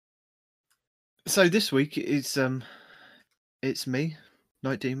So this week it's me,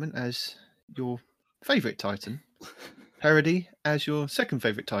 Night Demon, as your favourite Titan, Parody as your second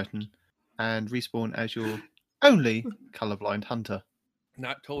favourite Titan, and Respawn as your only colourblind hunter.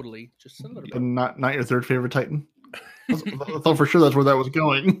 Not totally, just a little bit. And not your third favorite Titan. I thought for sure that's where that was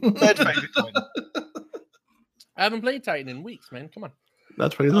going. Third favourite Titan. I haven't played Titan in weeks, man. Come on.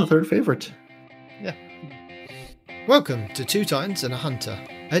 That's why you're the third favorite. Yeah. Welcome to Two Titans and a Hunter,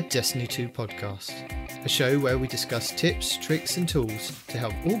 a Destiny 2 podcast. A show where we discuss tips, tricks and tools to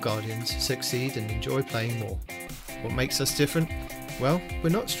help all Guardians succeed and enjoy playing more. What makes us different? Well, we're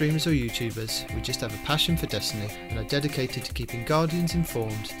not streamers or YouTubers, we just have a passion for Destiny and are dedicated to keeping Guardians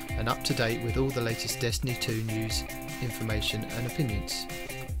informed and up to date with all the latest Destiny 2 news, information and opinions.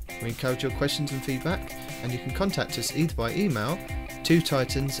 We encourage your questions and feedback, and you can contact us either by email,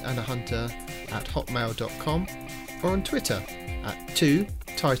 twotitansandahunter@hotmail.com, or on Twitter at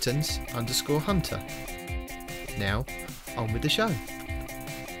 2titans_hunter. Now, on with the show.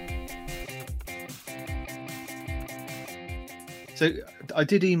 So I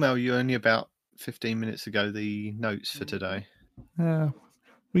did email you only about 15 minutes ago the notes for today.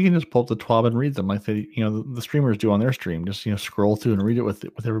 We can just pull up the TWAB and read them like the streamers do on their stream. Just scroll through and read it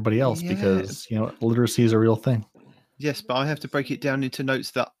with everybody else because literacy is a real thing. Yes, but I have to break it down into notes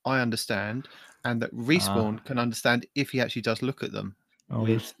that I understand and that Respawn can understand if he actually does look at them. Oh,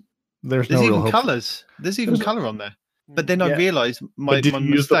 there's no even real hope. colours. There's even colour on there. But then I realised my Did you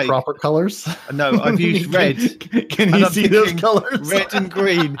use mistake. the proper colors? No, I've used red. Can he see those colors? Red and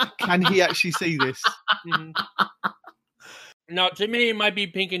green. Can he actually see this? Mm-hmm. No, to me it might be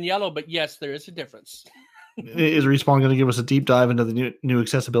pink and yellow, but yes, there is a difference. Is Respawn going to give us a deep dive into the new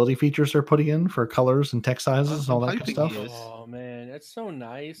accessibility features they're putting in for colors and text sizes and all that good stuff? Oh man, that's so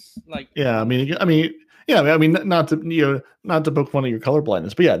nice. Like, yeah, I mean, not to poke fun of your color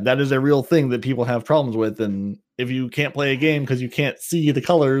blindness, but yeah, that is a real thing that people have problems with. And if you can't play a game because you can't see the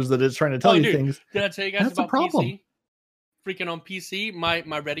colors that it's trying to tell you things, did I tell you guys that's about a problem. PC? Freaking on PC,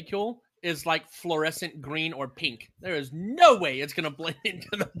 my reticule is like fluorescent green or pink. There is no way it's gonna blend into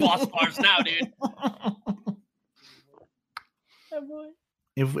the boss bars now, dude. Oh, boy.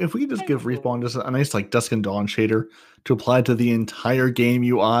 If we could just give Respawn just a nice like Dusk and Dawn shader to apply to the entire game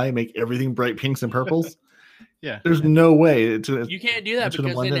UI, make everything bright pinks and purples. There's no way you can't do that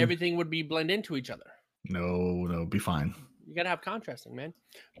because then everything would be blend into each other. No, be fine. You gotta have contrasting, man.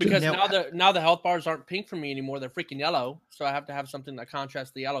 Because now the health bars aren't pink for me anymore; they're freaking yellow. So I have to have something that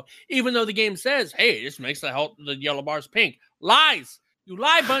contrasts the yellow. Even though the game says, "Hey, this makes the yellow bars pink." Lies! You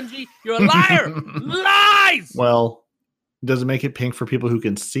lie, Bungie. You're a liar. Lies. Well, does it make it pink for people who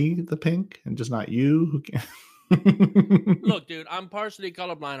can see the pink and just not you who can? Look, dude, I'm partially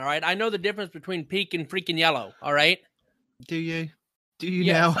colorblind. All right, I know the difference between pink and freaking yellow. All right. Do you? Do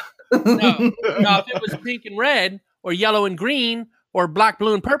you now? No. If it was pink and red, or yellow and green, or black,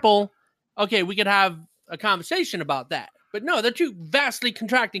 blue, and purple, okay, we could have a conversation about that. But no, they're two vastly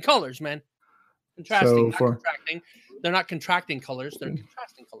contracting colors, man. Contrasting, contracting. They're not contracting colors; they're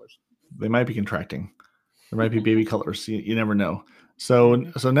contrasting colors. They might be contracting. There might be baby colors. You never know. So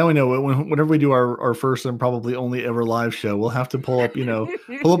now we know whenever we do our first and probably only ever live show, we'll have to pull up the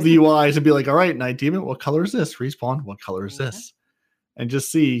UIs and be like, all right, Night Demon, what color is this? Respawn, what color is this? And just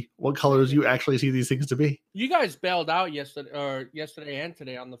see what colors you actually see these things to be. You guys bailed out yesterday and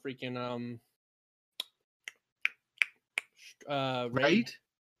today on the freaking raid.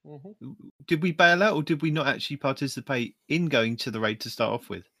 Mm-hmm. Did we bail out or did we not actually participate in going to the raid to start off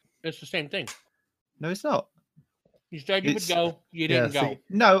with? It's the same thing. No, it's not. You said you would go. You didn't go.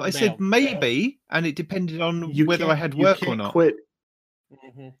 No, I said maybe, and it depended on whether I had work or not. Quit.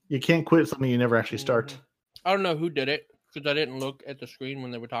 Mm-hmm. You can't quit something you never actually start. I don't know who did it because I didn't look at the screen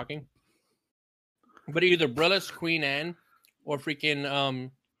when they were talking. But either Brillis, Queen Anne, or freaking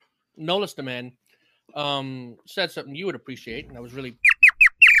Nolis the Man said something you would appreciate, and I was really.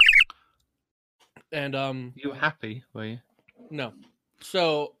 And you were happy, were you? No.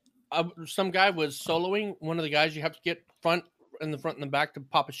 So. Some guy was soloing. One of the guys you have to get in the front and the back to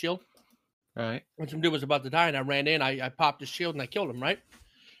pop a shield. Right. And some dude was about to die, and I ran in. I popped his shield and I killed him. Right.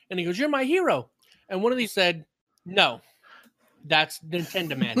 And he goes, "You're my hero." And one of these said, "No, that's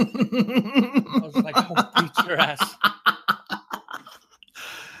Nintendo Man." I was like, "Oh, beat your ass."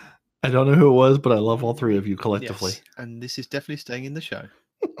 I don't know who it was, but I love all three of you collectively. Yes. And this is definitely staying in the show.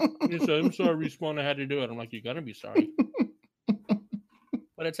 He said, "I'm sorry, Respawn. I had to do it." I'm like, "You're gonna be sorry."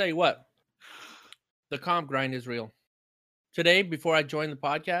 But I tell you what, the comp grind is real. Today, before I joined the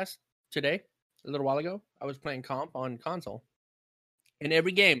podcast, a little while ago, I was playing comp on console. In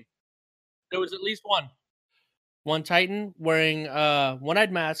every game, there was at least one Titan wearing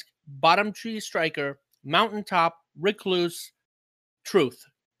one-eyed mask, Bottom Tree Striker, Mountaintop, Recluse, Truth.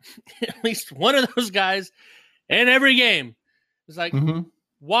 At least one of those guys in every game. It's like,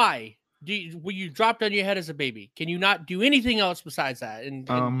 why? Were you dropped on your head as a baby? Can you not do anything else besides that? And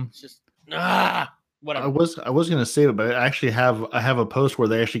it's just whatever. I was gonna say it, but I actually have a post where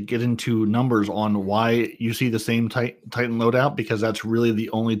they actually get into numbers on why you see the same Titan loadout, because that's really the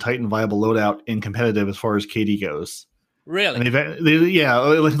only Titan viable loadout in competitive as far as KD goes. Really? And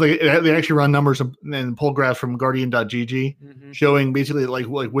they actually run numbers and pull graphs from Guardian.gg showing basically like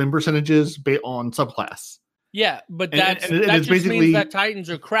win percentages on subclass. Yeah, but that just means that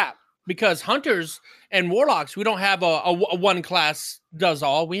Titans are crap, because Hunters and Warlocks, we don't have a one class does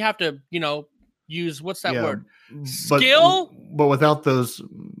all. We have to, use what's that word? Skill? But without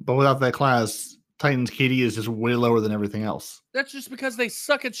that class, Titans KD is just way lower than everything else. That's just because they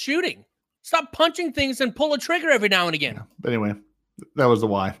suck at shooting. Stop punching things and pull a trigger every now and again. Yeah. But anyway, that was the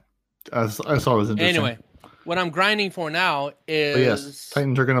why. I thought it was interesting. Anyway, what I'm grinding for now is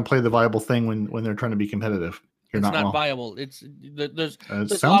Titans are going to play the viable thing when they're trying to be competitive. It's not viable. It's there's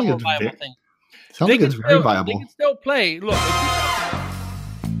sounds like it's viable thing. Sounds like it's very viable. They can still play. Look,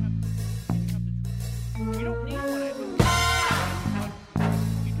 you don't need one.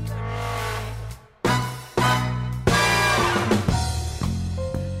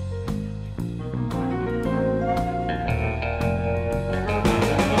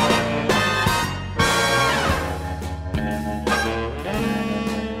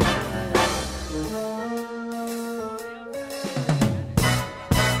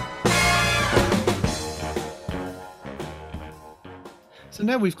 So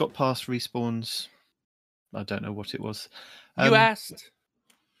now we've got past respawns. I don't know what it was. You asked.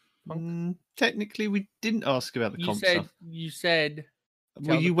 Technically, we didn't ask about the comp stuff. You said.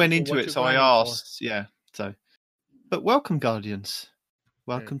 Well, you went into it, so I asked. For. Yeah. So, but welcome, Guardians.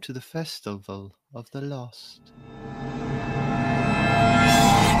 Welcome to the Festival of the Lost.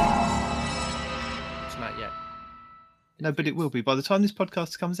 It's not yet. No, but it will be. By the time this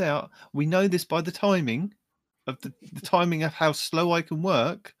podcast comes out, we know this by the timing of the timing of how slow I can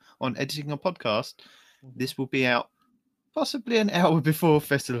work on editing a podcast. This will be out possibly an hour before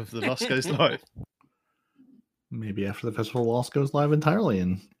Festival of the Lost goes live. Maybe after the Festival of the Lost goes live entirely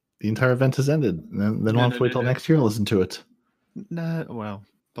and the entire event has ended. And then we'll have to wait till next year to listen to it. No, well,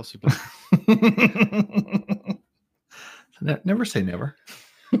 possibly. Never say never.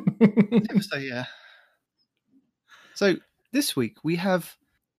 Never say yeah. So this week we have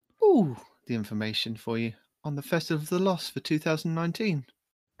the information for you on the Festival of the Lost for 2019.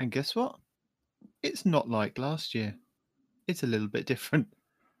 And guess what? It's not like last year. It's a little bit different.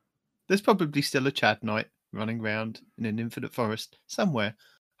 There's probably still a Chad Knight running around in an infinite forest somewhere,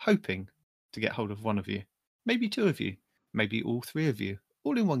 hoping to get hold of one of you. Maybe two of you. Maybe all three of you.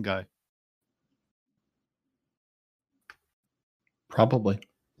 All in one go. Probably.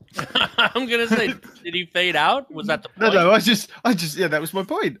 I'm going to say, did he fade out? Was that the point? No, I just, yeah, that was my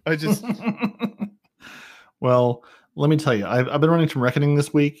point. Well, let me tell you, I've been running some reckoning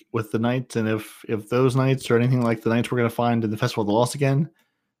this week with the knights, and if those knights are anything like the knights we're going to find in the Festival of the Lost again,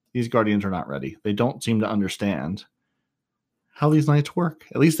 these Guardians are not ready. They don't seem to understand how these knights work.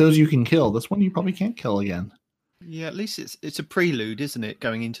 At least those you can kill. This one you probably can't kill again. Yeah, at least it's a prelude, isn't it?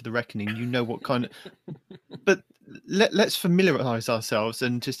 Going into the reckoning, you know what kind of. But let's familiarize ourselves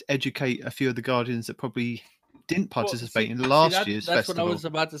and just educate a few of the Guardians that probably didn't participate in last year's that's festival. What I was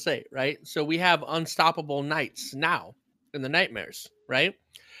about to say, right? So we have unstoppable knights now in the nightmares, right?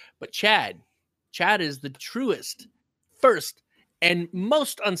 But Chad is the truest, first, and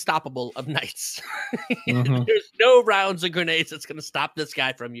most unstoppable of knights. There's no rounds of grenades that's going to stop this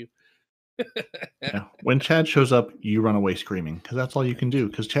guy from you. Yeah. When Chad shows up, you run away screaming, because that's all you can do,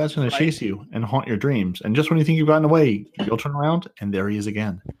 because Chad's going to chase you and haunt your dreams. And just when you think you've gotten away, you'll turn around, and there he is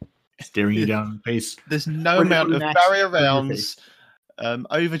again, staring you down in the face. There's no amount of barrier rounds,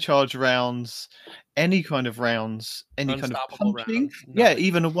 overcharge rounds, any kind of rounds, any kind of punching. Yeah,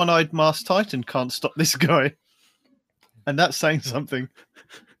 even a one-eyed masked Titan can't stop this guy. And that's saying something.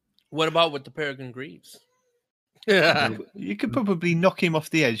 What about with the Peregrine Greaves? Yeah, you could probably knock him off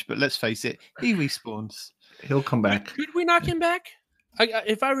the edge, but let's face it, he respawns. He'll come back. Could we knock him back?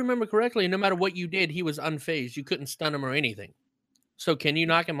 If I remember correctly, no matter what you did, he was unfazed. You couldn't stun him or anything. So can you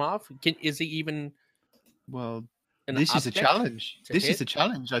knock him off? Is he even? Well, this is a challenge. This is a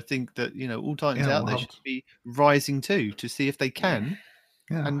challenge. I think that all Titans out there should be rising to see if they can,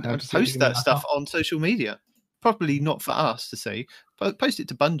 and post that stuff on social media. Probably not for us to see, but post it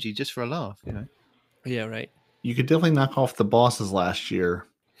to Bungie just for a laugh. Yeah, right. You could definitely knock off the bosses last year.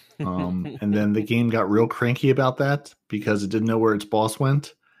 And then the game got real cranky about that because it didn't know where its boss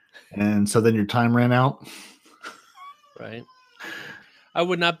went. And so then your time ran out. Right. I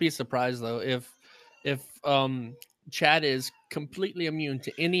would not be surprised though if Chad is completely immune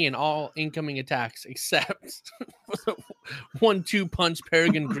to any and all incoming attacks except 1-2 punch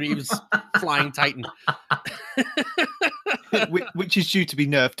Peregrine Greaves Flying Titan. Which is due to be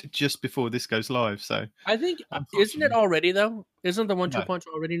nerfed just before this goes live. So I think isn't it already though? Isn't the 1-2 No. punch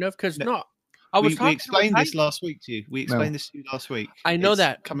already nerfed? Because No. I was we talking explained about this last week to you. We explained this to you last week. I know It's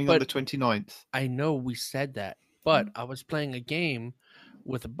that, coming on but- the 29th. I know we said that, but I was playing a game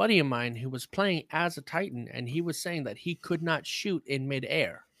with a buddy of mine who was playing as a Titan, and he was saying that he could not shoot in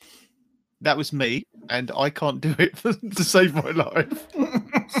midair. That was me, and I can't do it to save my life.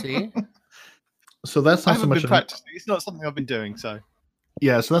 See? So that's I not so haven't much. been practicing. It's not something I've been doing. So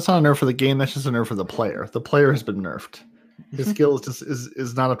Yeah, so that's not a nerf for the game. That's just a nerf for the player. The player has been nerfed. His skill is just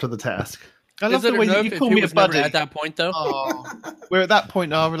is not up to the task. I love Is it the way enough you if call he me a was never buddy. at that point, though? Oh, we're at that point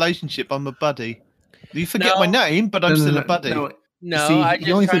in our relationship. I'm a buddy. You forget No. my name, but I'm still a buddy. No, No, see, I he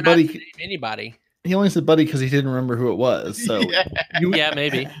just only try said not buddy- to name anybody. he only said buddy because he didn't remember who it was. So Yeah. you, Yeah,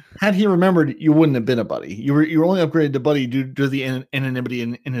 maybe. had he remembered, you wouldn't have been a buddy. You were only upgraded to buddy due to the anonymity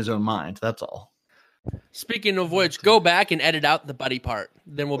in his own mind. That's all. Speaking of which, go back and edit out the buddy part.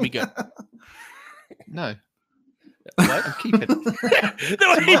 Then we'll be good. No, What? I'm keeping it.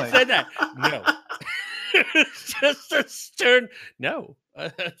 The way he mine. said that. No. Just a stern no.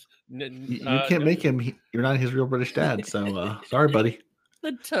 You can't make him. You're not his real British dad. So sorry, buddy.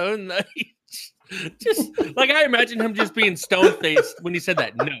 the tone that he just like I imagine him just being stone faced when he said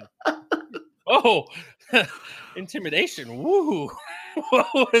that. No. Oh, intimidation. Woo.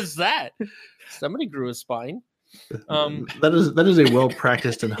 What was that? Somebody grew a spine. That is a well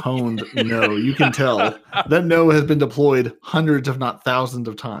practiced and honed no. You can tell that no has been deployed hundreds, if not thousands,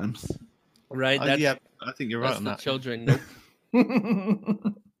 of times. Right. That's, Yeah, I think you're right that's on the that. children.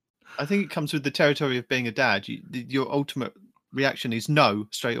 Nope. I think it comes with the territory of being a dad. Your ultimate reaction is no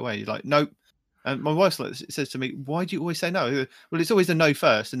straight away. You're like, nope. And my wife says to me, "Why do you always say no?" Well, it's always a no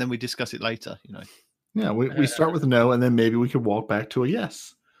first, and then we discuss it later. You know. Yeah, we start with a no, and then maybe we could walk back to a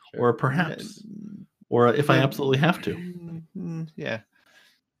yes, or a perhaps, or a if I absolutely have to. Yeah.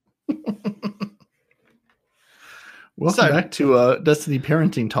 Welcome So- back to Destiny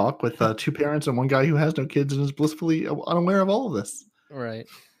parenting talk with two parents and one guy who has no kids and is blissfully unaware of all of this. Right.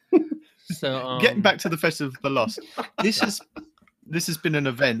 So Getting back to the Festival of the Lost, this has been an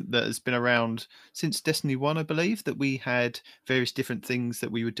event that has been around since Destiny 1, I believe, that we had various different things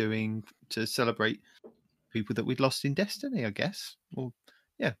that we were doing to celebrate people that we'd lost in Destiny, I guess, or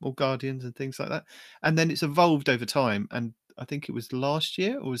Guardians and things like that. And then it's evolved over time, and I think it was last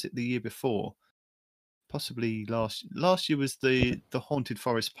year, or was it the year before? Possibly last year was the Haunted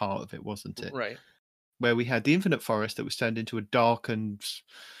Forest part of it, wasn't it? right. Where we had the Infinite Forest that was turned into a darkened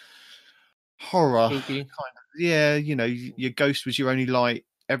horror. Spooky. Yeah, you know, your ghost was your only light.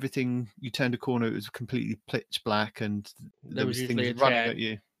 Everything you turned a corner, it was completely pitch black, and there was usually things a running Chad. at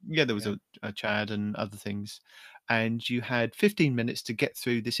you. Yeah, there was a Chad and other things, and you had 15 minutes to get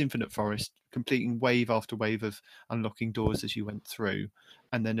through this Infinite Forest, completing wave after wave of unlocking doors as you went through,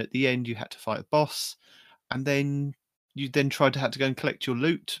 and then at the end you had to fight a boss, and then you had to go and collect your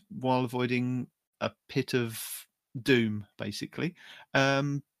loot while avoiding a pit of doom, basically.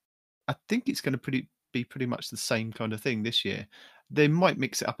 I think it's going to be pretty much the same kind of thing this year. They might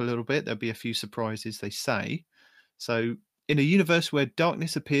mix it up a little bit. There'll be a few surprises, they say. So, in a universe where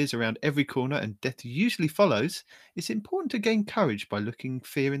darkness appears around every corner and death usually follows, it's important to gain courage by looking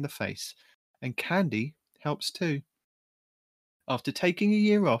fear in the face. And candy helps too. After taking a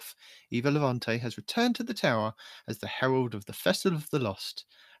year off, Eva Levante has returned to the tower as the herald of the Festival of the Lost.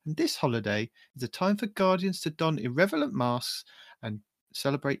 And this holiday is a time for Guardians to don irreverent masks and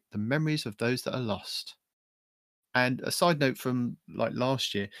celebrate the memories of those that are lost. And a side note from like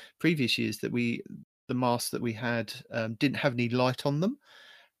last year, previous years, that the masks that we had didn't have any light on them,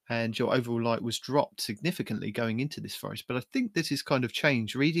 and your overall light was dropped significantly going into this forest. But I think this is kind of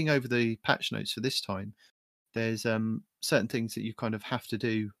changed. Reading over the patch notes for this time, there's certain things that you kind of have to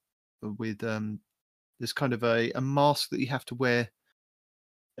do with there's kind of a mask that you have to wear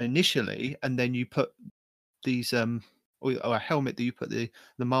initially, and then you put these or a helmet that you put the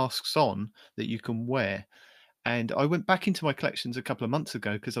masks on that you can wear. And I went back into my collections a couple of months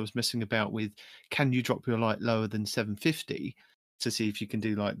ago because I was messing about with, can you drop your light lower than 750 to see if you can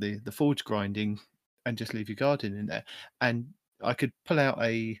do like the forge grinding and just leave your Guardian in there. And I could pull out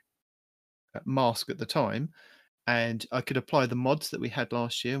a mask at the time, and I could apply the mods that we had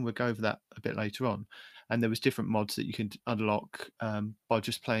last year, and we'll go over that a bit later on. And there was different mods that you can unlock by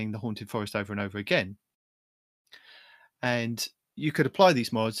just playing the Haunted Forest over and over again. And you could apply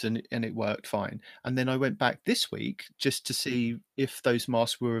these mods and it worked fine. And then I went back this week just to see if those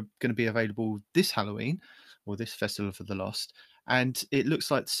masks were going to be available this Halloween or this Festival of the Lost. And it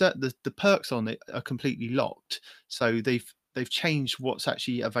looks like the perks on it are completely locked. So they've changed what's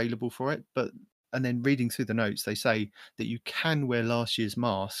actually available for it. And then reading through the notes, they say that you can wear last year's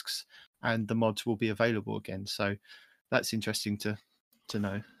masks and the mods will be available again. So that's interesting to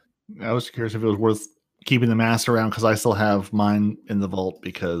know. I was curious if it was worth keeping the mask around because I still have mine in the vault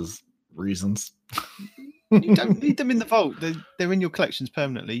because reasons. You don't need them in the vault. They're in your collections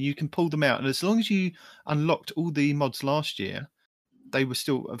permanently. You can pull them out. And as long as you unlocked all the mods last year, they were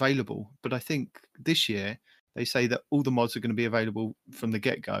still available. But I think this year they say that all the mods are going to be available from the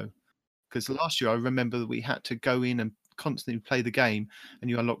get-go. Because last year I remember that we had to go in and constantly play the game, and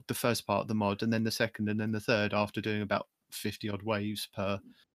you unlocked the first part of the mod and then the second and then the third after doing about 50 odd waves per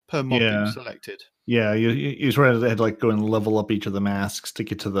mod that you selected. Yeah, you sort of had to like go and level up each of the masks to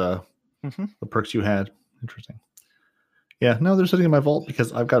get to the perks you had. Interesting. Yeah, no, they're sitting in my vault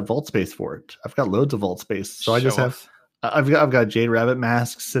because I've got vault space for it. I've got loads of vault space, so I've got Jade Rabbit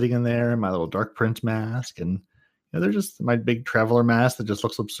masks sitting in there, and my little Dark Prince mask, and they're just my big traveler mask that just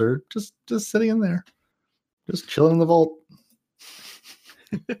looks absurd, just sitting in there, just chilling in the vault.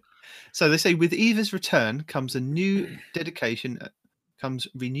 So they say with Eva's return comes renewed dedication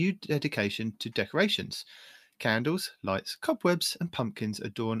to decorations. Candles, lights, cobwebs, and pumpkins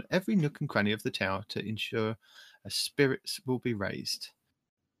adorn every nook and cranny of the tower to ensure spirits will be raised.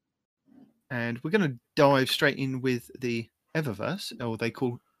 And we're going to dive straight in with the Eververse, or they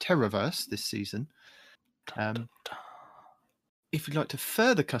call Terraverse this season. If you'd like to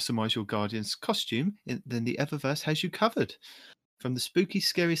further customize your Guardian's costume, then the Eververse has you covered. From the spooky,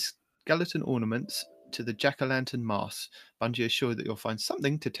 scary skeleton ornaments to the jack-o'-lantern masks, Bungie is sure that you'll find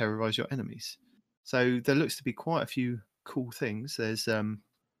something to terrorize your enemies. So there looks to be quite a few cool things. There's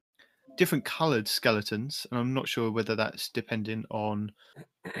different coloured skeletons, and I'm not sure whether that's depending on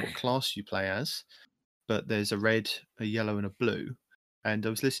what class you play as, but there's a red, a yellow, and a blue. And I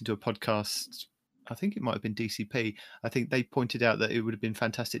was listening to a podcast, I think it might have been DCP. I think they pointed out that it would have been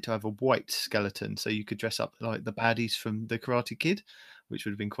fantastic to have a white skeleton, so you could dress up like the baddies from The Karate Kid, which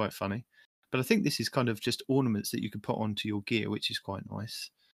would have been quite funny. But I think this is kind of just ornaments that you could put onto your gear, which is quite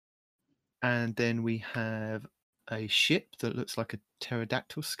nice. And then we have a ship that looks like a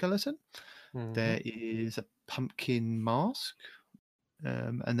pterodactyl skeleton. Mm-hmm. There is a pumpkin mask.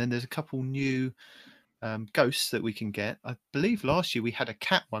 And then there's a couple new ghosts that we can get. I believe last year we had a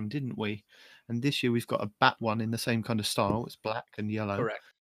cat one, didn't we? And this year we've got a bat one in the same kind of style. It's black and yellow.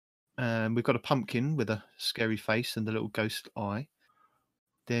 Correct. We've got a pumpkin with a scary face and the little ghost eye.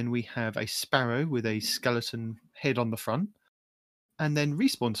 Then we have a sparrow with a skeleton head on the front. And then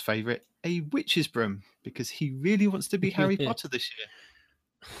Respawn's favourite, a witch's broom, because he really wants to be Harry Potter this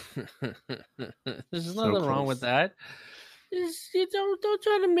year. There's nothing wrong with that. You don't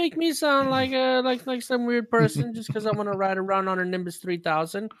try to make me sound like some weird person just because I want to ride around on a Nimbus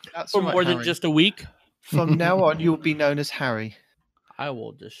 3000 for more than just a week. From now on, you'll be known as Harry. I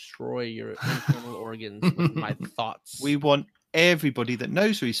will destroy your internal organs with my thoughts. We want everybody that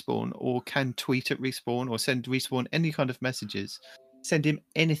knows Respawn or can tweet at Respawn or send Respawn any kind of messages. Send him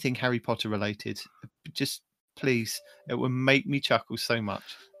anything Harry Potter related. Just please. It will make me chuckle so much.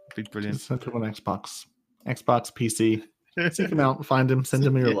 It'd be brilliant. Just send him on Xbox, PC. Seek him out, find him, send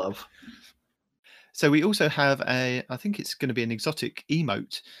him your love. So we also have I think it's going to be an exotic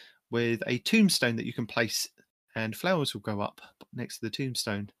emote with a tombstone that you can place and flowers will go up next to the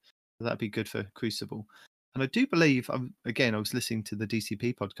tombstone. So that'd be good for Crucible. And I do believe, again, I was listening to the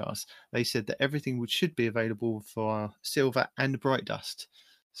DCP podcast, they said that everything should be available for Silver and Bright Dust.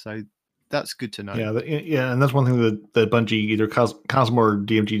 So that's good to know. Yeah, and that's one thing that Bungie, either Cosmo or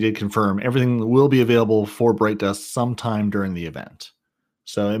DMG did confirm. Everything will be available for Bright Dust sometime during the event.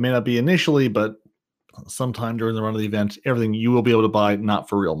 So it may not be initially, but sometime during the run of the event, everything you will be able to buy, not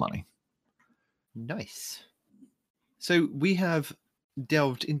for real money. Nice. So we have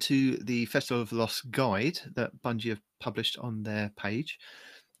delved into the Festival of the Lost guide that Bungie have published on their page,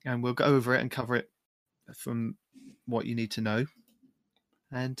 and we'll go over it and cover it from what you need to know.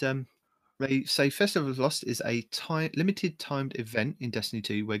 And they say Festival of the Lost is a limited timed event in Destiny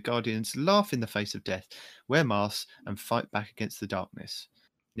 2 where Guardians laugh in the face of death, wear masks, and fight back against the darkness.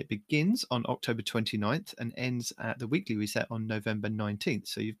 It begins on October 29th and ends at the weekly reset on November 19th.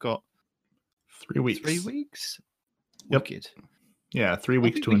 So you've got 3 weeks. 3 weeks? Yep. Wicked. Yeah, 3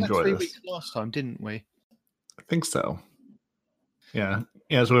 weeks to enjoy this. 3 weeks last time, didn't we? I think so. Yeah.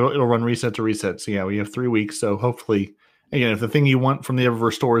 So it'll run reset to reset. So yeah, we have 3 weeks. So hopefully, again, if the thing you want from the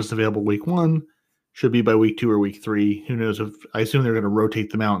Eververse store is available week 1, Should be by week 2 or week 3. Who knows? If I assume they're going to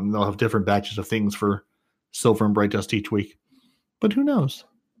rotate them out and they'll have different batches of things for Silver and Bright Dust each week. But who knows?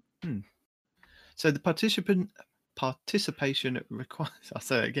 So the participation requirements. I'll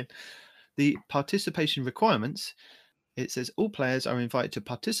say that again. The participation requirements. It says all players are invited to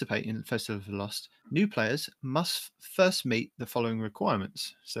participate in Festival of the Lost. New players must first meet the following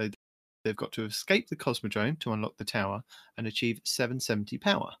requirements. So they've got to escape the Cosmodrome to unlock the tower and achieve 770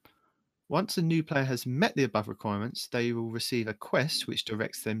 power. Once a new player has met the above requirements, they will receive a quest which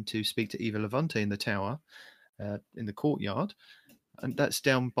directs them to speak to Eva Levante in the tower, in the courtyard. And that's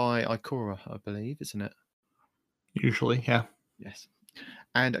down by Ikora, I believe, isn't it? Usually, yeah. Yes.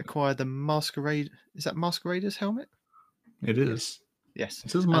 And acquire the Masquerade. Is that Masquerader's helmet? It is. Yes.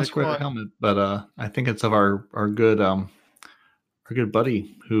 It says Masquerader helmet, but I think it's of our good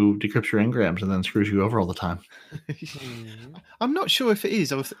buddy who decrypts your engrams and then screws you over all the time. I'm not sure if it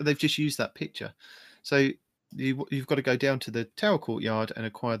is, or if they've just used that picture. So you've got to go down to the tower courtyard and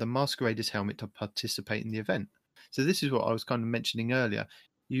acquire the Masquerader's helmet to participate in the event. So this is what I was kind of mentioning earlier.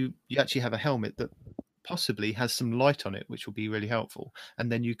 You actually have a helmet that possibly has some light on it, which will be really helpful.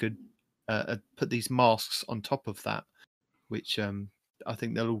 And then you could put these masks on top of that, which I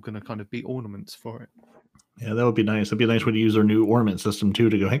think they're all going to kind of be ornaments for it. Yeah, that would be nice. It'd be a nice way to use our new ornament system too,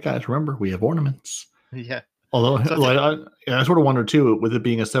 to go, hey guys, remember, we have ornaments. Yeah. Although I sort of wonder too, with it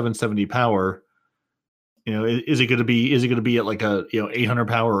being a 770 power, is it going to be at like a 800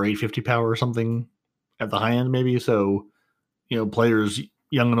 power or 850 power or something at the high end maybe? So, players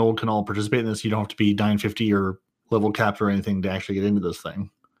young and old can all participate in this. You don't have to be 950 or level capped or anything to actually get into this thing.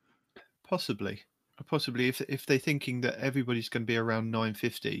 Possibly if they're thinking that everybody's going to be around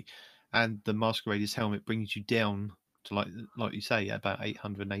 950 and the Masquerader's helmet brings you down to like you say about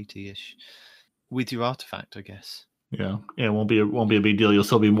 880ish with your artifact, I guess. Yeah, it won't be a big deal. You'll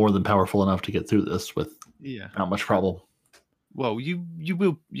still be more than powerful enough to get through this with not much trouble. Well, you'd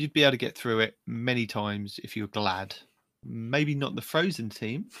be able to get through it many times if you're glad. Maybe not the Frozen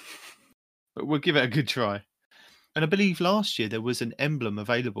team, but we'll give it a good try. And I believe last year there was an emblem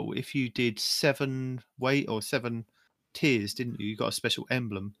available. If you did 7 weight or 7 tiers, didn't you? You got a special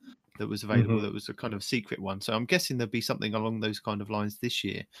emblem that was available. That was a kind of secret one. So I'm guessing there'll be something along those kind of lines this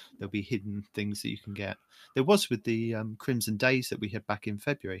year. There'll be hidden things that you can get. There was with the Crimson Days that we had back in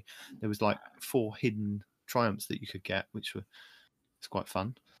February. There was like 4 hidden triumphs that you could get, which it's quite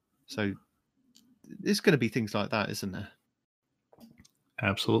fun. So there's going to be things like that, isn't there?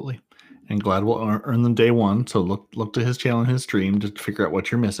 Absolutely. And Glad will earn them day one. So look to his channel and his stream to figure out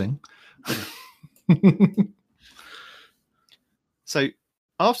what you're missing. So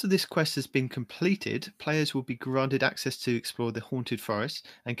after this quest has been completed, players will be granted access to explore the Haunted Forest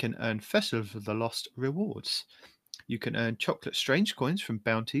and can earn Festival of the Lost rewards. You can earn chocolate strange coins from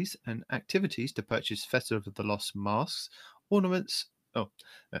bounties and activities to purchase Festival of the Lost masks, ornaments. To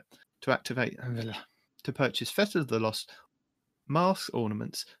purchase Festival of the Lost masks,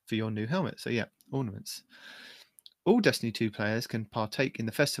 ornaments for your new helmet. So yeah, ornaments. All Destiny 2 players can partake in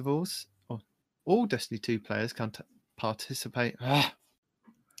the festivals. Or all Destiny 2 players can participate.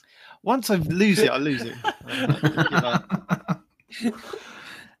 Once I lose it, I lose it.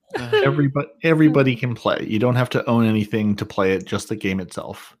 Everybody can play. You don't have to own anything to play it, just the game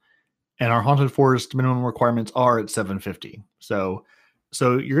itself. And our Haunted Forest minimum requirements are at 750. So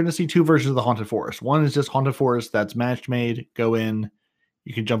you're going to see 2 versions of the Haunted Forest. One is just Haunted Forest that's match made. Go in.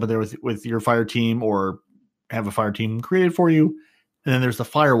 You can jump in there with your fire team or have a fire team created for you. And then there's the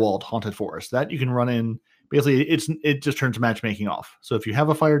firewalled Haunted Forest that you can run in. Basically, it just turns matchmaking off. So if you have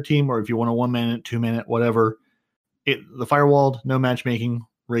a fire team or if you want a 1 minute, 2 minute, whatever, the firewalled, no matchmaking,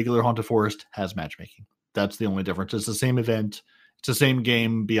 regular Haunted Forest has matchmaking. That's the only difference. It's the same event. It's the same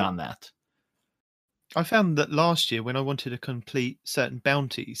game beyond that. I found that last year when I wanted to complete certain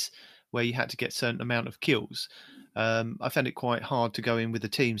bounties where you had to get a certain amount of kills, I found it quite hard to go in with the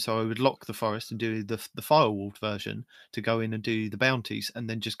team. So I would lock the forest and do the firewalled version to go in and do the bounties and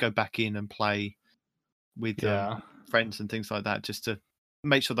then just go back in and play with friends and things like that, just to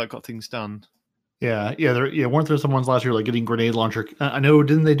make sure that I got things done. Yeah. Weren't there some ones last year like getting grenade launcher? I know.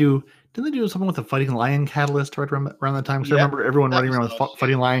 Didn't they do something with the Fighting Lion catalyst right around that time? Because I remember everyone running around with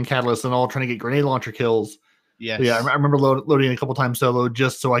Fighting Lion catalyst and all trying to get grenade launcher kills. Yes. So yeah, I remember loading a couple times solo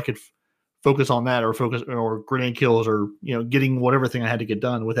just so I could focus on that or grenade kills or getting whatever thing I had to get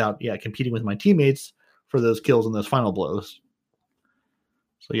done without competing with my teammates for those kills and those final blows.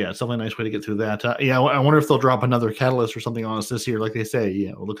 So yeah, it's definitely a nice way to get through that. I wonder if they'll drop another catalyst or something on us this year, like they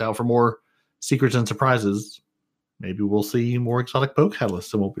say. Look out for more secrets and surprises. Maybe we'll see more exotic bow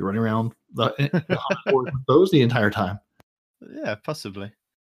catalysts and we'll be running around with those the entire time. Yeah, possibly.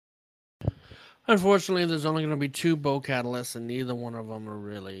 Unfortunately, there's only going to be 2 bow catalysts, and neither one of them are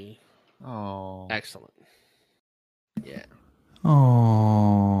really Oh. excellent. Yeah.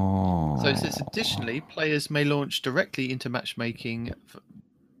 Oh. So it says additionally, players may launch directly into matchmaking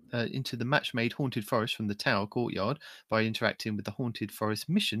into the match-made Haunted Forest from the Tower Courtyard by interacting with the Haunted Forest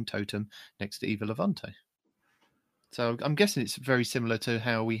mission totem next to Eva Levante. So I'm guessing it's very similar to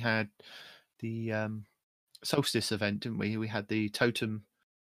how we had the Solstice event, didn't we? We had the totem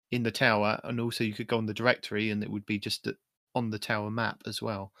in the tower, and also you could go on the directory, and it would be just on the tower map as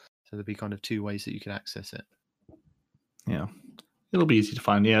well. So there'd be kind of 2 ways that you could access it. Yeah, it'll be easy to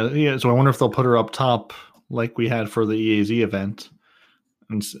find. Yeah. So I wonder if they'll put her up top like we had for the EAZ event,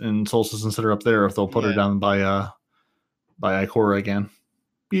 and Solstice and set her up there. If they'll put her down by Ikora again.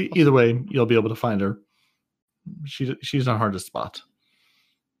 Either way, you'll be able to find her. She's not hard to spot.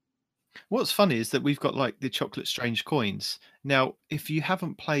 What's funny is that we've got like the Chocolate Strange coins. Now, if you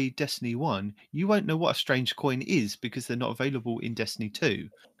haven't played Destiny 1, you won't know what a strange coin is because they're not available in Destiny 2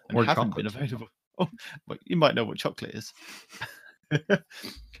 and Or haven't been chocolate. available. Oh, well, you might know what chocolate is.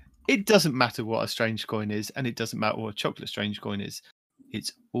 It doesn't matter what a strange coin is, and it doesn't matter what a chocolate strange coin is.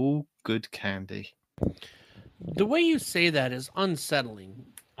 It's all good candy. The way you say that is unsettling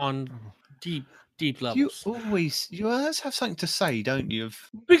on deep levels. You always have something to say, don't you?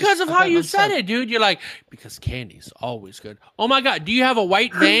 Because of how don't you said understand. it, dude. You're like, because candy's always good. Oh my god, do you have a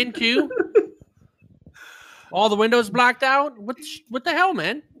white van too? All the windows blacked out? What the hell,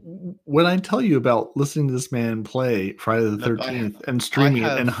 man? When I tell you about listening to this man play Friday the Look, 13th and streaming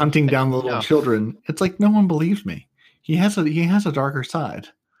it and have hunting down the little enough. children, it's like no one believes me. He has a darker side.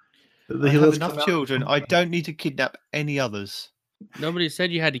 I have enough children. I don't need to kidnap any others. Nobody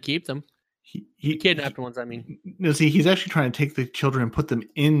said you had to keep them. He Kidnapped ones, I mean. No, see, he's actually trying to take the children and put them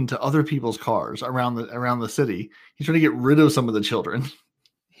into other people's cars around the city. He's trying to get rid of some of the children.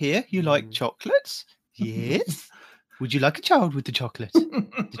 Here, you like chocolates? Yes. Would you like a child with the chocolate?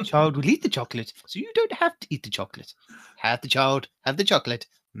 The child will eat the chocolate, so you don't have to eat the chocolate. Have the child, have the chocolate.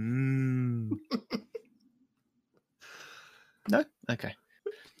 No? Okay.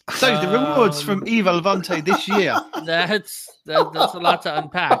 So the rewards from Eva Levante this year. That's a lot to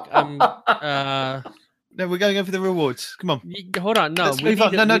unpack. No, we're going over the rewards. Come on. Hold on, no. Let's We move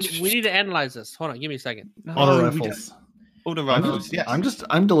need, on. to, we need to analyze this. Hold on, give me a second. Auto we rifles. don't. Auto rifles, yes.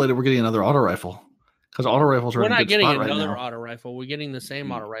 I'm delighted we're getting another auto rifle because auto rifles are We're in a not good getting spot right another now. auto rifle. We're getting the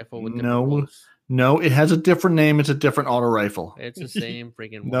same auto rifle with different No. rules. No, it has a different name. It's a different auto rifle. It's the same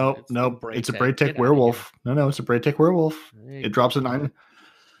freaking one. Nope. It's a Braytech Get outta Werewolf. No, it's a Braytech Werewolf. here. It drops at 9.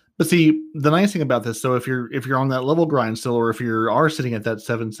 But see, the nice thing about this, so if you're on that level grind still, or if you are sitting at that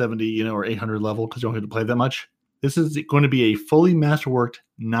 770, or 800 level because you don't have to play that much, this is going to be a fully masterworked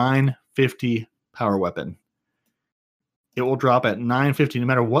 950 power weapon. It will drop at 950 no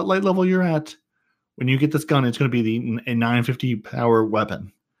matter what light level you're at. When you get this gun, it's going to be a 950 power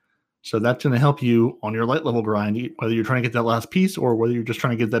weapon. So that's going to help you on your light level grind, whether you're trying to get that last piece or whether you're just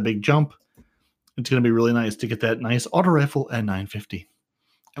trying to get that big jump. It's going to be really nice to get that nice auto rifle at 950.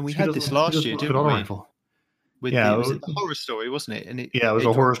 And we had this last year, didn't we? Rifle. With Yeah, it was the horror story, wasn't it? And it was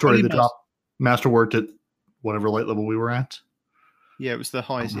a horror story. really The drop masterworked at whatever light level we were at. Yeah, it was the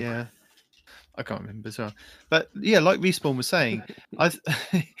highest. Yeah, I can't remember as well. But yeah, like Respawn was saying,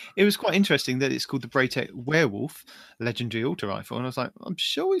 it was quite interesting that it's called the Braytech Werewolf Legendary Auto Rifle, and I was like, I'm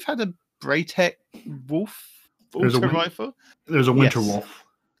sure we've had a Braytech Wolf Auto Rifle. There's a Winter Yes. Wolf.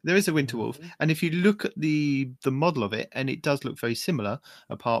 There is a Winter Wolf, and if you look at the model of it, and it does look very similar,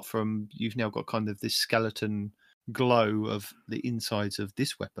 apart from you've now got kind of this skeleton glow of the insides of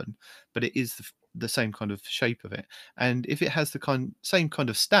this weapon, but it is the same kind of shape of it. And if it has the same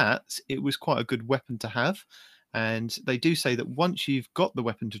kind of stats, it was quite a good weapon to have. And they do say that once you've got the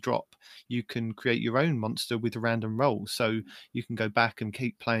weapon to drop, you can create your own monster with random rolls. So you can go back and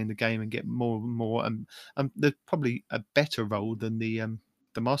keep playing the game and get more and more. And there's probably a better roll than the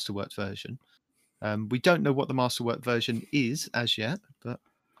Masterwork version. We don't know what the Masterwork version is as yet, but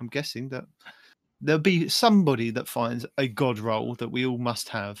I'm guessing that there'll be somebody that finds a god roll that we all must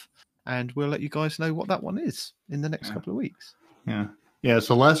have, and we'll let you guys know what that one is in the next couple of weeks. Yeah.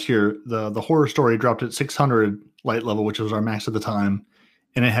 So last year, the horror story dropped at 600 light level, which was our max at the time,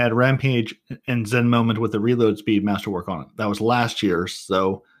 and it had Rampage and Zen Moment with the reload speed masterwork on it. That was last year.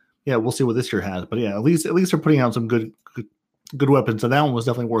 So yeah, we'll see what this year has. But yeah, at least they're putting out some good weapons. So that one was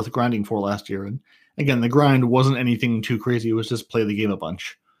definitely worth grinding for last year. And again, the grind wasn't anything too crazy. It was just play the game a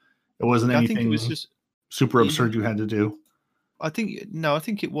bunch. It wasn't anything I think it was just super absurd you had to do. I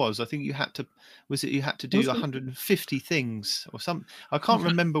think it was. I think you had to. Was it you had to do 150 things or something? I can't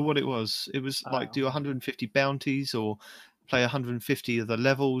remember what it was. It was like do 150 bounties or play 150 of the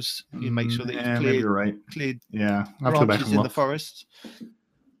levels. You make sure that you've maybe you're right. cleared Yeah, I'll have to go back branches and in the look. forest.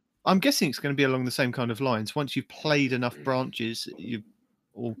 I'm guessing it's going to be along the same kind of lines. Once you've played enough branches,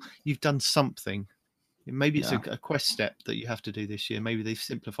 you've done something. Maybe it's a quest step that you have to do this year. Maybe they've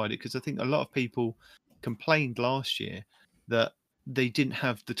simplified it, because I think a lot of people complained last year that they didn't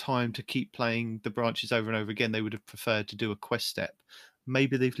have the time to keep playing the branches over and over again. They would have preferred to do a quest step.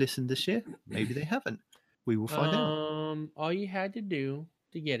 Maybe they've listened this year. Maybe they haven't. We will find out. All you had to do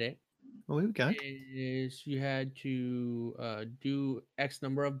to get it Well, here we go. is you had to do X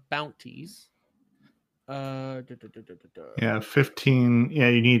number of bounties. Yeah, 15. Yeah,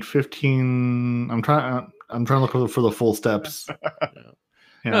 you need 15. I'm trying to look for the full steps.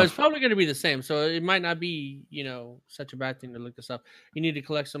 No, it's probably going to be the same. So it might not be, such a bad thing to look this up. You need to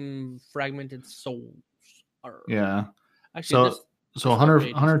collect some fragmented souls. Yeah. Actually, so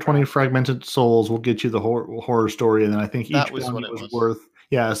 120 fragmented souls will get you the horror story, and then I think each That was bounty what it was was. worth.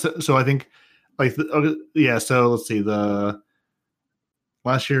 Yeah. So I think So let's see. The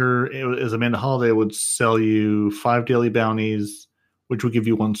last year, as Amanda Holiday would sell you 5 daily bounties, which would give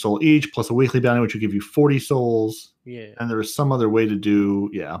you 1 soul each, plus a weekly bounty, which would give you 40 souls. Yeah. And there was some other way to do.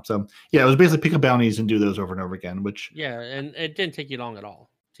 Yeah. So it was basically pick up bounties and do those over and over again. Which and it didn't take you long at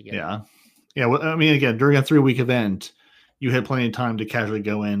all to get. Yeah. Yeah. Well, I mean, again, during a 3-week event, you had plenty of time to casually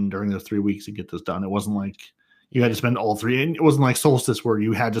go in during those 3 weeks and get this done. It wasn't like you had to spend all 3. And it wasn't like Solstice where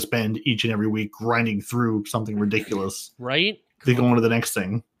you had to spend each and every week grinding through something ridiculous. Right. To go on to the next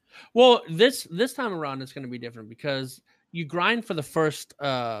thing. Well, this time around, it's going to be different because you grind for the first.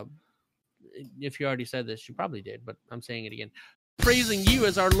 If you already said this, you probably did, but I'm saying it again. Praising you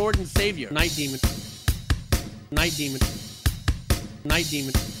as our Lord and Savior. Night Demon.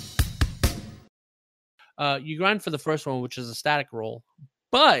 You grind for the first one, which is a static roll,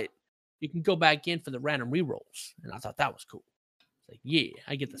 but you can go back in for the random rerolls, and I thought that was cool. It's like, yeah,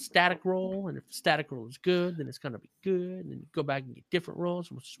 I get the static roll, and if the static roll is good, then it's going to be good, and then you go back and get different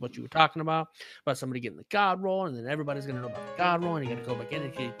rolls, which is what you were talking about somebody getting the God roll, and then everybody's going to know about the God roll, and you got to go back in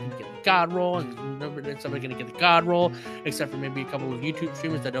and get the God roll, and remember that somebody's going to get the God roll, except for maybe a couple of YouTube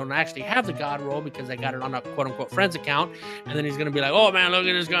streamers that don't actually have the God roll because they got it on a quote-unquote friend's account, and then he's going to be like, oh, man, look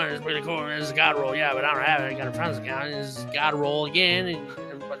at this gun, it's pretty cool, this is God roll, yeah, but I don't have it, I got a friend's account, this is God roll again, and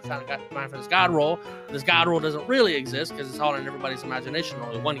everybody's trying to grind for this God roll. This God roll doesn't really exist because it's all in everybody's imagination.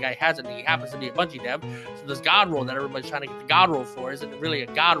 Only one guy has it, and he happens to be a Bungie dev. So this God roll that everybody's trying to get the God roll for isn't really a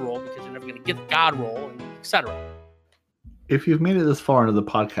God roll because you're never going to get the God roll, and etc. If you've made it this far into the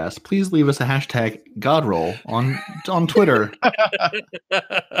podcast, please leave us a hashtag GodRoll on Twitter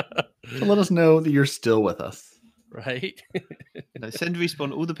to let us know that you're still with us. Right? Send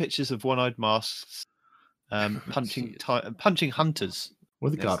Respawn all the pictures of one-eyed masks punching hunters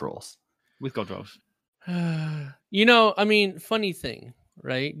with God rolls. With God rolls. I mean, funny thing,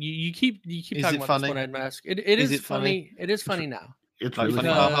 right? You keep talking about this one-eyed mask. It is funny. It is funny now. It's really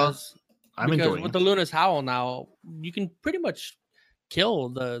funny. I'm enjoying with the Luna's Howl now, you can pretty much kill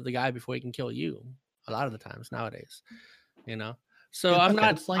the guy before he can kill you. A lot of the times nowadays, So I'm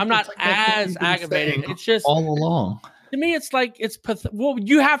not as aggravated. It's just all along. To me, it's like well,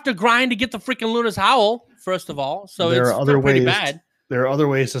 you have to grind to get the freaking Luna's Howl first of all. So there are other pretty ways. Bad. There are other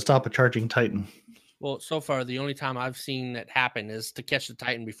ways to stop a charging Titan. Well, so far, the only time I've seen that happen is to catch the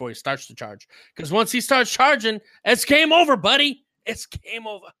Titan before he starts to charge. Because once he starts charging, it's game over, buddy. It's game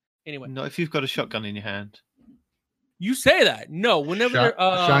over. Anyway. Not if you've got a shotgun in your hand. You say that. No, whenever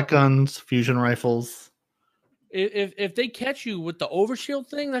shotguns, fusion rifles. If they catch you with the overshield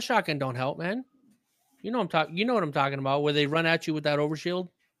thing, that shotgun don't help, man. You know what I'm talking about, where they run at you with that overshield.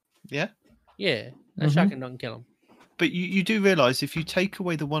 Yeah. Yeah. That shotgun doesn't kill them. But you do realize if you take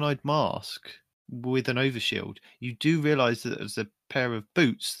away the one-eyed mask with an overshield, you do realize that there's a pair of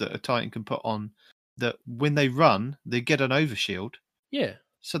boots that a Titan can put on that when they run, they get an overshield. Yeah.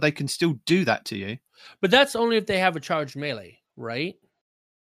 So they can still do that to you. But that's only if they have a charged melee, right?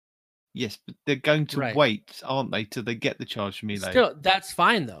 Yes, but they're going to wait, aren't they, till they get the charged melee? Still, that's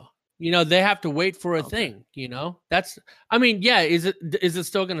fine though. They have to wait for a thing, That's, I mean, yeah, is it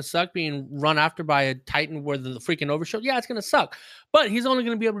still going to suck being run after by a Titan with the freaking overshield? Yeah, it's going to suck. But he's only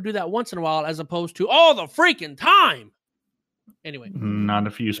going to be able to do that once in a while as opposed to all the freaking time. Anyway. Not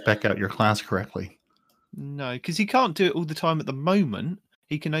if you spec out your class correctly. No, because he can't do it all the time at the moment.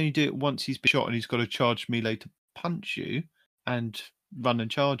 He can only do it once he's been shot and he's got a charged melee to punch you and run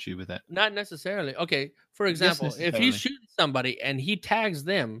and charge you with it. Not necessarily. Okay, for example, if he's shooting somebody and he tags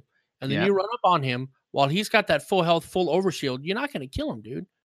them, and then you run up on him while he's got that full health, full overshield, you're not going to kill him, dude.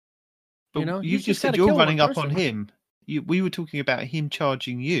 But you just said you're running up on him. We were talking about him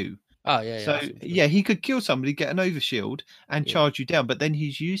charging you. Oh yeah, yeah. So I see what you mean. yeah, he could kill somebody, get an overshield, and Yeah. charge you down. But then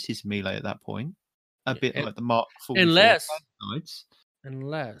he's used his melee at that point, a Yeah, bit and- like the Mark 44 unless- Knights.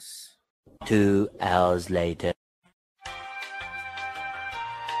 Unless 2 hours later.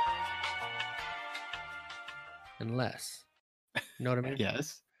 you know what I mean?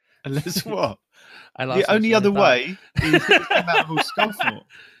 Yes. Unless what? I lost The my only train of other thought. way is insurmountable Skullfort.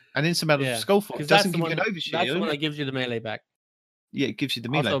 An insurmountable Yeah, Skullfort 'Cause that's doesn't the give one. you an That's the one overshield. that gives you the melee back. Yeah, it gives you the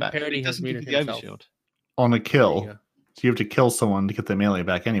melee Also, back. But Parody it has doesn't give you muted the himself. overshield. On a There you kill. go. So you have to kill someone to get the melee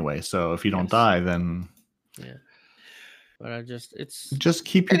back anyway. So if you don't Yes. die, then Yeah, but it's just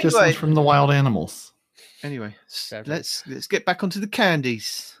keep your Anyway. distance from the wild animals. Anyway, Definitely. let's get back onto the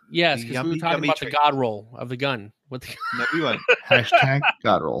candies. yes, The because we were yummy, talking yummy about the treat. god roll of the gun with the No, we won't. Hashtag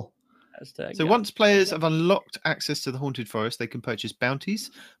God roll. hashtag. So god. once players have unlocked access to the Haunted Forest, they can purchase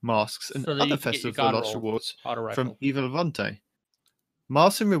bounties, masks, and So that you other can get your Festival of god the Lost roll. rewards Auto from rifle. Eva Levante.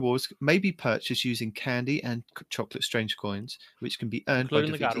 Masks and rewards may be purchased using candy and chocolate strange coins, which can be earned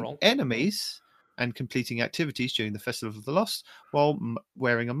Including by the god defeating roll. enemies and completing activities during the Festival of the Lost while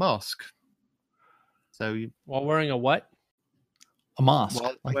wearing a mask. So While wearing a what? A mosque,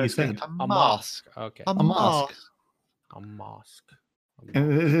 while like you wearing said. a A mask. Okay. A mosque. mask. A mosque.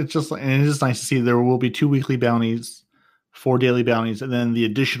 And it's just and it is nice to see there will be 2 weekly bounties, 4 daily bounties, and then the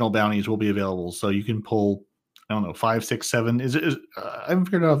additional bounties will be available. So you can pull, I don't know, 5, 6, 7. I haven't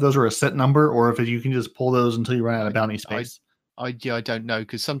figured out if those are a set number or if you can just pull those until you run out of bounty space. I don't know,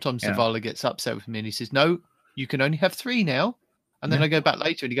 because sometimes Yeah. Zavala gets upset with me and he says, "No, you can only have 3 now." And then Yeah. I go back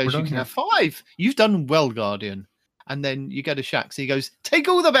later and he We're goes, "You done can here." have 5. You've done well, Guardian." And then you go to Shax and he goes, "Take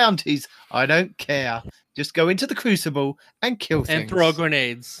all the bounties. I don't care. Just go into the Crucible and kill things. And throw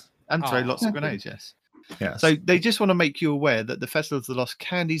grenades. And throw Aw. lots of grenades, yes." Yes. So they just want to make you aware that the Festival of the Lost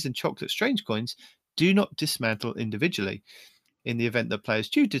candies and chocolate strange coins do not dismantle individually. In the event that players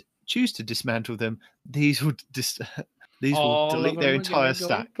choose to dismantle them, these will All of delete their them are entire gonna go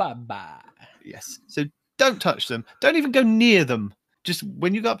stack. Bye-bye. Yes. So don't touch them. Don't even go near them. Just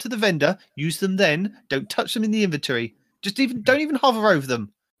when you go up to the vendor, use them then. Don't touch them in the inventory. Don't even hover over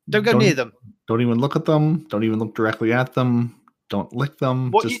them. Don't go near them. Don't even look at them. Don't even look directly at them. Don't lick them.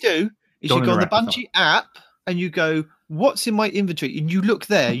 What just you do is don't you go on the interact with them. Bungie app and you go, "What's in my inventory?" And you look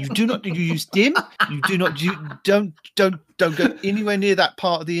there. You do not you use dim. You do not don't go anywhere near that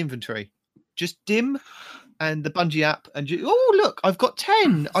part of the inventory. Just dim and the Bungie app, and oh look, I've got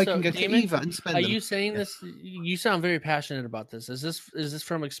 10. I So, can go to Damon, Eva and spend Are them. you saying this? You sound very passionate about this. Is this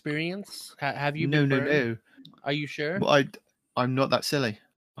from experience? Have you No, been no, burned? no. Are you sure? Well, I'm not that silly.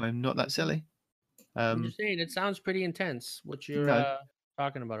 I'm not that silly. I'm just saying it sounds pretty intense what you're No.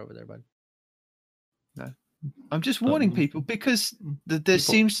 talking about over there, bud. I'm just warning Um, people because there people-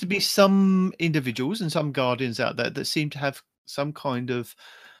 seems to be some individuals and some guardians out there that seem to have some kind of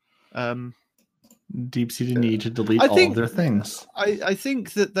deep-seated need to delete I all think- of their things. I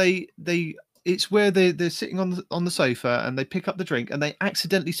think that they it's where they're sitting on the sofa and they pick up the drink and they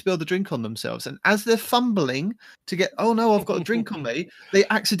accidentally spill the drink on themselves, and as they're fumbling to get, "Oh no, I've got a drink on me," they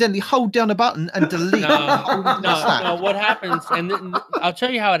accidentally hold down a button and delete the whole stack. No. What happens? And then, I'll tell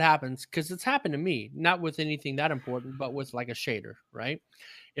you how it happens because it's happened to me. Not with anything that important, but with like a shader, right?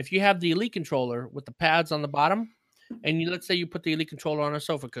 If you have the Elite controller with the pads on the bottom, and let's say you put the Elite controller on a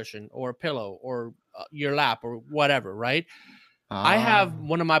sofa cushion or a pillow or your lap or whatever, right? I have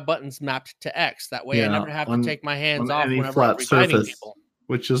one of my buttons mapped to X. That way, I Yeah, never have to on- take my hands on off any whenever I'm flat reviving surface. people.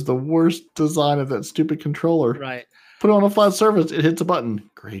 Which is the worst design of that stupid controller. Right. Put it on a flat surface, it hits a button.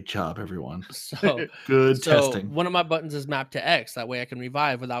 Great job, everyone. So, Good so testing. one of my buttons is mapped to X. That way, I can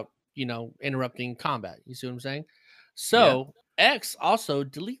revive without interrupting combat. You see what I'm saying? So X also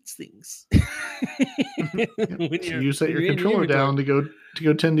deletes things. When So you're- you set your when you're in controller down inventory. to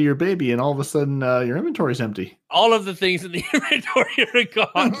go tend to your baby, and all of a sudden your inventory's empty. All of the things in the inventory are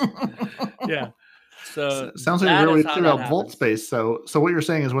gone. Yeah. So Sounds like a that great way is to how clear that out vault happens. space. So what you're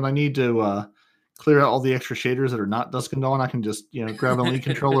saying is when I need to clear out all the extra shaders that are not Dusk and Dawn, I can just grab an Elite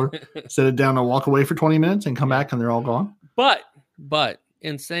controller, set it down, and walk away for 20 minutes, and come back, and they're all gone. But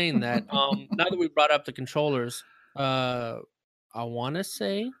in saying that, now that we brought up the controllers, I want to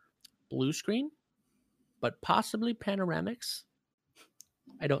say blue screen, but possibly panoramics.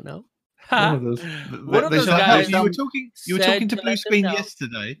 I don't know. One of those. One of They those sound- guys you were talking said to to Blue let them Screen know.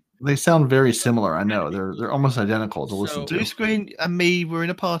 yesterday. They sound very similar. I know they're almost identical to listen So- to. Blue Screen and me were in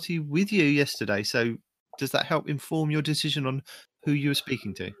a party with you yesterday. So does that help inform your decision on who you were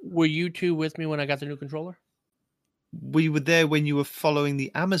speaking to? Were you two with me when I got the new controller? We were there when you were following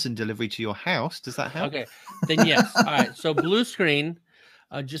the Amazon delivery to your house. Does that help? Okay, then yes. All right. So blue screen,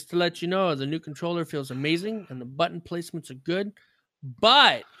 just to let you know, the new controller feels amazing and the button placements are good,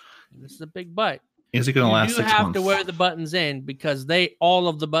 but This is a big but. Is it going to You last do 6 have months? to wear the buttons in because all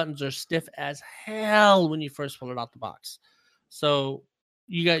of the buttons are stiff as hell when you first pull it out the box. So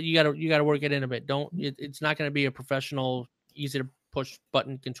you got to work it in a bit. It's not going to be a professional, easy to push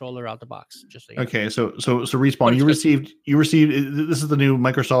button controller out the box. Just so you know. Okay, so Respawn, But you it's good. received. This is the new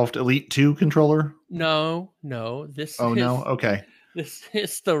Microsoft Elite 2 controller. No. This Oh is, no, okay. This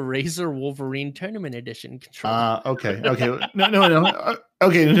is the Razer Wolverine Tournament Edition controller. Okay. No.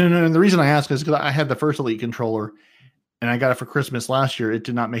 Okay, no. The reason I ask is because I had the first Elite controller, and I got it for Christmas last year. It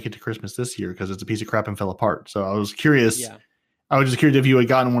did not make it to Christmas this year because it's a piece of crap and fell apart. So I was curious. Yeah. I was just curious if you had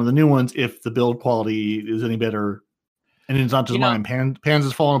gotten one of the new ones, if the build quality is any better. And it's not just mine. Pans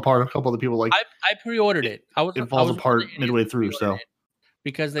is falling apart. A couple of the people like I pre-ordered it. it falls apart midway through. So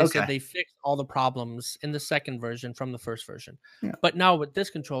because they said they fixed all the problems in the second version from the first version. Yeah. But now with this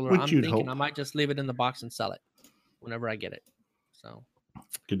controller, Which I'm you'd thinking hope. I might just leave it in the box and sell it whenever I get it. So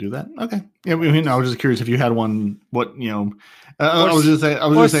could do that. Okay. Yeah, I mean, I was just curious if you had one. What I was just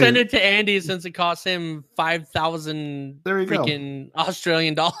saying. Send it to Andy since it costs him 5,000 freaking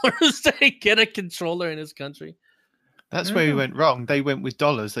Australian dollars to get a controller in his country. That's where we went wrong. They went with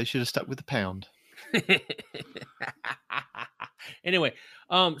dollars. They should have stuck with the pound. Anyway,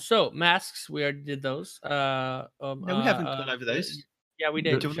 so masks, we already did those. No, we haven't gone over those. Yeah, we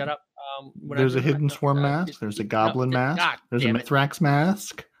did. Shut up. There's a hidden swarm mask. There's a goblin mask. There's a Mithrax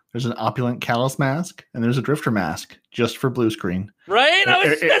mask. There's an opulent callus mask, and there's a drifter mask just for blue screen. Right? I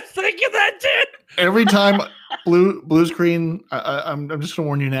was just thinking that, dude. Every time blue screen, I'm just gonna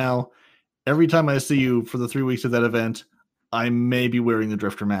warn you now. Every time I see you for the 3 weeks of that event, I may be wearing the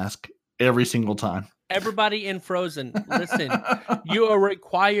drifter mask every single time. Everybody in Frozen, listen, you are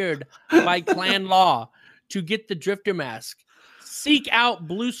required by clan law to get the drifter mask. Seek out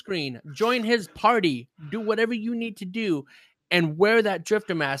Blue Screen, join his party, do whatever you need to do, and wear that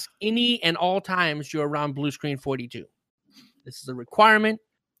drifter mask any and all times you're around Blue Screen 42. This is a requirement.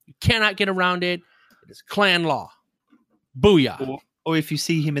 You cannot get around it. It is clan law. Booyah. Or if you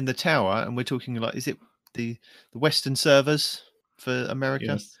see him in the tower, and we're talking like, is it the Western servers for America?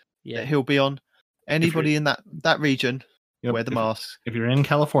 Yes. Yeah. That he'll be on. Anybody in that region, wear the mask. If you're in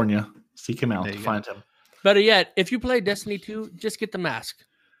California, seek him out to find him. Better yet, if you play Destiny 2, just get the mask.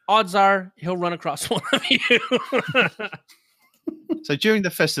 Odds are he'll run across one of you. So during the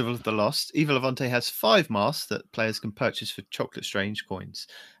Festival of the Lost, Evil Levante has 5 masks that players can purchase for Chocolate Strange coins.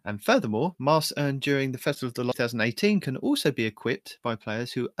 And furthermore, masks earned during the Festival of the Lost 2018 can also be equipped by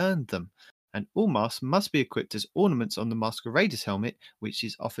players who earned them. And all masks must be equipped as ornaments on the Masquerader's helmet, which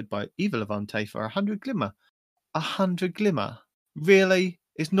is offered by Evil Levante for 100 glimmer. 100 glimmer? Really?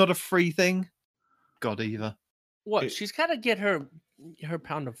 It's not a free thing? God, Eva. What? She's got to get her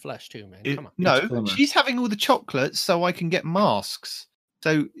pound of flesh too, man. Come on. No, she's having all the chocolates so I can get masks.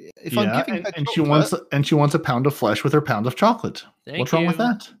 So if I'm giving her she wants a pound of flesh with her pound of chocolate. What's wrong with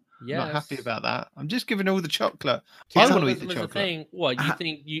that? Yes. Not happy about that. I'm just giving her all the chocolate. I want to eat the chocolate. Thing. What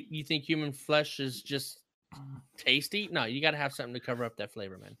you think human flesh is just tasty? No, you got to have something to cover up that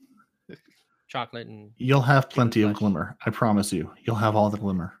flavor, man. Chocolate and you'll have plenty of glimmer. I promise you. You'll have all the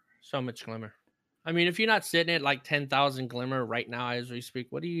glimmer. So much glimmer. I mean, if you're not sitting at like 10,000 glimmer right now as we speak,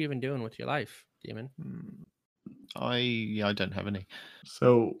 what are you even doing with your life, Demon? I don't have any.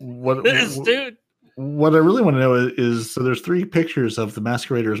 So what? Dude. What I really want to know is so there's 3 pictures of the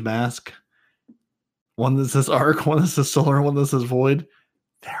Masquerader's mask. One that says Arc, one that says Solar, one that says Void.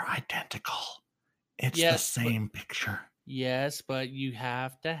 They're identical. It's the same picture. Yes, but you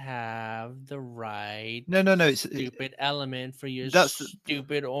have to have the right No, it's stupid element for your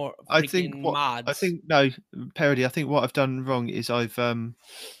stupid or mods. I think Parody. I think what I've done wrong is I've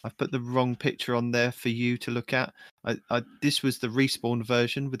put the wrong picture on there for you to look at. This was the Respawn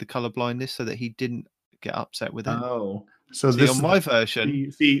version with the color blindness, so that he didn't get upset with it. Oh, so this on my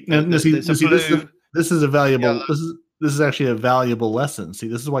version. This is a valuable. This is actually a valuable lesson. See,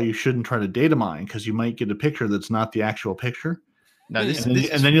 this is why you shouldn't try to data mine, because you might get a picture that's not the actual picture. No, and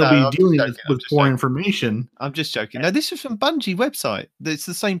then you'll be dealing with poor information. I'm just joking. No, this is from Bungie website. It's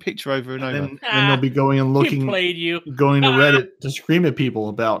the same picture over and over. And they'll be going and looking, going to Reddit to scream at people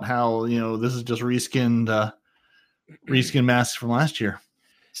about how this is just reskinned masks from last year.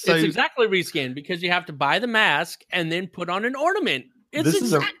 So it's exactly reskinned because you have to buy the mask and then put on an ornament. It's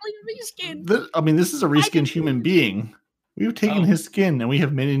exactly reskin. This is a reskinned human being. We've taken his skin and we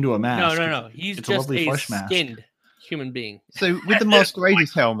have made it into a mask. No. He's just a skinned human being. So with the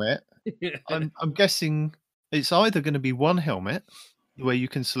Masquerader's helmet, I'm guessing it's either going to be one helmet where you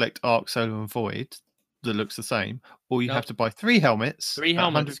can select Arc, Solar, and Void that looks the same, or you have to buy 3 helmets. 3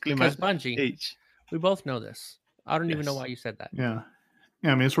 helmets because Bungie each. We both know this. I don't even know why you said that. Yeah.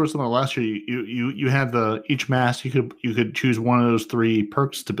 Yeah, I mean, it's worse than the last year. You had each mask. You could choose one of those 3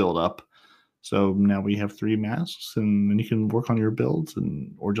 perks to build up. So now we have 3 masks, and then you can work on your builds,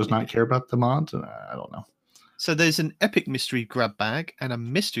 or just not care about the mods. And I don't know. So there's an epic mystery grab bag and a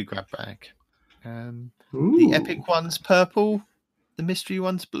mystery grab bag. The Ooh. epic one's purple, the mystery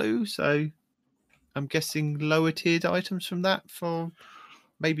one's blue. So I'm guessing lower tiered items from that for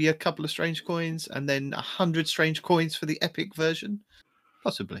maybe a couple of strange coins, and then 100 strange coins for the epic version,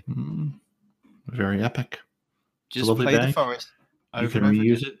 possibly. Very epic. Just lovely play bag. the forest. You can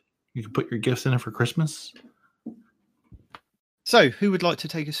reuse it. You can put your gifts in it for Christmas. So, who would like to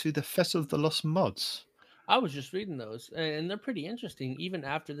take us through the Festival of the Lost mods? I was just reading those, and they're pretty interesting. Even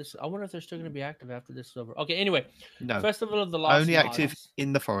after this, I wonder if they're still going to be active after this is over. Okay, anyway, No, Festival of the Lost only mods. active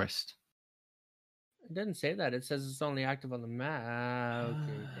in the forest. It doesn't say that. It says it's only active on the map.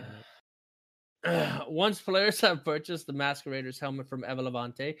 Okay, damn it. Once players have purchased the Masquerader's helmet from Eva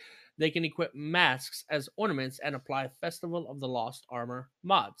Levante, they can equip masks as ornaments and apply Festival of the Lost Armor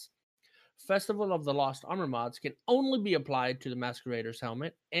mods. Festival of the Lost Armor mods can only be applied to the Masquerader's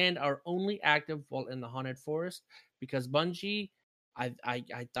helmet and are only active while in the Haunted Forest because Bungie, I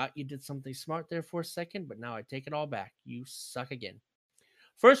thought you did something smart there for a second, but now I take it all back. You suck again.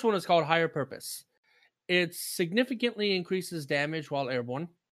 First one is called Higher Purpose. It significantly increases damage while airborne.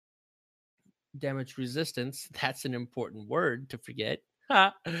 Damage resistance, that's an important word to forget.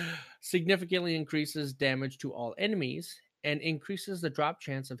 Significantly increases damage to all enemies and increases the drop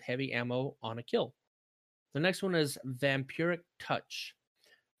chance of heavy ammo on a kill. The next one is Vampiric Touch.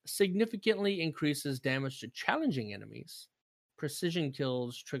 Significantly increases damage to challenging enemies. Precision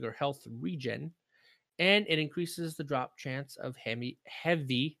kills trigger health regen. And it increases the drop chance of this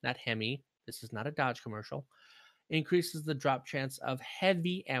is not a Dodge commercial, increases the drop chance of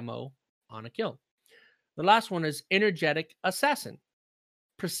heavy ammo on a kill. The last one is Energetic Assassin.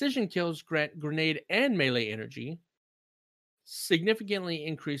 Precision kills grant grenade and melee energy, significantly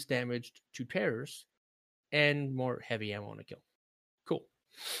increased damage to terrors, and more heavy ammo on a kill. Cool.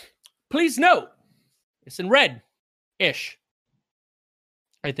 Please note, it's in red-ish.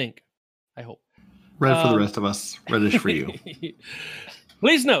 I think. I hope. Red for the rest of us. Reddish for you.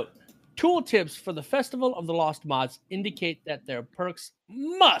 Please note, tooltips for the Festival of the Lost mods indicate that their perks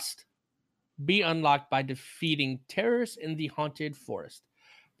must be unlocked by defeating terrors in the Haunted Forest.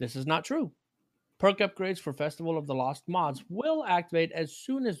 This is not true. Perk upgrades for Festival of the Lost mods will activate as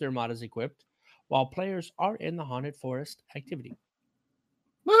soon as their mod is equipped, while players are in the Haunted Forest activity.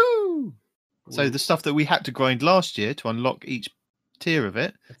 Woo! So the stuff that we had to grind last year to unlock each tier of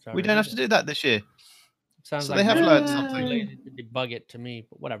it, we don't have to do that this year. Sounds so like they have learned something. Related to debug it to me,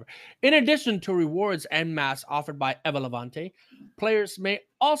 but whatever. In addition to rewards and masks offered by Eva Levante, players may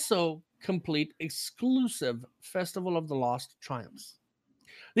also complete exclusive Festival of the Lost triumphs.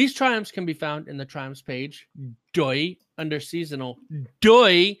 These triumphs can be found in the triumphs page, DOI, under seasonal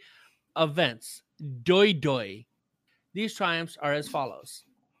DOI events. DOI. These triumphs are as follows.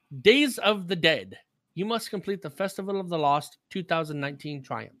 Days of the Dead. You must complete the Festival of the Lost 2019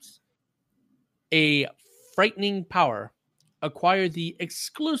 triumphs. A Frightening Power. Acquire the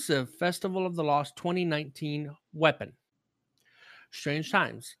exclusive Festival of the Lost 2019 weapon. Strange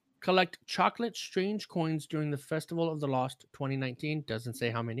Times. Collect chocolate strange coins during the Festival of the Lost 2019. Doesn't say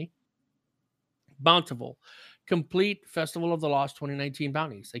how many. Bountiful. Complete Festival of the Lost 2019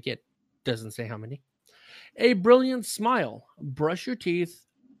 bounties. Again, doesn't say how many. A Brilliant Smile. Brush your teeth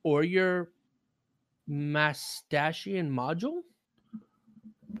or your Mastachian module?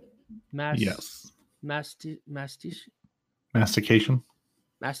 Yes. Mastication?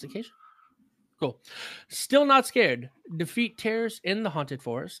 Mastication. Cool. Still not scared. Defeat terrors in the Haunted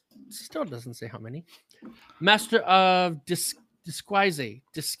Forest. Still doesn't say how many. Master of Disguise.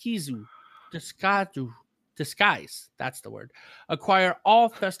 That's the word. Acquire all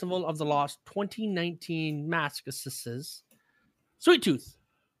Festival of the Lost 2019 masks. Sweet Tooth.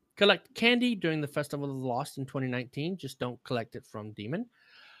 Collect candy during the Festival of the Lost in 2019. Just don't collect it from Demon.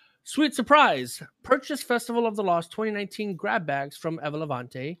 Sweet Surprise. Purchase Festival of the Lost 2019 grab bags from Eva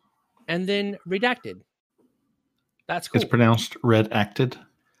Levante and then redacted. That's cool. It's pronounced redacted.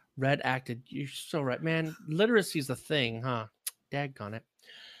 Redacted. You're so right, man. Literacy's a thing, huh? Daggone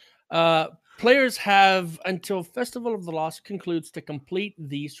it. Players have until Festival of the Lost concludes to complete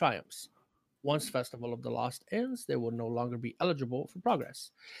these triumphs. Once Festival of the Lost ends, they will no longer be eligible for progress.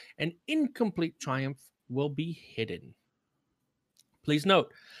 An incomplete triumph will be hidden. Please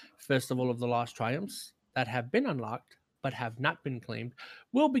note, Festival of the Lost triumphs that have been unlocked but have not been claimed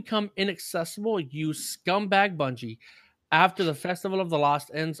will become inaccessible, you scumbag Bungie, after the Festival of the Lost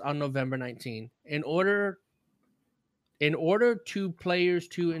ends on November 19. In order In order two players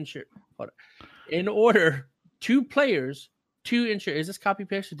to ensure. Hold on. In order two players to ensure. Is this copy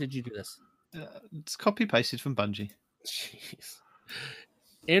paste or did you do this? It's copy pasted from Bungie. Jeez.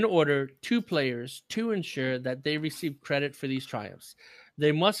 In order two players to ensure that they receive credit for these triumphs,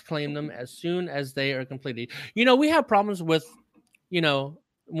 they must claim them as soon as they are completed. You know, we have problems with, you know,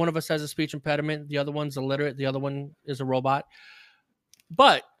 one of us has a speech impediment, the other one's illiterate, the other one is a robot.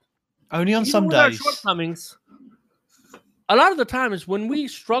 But Only on even some with our days. shortcomings, a lot of the times when we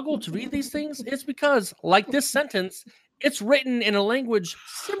struggle to read these things, it's because, like this sentence, it's written in a language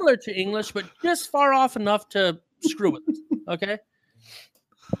similar to English, but just far off enough to screw with it. Okay?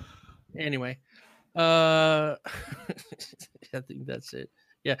 Anyway, I think that's it.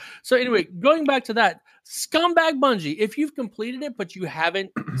 Yeah. So anyway, going back to that, scumbag Bungie. If you've completed it, but you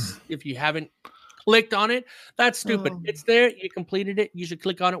haven't, if you haven't clicked on it, that's stupid. It's there. You completed it. You should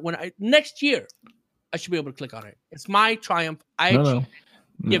click on it next year. I should be able to click on it. It's my triumph. No.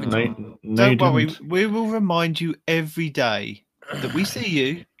 Give it to me. No, you Don't worry, didn't. we will remind you every day that we see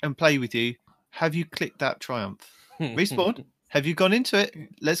you and play with you. Have you clicked that triumph? Respawn, have you gone into it?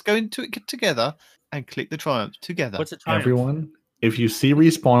 Let's go into it together and click the triumph together. What's a triumph? Everyone, if you see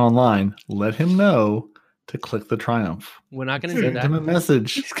Respawn online, let him know to click the triumph. We're not going to do Send that. him a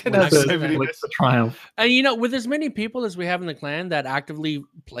message. He's We're gonna not have gonna so do many that. Click the triumph. And you know, with as many people as we have in the clan that actively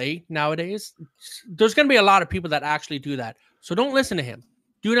play nowadays, there's going to be a lot of people that actually do that. So don't listen to him.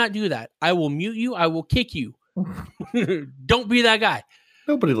 Do not do that. I will mute you. I will kick you. Don't be that guy.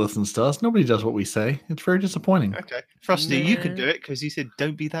 Nobody listens to us. Nobody does what we say. It's very disappointing. Okay, Frosty, you can Man. do it because he said,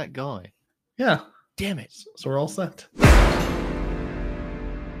 "Don't be that guy." Yeah. Damn it. So we're all set.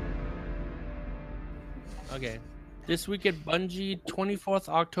 Okay. This week at Bungie, 24th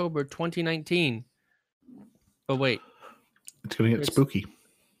October 2019. But wait, It's going to get It's- spooky.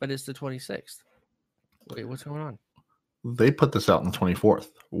 but it's the 26th. Wait, what's going on? They put this out on the 24th.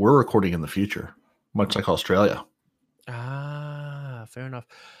 We're recording in the future, much like Australia. Ah, fair enough.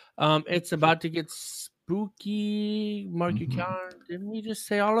 It's about to get spooky. Mark your Mhm. calendar. Didn't we just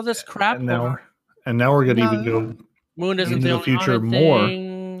say all of this crap? And now we're going to even No. go Moon doesn't into the feel future haunted more,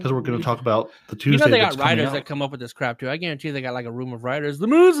 thing. because we're going to talk about the You Tuesday know they that's got coming writers out. that come up with this crap too. I guarantee you they got like a room of writers. The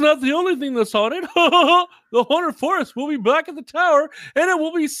moon's not the only thing that's haunted. The haunted forest will be back at the tower, and it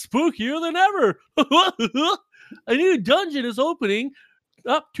will be spookier than ever. A new dungeon is opening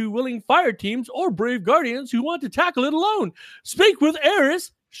up to willing fire teams or brave guardians who want to tackle it alone. Speak with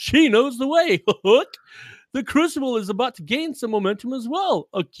Eris. She knows the way. The Crucible is about to gain some momentum as well.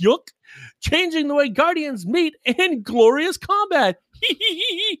 Changing the way guardians meet in glorious combat.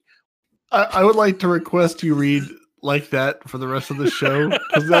 I would like to request you read like that for the rest of the show,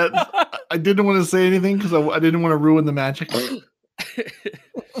 because that I didn't want to say anything because I didn't want to ruin the magic.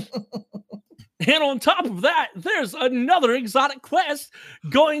 And on top of that, there's another exotic quest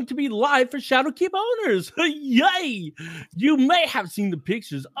going to be live for Shadowkeep owners. Yay! You may have seen the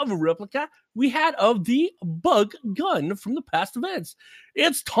pictures of a replica we had of the bug gun from the past events.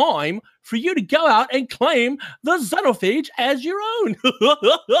 It's time for you to go out and claim the Xenophage as your own.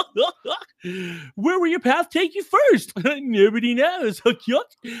 Where will your path take you first? Nobody knows.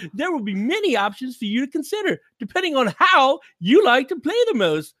 There will be many options for you to consider, depending on how you like to play the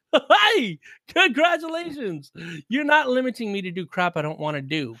most. Hey, congratulations. You're not limiting me to do crap I don't want to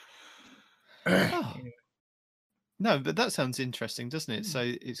do. Oh. No, but that sounds interesting, doesn't it? So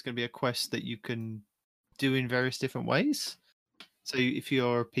it's going to be a quest that you can do in various different ways. So if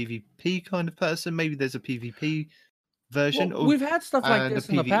you're a PvP kind of person, maybe there's a PvP version. Well, we've had stuff like and a this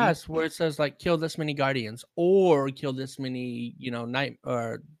in the PvE. past where it says like kill this many guardians or kill this many,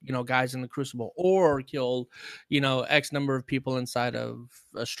 guys in the Crucible or kill, X number of people inside of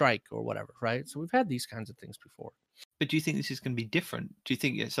a strike or whatever, right? So we've had these kinds of things before. But do you think this is going to be different? Do you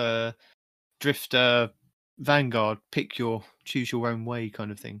think it's a Drifter Vanguard, choose your own way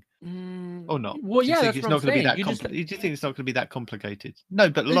kind of thing, or not? Well, Do you yeah, think that's it's what not I'm going to be saying. that You just- do you think it's not going to be that complicated? No,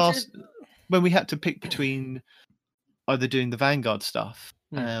 but It's when we had to pick between either doing the Vanguard stuff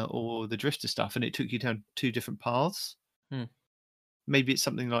Hmm. or the Drifter stuff, and it took you down two different paths. Hmm. Maybe it's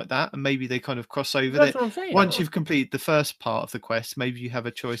something like that, and maybe they kind of cross over. That's That what I'm saying. once you've completed the first part of the quest, maybe you have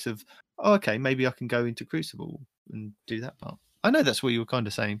a choice of, oh, okay, maybe I can go into Crucible and do that part. I know that's what you were kind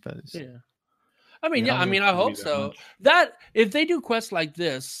of saying, but it's, Yeah. I mean, Yeah, I don't mean, think I it's gonna hope be that so. much. That if they do quests like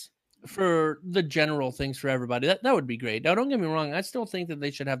this for the general things for everybody, that would be great. Now, don't get me wrong. I still think that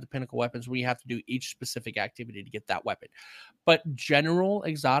they should have the pinnacle weapons where you have to do each specific activity to get that weapon. But general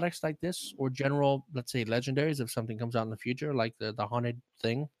exotics like this, or general, let's say, legendaries, if something comes out in the future, like the haunted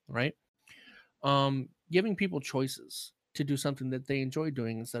thing, right? Giving people choices to do something that they enjoy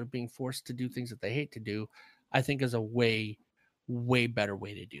doing instead of being forced to do things that they hate to do. I think is a way better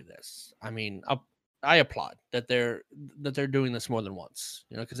way to do this. I mean, I applaud that they're doing this more than once,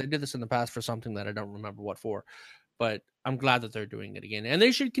 because they did this in the past for something that I don't remember what for, but I'm glad that they're doing it again, and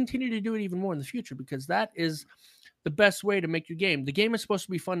they should continue to do it even more in the future, because that is the best way to make your game. The game is supposed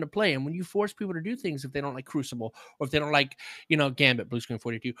to be fun to play, and when you force people to do things, if they don't like Crucible, or if they don't like, Gambit, Blue Screen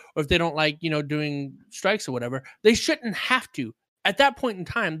 42, or if they don't like, doing strikes or whatever, they shouldn't have to. At that point in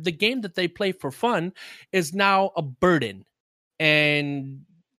time, the game that they play for fun is now a burden, and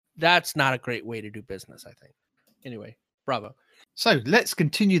that's not a great way to do business, I think. Anyway, bravo. So let's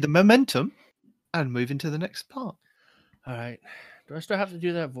continue the momentum and move into the next part. All right. Do I still have to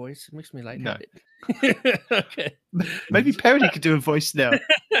do that voice? It makes me lightheaded. No. Okay. Maybe Parody could do a voice now.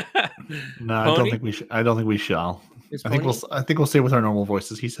 No, I don't think we should. I don't think we shall. I think we'll stay with our normal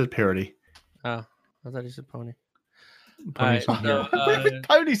voices. He said Parody. Oh, I thought he said Pony. Pony's All right, not here. Where did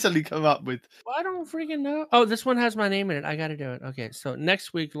Pony suddenly come up with? Well, I don't freaking know. Oh, this one has my name in it. I got to do it. Okay, so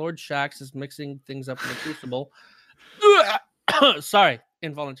next week, Lord Shaxx is mixing things up in the Crucible. Sorry,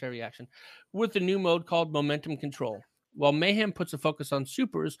 involuntary reaction. With the new mode called Momentum Control. While Mayhem puts a focus on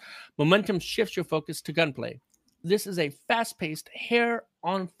supers, Momentum shifts your focus to gunplay. This is a fast-paced,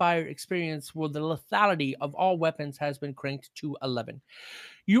 hair-on-fire experience where the lethality of all weapons has been cranked to 11.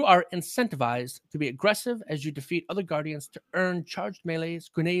 You are incentivized to be aggressive as you defeat other Guardians to earn charged melees,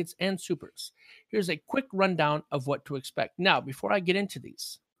 grenades, and supers. Here's a quick rundown of what to expect. Now, before I get into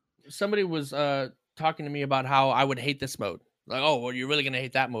these, somebody was talking to me about how I would hate this mode. Like, oh, well, you're really going to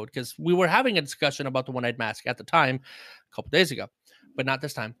hate that mode? Because we were having a discussion about the One-Eyed Mask at the time, a couple days ago, but not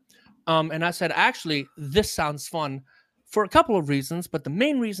this time. And I said, actually, this sounds fun for a couple of reasons, but the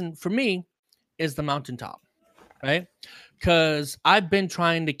main reason for me is the mountaintop, right? Because I've been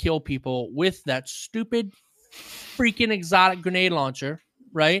trying to kill people with that stupid freaking exotic grenade launcher,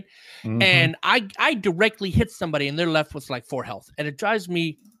 right? Mhm. And I directly hit somebody and they're left with like 4 health, and it drives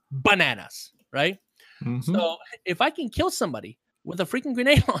me bananas, right? Mhm. So if I can kill somebody with a freaking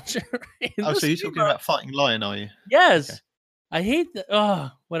grenade launcher, Oh, so you're talking about Fighting Lion, are you? yes, Okay. I hate that. Oh,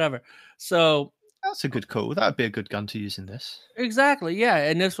 whatever. So That's a good call. That would be a good gun to use in this. exactly, yeah,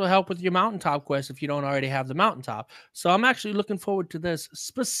 and this will help with your mountaintop quest if you don't already have the mountaintop. So I'm actually looking forward to this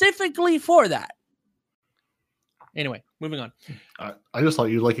specifically for that. Anyway, moving on. I just thought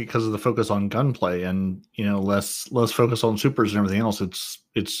you'd like it because of the focus on gunplay and less focus on supers and everything else.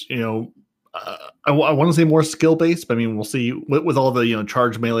 It's I want to say more skill based, but I mean we'll see with all the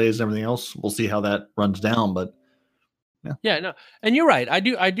charge melees and everything else. We'll see how that runs down, but Yeah, no, and you're right. I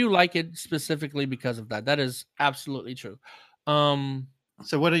do like it specifically because of that. That is absolutely true.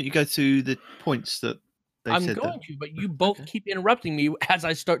 So why don't you go through the points that they I'm said? going to, but you both keep interrupting me as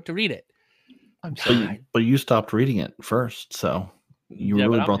I start to read it. I'm sorry. but you stopped reading it first, so you Yeah, but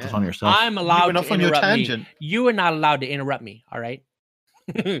really I'm- brought this on yourself. I'm You allowed went to off on your interrupt me. tangent. You are not allowed to interrupt me. All right.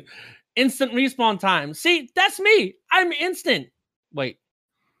 Instant respawn time. See, that's me. I'm instant. Wait,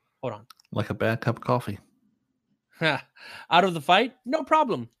 hold on. Like a bad cup of coffee. Out of the fight, no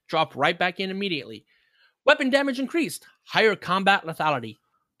problem. Drop right back in immediately. Weapon damage increased. Higher combat lethality.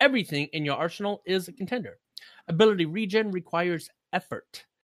 Everything in your arsenal is a contender. Ability regen requires effort.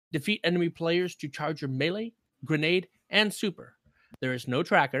 Defeat enemy players to charge your melee, grenade, and super. There is no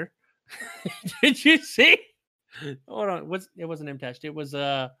tracker. Did you see? Hold on. It wasn't MTash. It was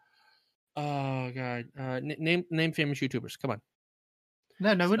oh god. Name famous YouTubers. Come on.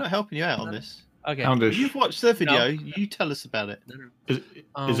 No, we're not helping you out on this. Okay. Houndish. You've watched the video. You tell us about it. No, no. Is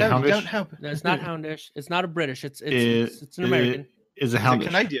Um, it No, you Houndish? don't help. No, it's not Houndish. It's not a British. It's Is an American. Is it Is it Houndish?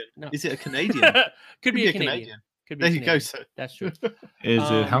 Canadian? No. Is it a Canadian? Could be a Canadian. Could be There a you go, Canadian. sir. That's true. Is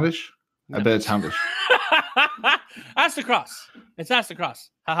it Houndish? I no. bet it's Houndish. That's the cross. It's that's the cross.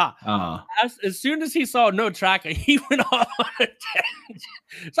 Haha. As soon as he saw no tracker, he went off on a tangent.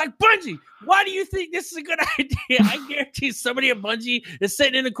 It's like, Bungie, why do you think this is a good idea? I guarantee somebody at Bungie is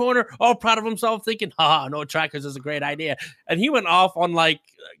sitting in the corner, all proud of himself, thinking, no trackers is a great idea. And he went off on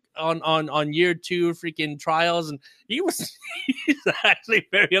on year 2 freaking trials, and he's actually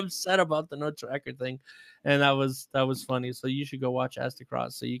very upset about the no tracker thing. And that was funny. So you should go watch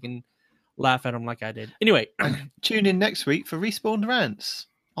Astacross so you can laugh at him like I did. Anyway, Tune in next week for Respawn Rants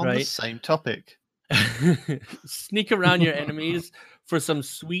on the Right. same topic. sneak around your enemies for some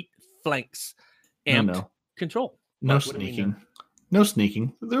sweet flanks. Amped No. control. No What do we know? sneaking. No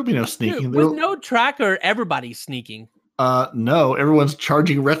sneaking. There'll be no sneaking. Dude, with no tracker, everybody's sneaking. No, everyone's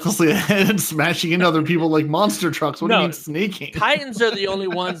charging recklessly ahead and smashing into other people like monster trucks. What do No. you mean sneaking? Titans are the only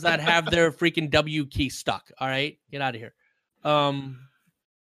ones that have their freaking W key stuck. All right, get out of here.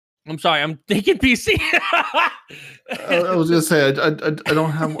 I'm sorry, I'm thinking PC. I was gonna say I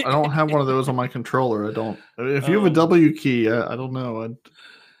don't have one of those on my controller. I don't. If you have a Oh. W key, I don't know.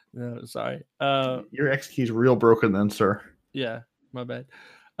 No, sorry. Your X key's real broken, then, sir. Yeah, my bad.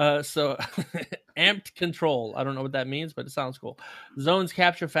 So amped control. I don't know what that means, but it sounds cool. Zones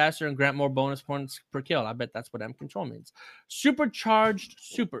capture faster and grant more bonus points per kill. I bet that's what amped control means. Supercharged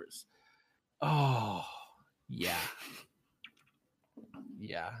supers. Oh, yeah.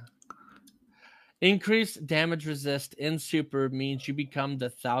 Yeah. Increased damage resist in super means you become the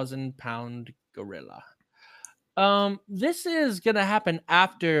 1,000-pound gorilla. This is gonna happen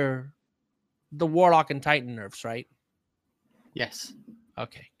after the Warlock and Titan nerfs, right? Yes.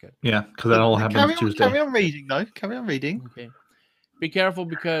 Okay, good. Yeah, because that all happens Tuesday. Carry on reading, though. Carry on reading. Okay. Be careful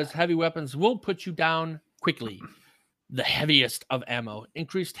because heavy weapons will put you down quickly. The heaviest of ammo.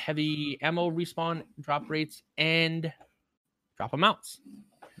 Increased heavy ammo respawn, drop rates, and drop amounts.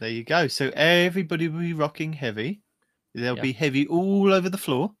 There you go. So everybody will be rocking heavy. They'll Yeah. be heavy all over the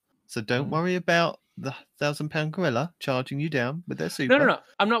floor. So don't Mhm. worry about the 1,000-pound gorilla charging you down with their super. No.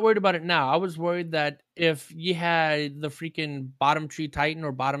 I'm not worried about it now. I was worried that if you had the freaking bottom tree Titan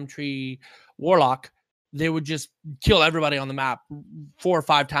or bottom tree Warlock, they would just kill everybody on the map 4 or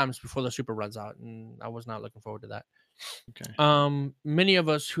 5 times before the super runs out. And I was not looking forward to that. Okay. Many of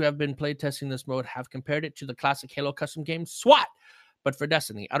us who have been playtesting this mode have compared it to the classic Halo custom game SWAT, but for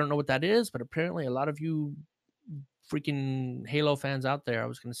Destiny. I don't know what that is, but apparently a lot of you freaking Halo fans out there, I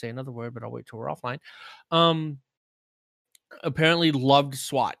was going to say another word, but I'll wait till we're offline, apparently loved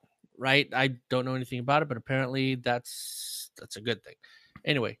SWAT, right? I don't know anything about it, but apparently that's a good thing.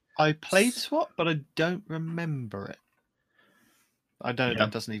 Anyway, I played SWAT, but I don't remember it. I don't know. Yeah.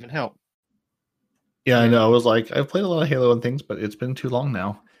 That doesn't even help. Yeah, I know. I was like, I've played a lot of Halo and things, but it's been too long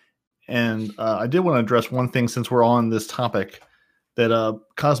now. And I did want to address one thing since we're on this topic that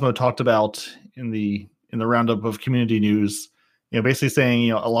Cosmo talked about in the roundup of community news. You know, basically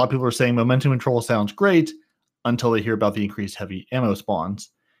saying, a lot of people are saying momentum control sounds great until they hear about the increased heavy ammo spawns.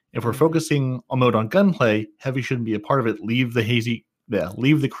 If we're focusing on mode on gunplay, heavy shouldn't be a part of it. Leave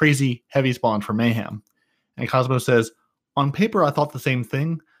the crazy heavy spawn for mayhem. And Cosmo says, on paper, I thought the same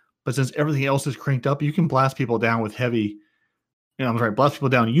thing. But since everything else is cranked up, you can blast people down with heavy. Blast people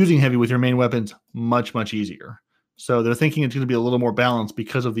down using heavy with your main weapons much, much easier. So they're thinking it's going to be a little more balanced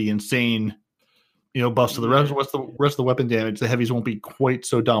because of the insane, buffs to the rest. What's the rest of the weapon damage? The heavies won't be quite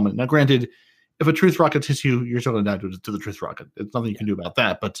so dominant. Now, granted, if a truth rocket hits you, you're still going to die to the truth rocket. There's nothing you can do about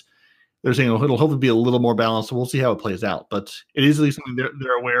that. But they're saying it'll hopefully be a little more balanced. So we'll see how it plays out. But it is at least something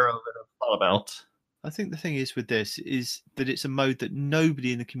they're aware of and have thought about. I think the thing is with this is that it's a mode that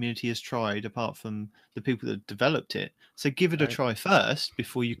nobody in the community has tried apart from the people that developed it. So give it a try first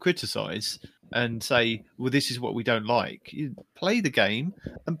before you criticize and say, well, this is what we don't like. You play the game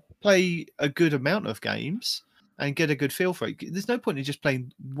and play a good amount of games and get a good feel for it. There's no point in just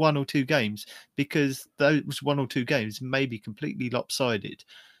playing 1 or 2 games because those 1 or 2 games may be completely lopsided.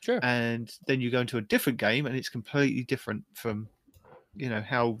 Sure. And then you go into a different game and it's completely different from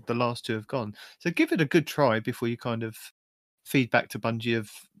how the last 2 have gone. So give it a good try before you kind of feed back to Bungie of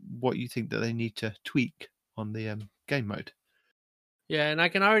what you think that they need to tweak on the game mode. Yeah, and I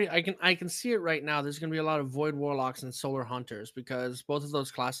can see it right now. There's going to be a lot of Void Warlocks and Solar Hunters because both of those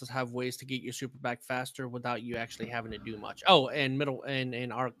classes have ways to get your super back faster without you actually having to do much. Oh, and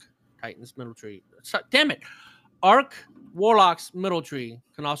Arc Titans middle tree. Damn it. Arc Warlocks middle tree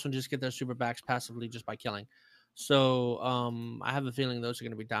can also just get their super backs passively just by killing. So I have a feeling those are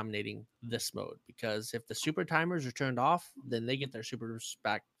going to be dominating this mode because if the super timers are turned off, then they get their supers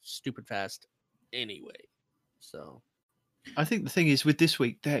back stupid fast anyway. So I think the thing is with this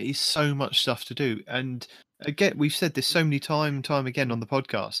week, there is so much stuff to do. And again, we've said this so many time again on the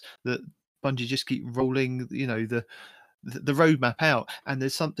podcast that Bungie just keep rolling, the roadmap out and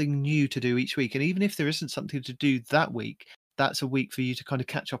there's something new to do each week. And even if there isn't something to do that week, that's a week for you to kind of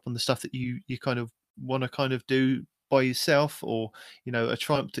catch up on the stuff that you kind of want to kind of do by yourself or a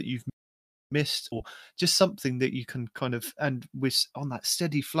triumph that you've missed or just something that you can kind of, and we're on that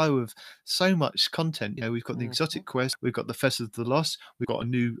steady flow of so much content. We've got the exotic quest, we've got the Festival of the Lost, we've got a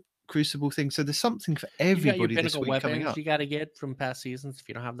new Crucible thing, so there's something for everybody this week coming up. You got to get from past seasons if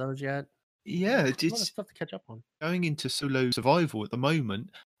you don't have those yet. Yeah, it's a lot of stuff to catch up on. Going into solo survival at the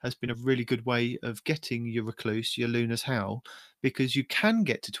moment has been a really good way of getting your Recluse, your Luna's Howl, because you can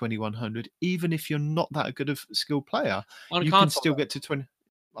get to 2100 even if you're not that good of a skilled player. You can still get to 20.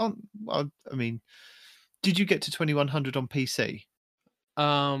 Did you get to 2100 on PC?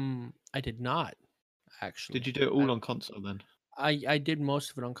 I did not actually. Did you do it all on console then? I did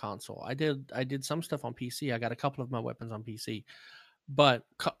most of it on console. I did some stuff on PC. I got a couple of my weapons on PC. But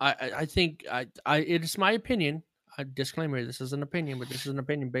I think it is my opinion. A disclaimer: this is an opinion, but this is an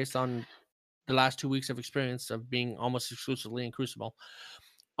opinion based on the last 2 weeks of experience of being almost exclusively in Crucible.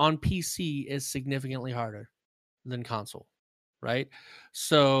 On PC is significantly harder than console, right?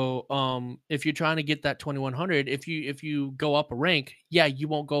 So if you're trying to get that 2100, if you go up a rank, yeah, you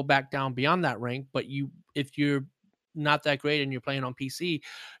won't go back down beyond that rank, but if you're not that great and you're playing on PC,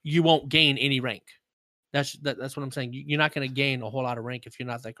 you won't gain any rank. That's what I'm saying. You're not going to gain a whole lot of rank if you're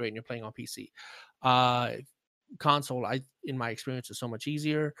not that great and you're playing on PC. Console, in my experience, is so much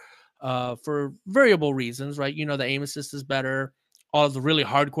easier for variable reasons, right? The aim assist is better. All of the really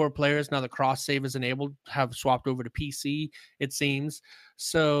hardcore players, now the cross save is enabled, have swapped over to PC, it seems.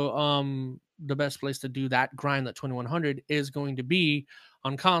 So the best place to do that grind, that 2100, is going to be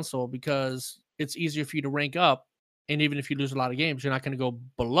on console, because it's easier for you to rank up. And even if you lose a lot of games, you're not going to go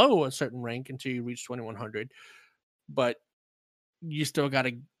below a certain rank until you reach 2100. But you still got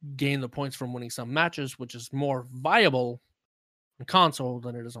to gain the points from winning some matches, which is more viable on console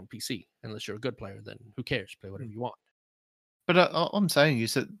than it is on PC. Unless you're a good player, then who cares? Play whatever you want. But all I'm saying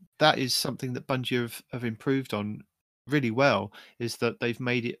is that is something that Bungie have improved on really well, is that they've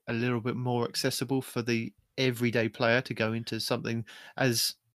made it a little bit more accessible for the everyday player to go into something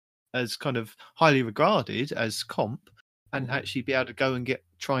as kind of highly regarded as comp, and actually be able to go and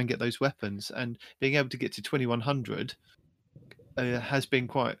try and get those weapons. And being able to get to 2100 has been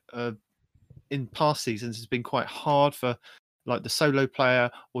quite in past seasons has been quite hard for like the solo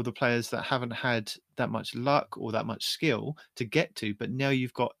player or the players that haven't had that much luck or that much skill to get to. But now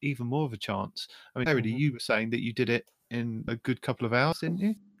you've got even more of a chance. I mean, Harry, you were saying that you did it in a good couple of hours, didn't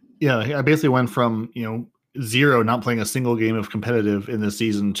you? Yeah, I basically went from 0, not playing a single game of competitive in this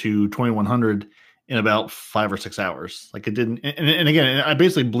season, to 2100 in about 5 or 6 hours. Like, it didn't, and again, I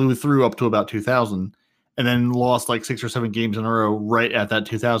basically blew through up to about 2000, and then lost like 6 or 7 games in a row right at that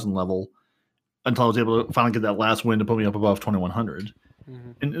 2000 level, until I was able to finally get that last win to put me up above 2100.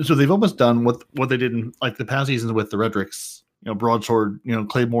 And so they've almost done what they did in like the past seasons with the Redrix, Broadsword,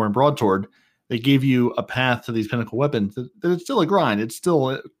 Claymore and Broadsword. They gave you a path to these pinnacle weapons. That it's still a grind. It's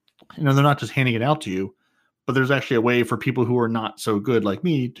still, they're not just handing it out to you, but there's actually a way for people who are not so good like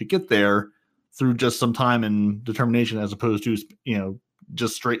me to get there through just some time and determination, as opposed to,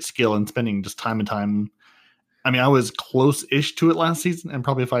 just straight skill and spending just time and time. I mean, I was close-ish to it last season, and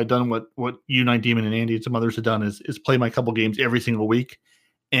probably if I had done what you, Night Demon, and Andy and some others had done, is play my couple games every single week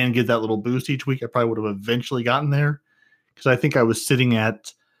and get that little boost each week, I probably would have eventually gotten there. Because I think I was sitting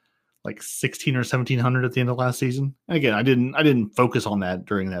at like 16 or 1700 at the end of last season. And again, I didn't focus on that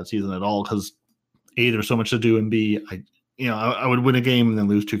during that season at all, because A, there's so much to do, and B, I would win a game and then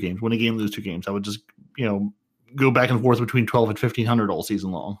lose 2 games. Win a game, lose 2 games. I would just go back and forth between 12 and 1500 all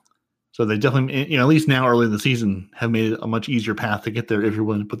season long. So they definitely, at least now early in the season, have made it a much easier path to get there if you're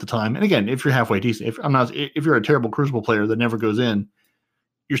willing to put the time. And again, if you're halfway decent, if you're a terrible Crucible player that never goes in,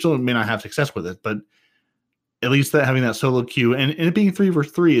 you still may not have success with it. But at least having that solo queue and it being 3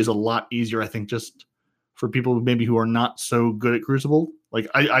 versus 3 is a lot easier, I think, just for people maybe who are not so good at Crucible. Like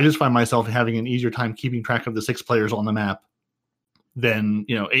I just find myself having an easier time keeping track of the 6 players on the map than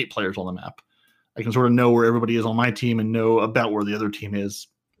 8 players on the map. I can sort of know where everybody is on my team and know about where the other team is.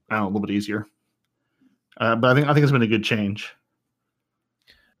 A little bit easier, but I think it's been a good change.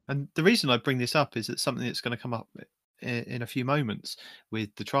 And the reason I bring this up is that something that's going to come up in a few moments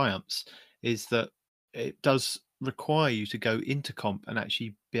with the Triumphs is that it does require you to go into comp and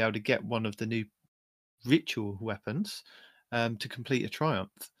actually be able to get one of the new ritual weapons to complete a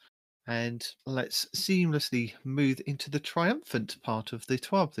Triumph. And let's seamlessly move into the triumphant part of the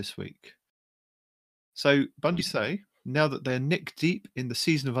TWAB this week. So Bungie say, now that they're neck deep in the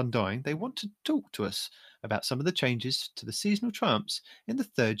Season of Undying, they want to talk to us about some of the changes to the seasonal triumphs in the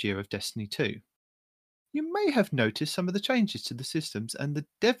 3rd year of Destiny 2. You may have noticed some of the changes to the systems, and the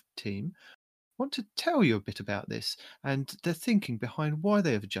dev team want to tell you a bit about this and their thinking behind why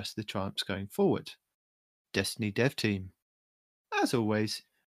they have adjusted the triumphs going forward. Destiny dev team. As always,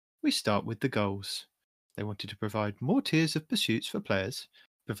 we start with the goals. They wanted to provide more tiers of pursuits for players,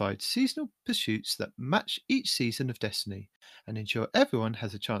 provide seasonal pursuits that match each season of Destiny, and ensure everyone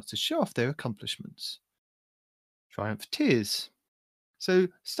has a chance to show off their accomplishments. Triumph tiers. So,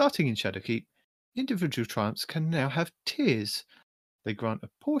 starting in Shadowkeep, individual triumphs can now have tiers. They grant a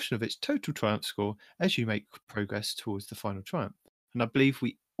portion of its total triumph score as you make progress towards the final triumph. And I believe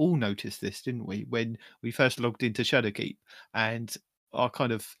we all noticed this, didn't we, when we first logged into Shadowkeep, and our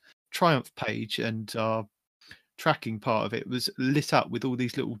kind of triumph page and our tracking part of it was lit up with all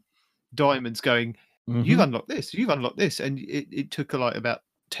these little diamonds going, you've unlocked this, and it took like about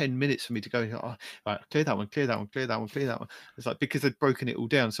 10 minutes for me to go, oh, right, clear that one, clear that one, clear that one, clear that one. It's like because they'd broken it all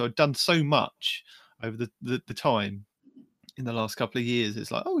down. So I'd done so much over the time in the last couple of years.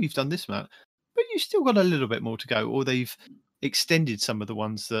 It's like, oh, you've done this amount, but you've still got a little bit more to go. Or they've extended some of the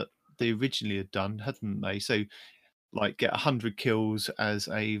ones that they originally had done, hadn't they? So like get 100 kills as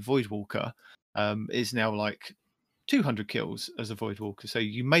a Voidwalker is now like 200 kills as a Voidwalker. So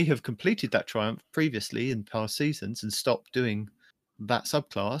you may have completed that triumph previously in past seasons and stopped doing that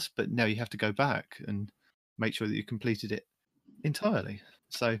subclass, but now you have to go back and make sure that you completed it entirely.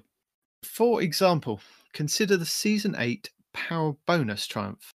 So, for example, consider the Season 8 Power Bonus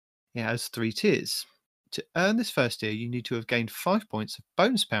Triumph. It has 3 tiers. To earn this first tier, you need to have gained 5 points of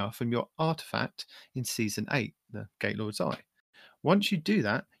bonus power from your artifact in Season 8, the Gatelord's Eye. Once you do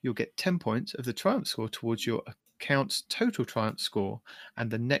that, you'll get 10 points of the Triumph score towards your account's total Triumph score,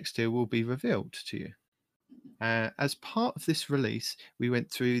 and the next tier will be revealed to you. As part of this release, we went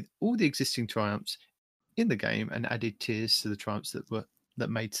through all the existing Triumphs in the game and added tiers to the Triumphs that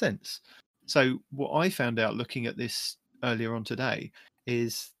made sense. So what I found out looking at this earlier on today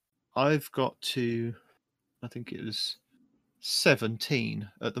is I've got to, I think it was 17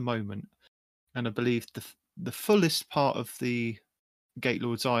 at the moment, and I believe the fullest part of the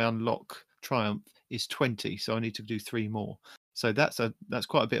Gatelord's Eye unlock Triumph is 20, so I need to do 3 more. So that's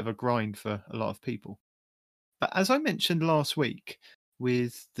quite a bit of a grind for a lot of people. But as I mentioned last week,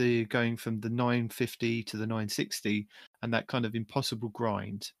 with the going from the 950 to the 960 and that kind of impossible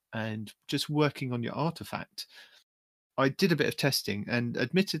grind and just working on your artifact, I did a bit of testing, and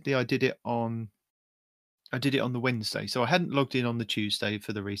admittedly I did it on the Wednesday. So I hadn't logged in on the Tuesday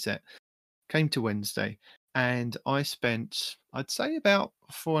for the reset. Came to Wednesday and I spent, I'd say, about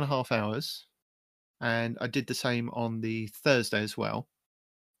 4.5 hours, and I did the same on the Thursday as well.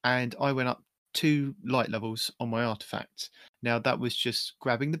 And I went up 2 light levels on my artifacts. Now that was just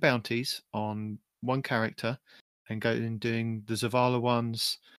grabbing the bounties on one character and going and doing the Zavala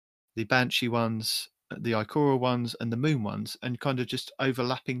ones, the Banshee ones, the Ikora ones, and the Moon ones, and kind of just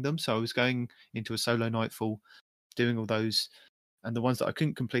overlapping them. So I was going into a solo Nightfall, doing all those, and the ones that I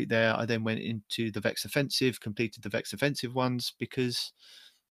couldn't complete there, I then went into the Vex Offensive, completed the Vex Offensive ones, because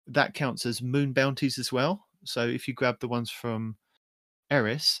that counts as Moon bounties as well. So if you grab the ones from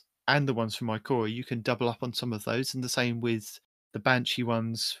Eris and the ones from Ikora, you can double up on some of those, and the same with the Banshee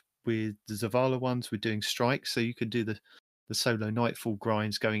ones, with the Zavala ones, we're doing strikes, so you can do the solo Nightfall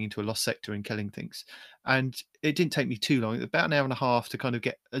grinds going into a lost sector and killing things. And it didn't take me too long, about an hour and a half, to kind of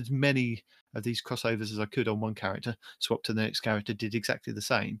get as many of these crossovers as I could on one character, swap to the next character, did exactly the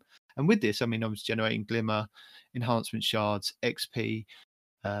same. And with this, I mean, I was generating Glimmer, enhancement shards, XP,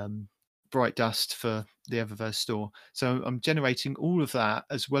 Bright Dust for the Eververse store. So I'm generating all of that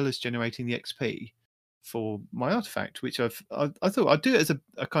as well as generating the XP for my artifact, which I thought I'd do it as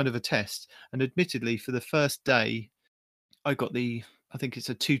a kind of a test. And admittedly, for the first day, I got I think it's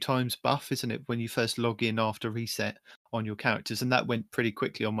a 2 times buff, isn't it, when you first log in after reset on your characters, and that went pretty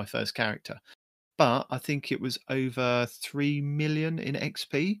quickly on my first character. But I think it was over 3 million in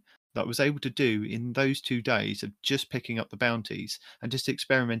XP that I was able to do in those 2 days of just picking up the bounties and just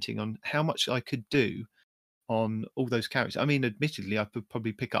experimenting on how much I could do on all those characters. I mean, admittedly, I could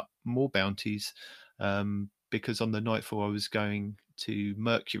probably pick up more bounties because on the Nightfall I was going to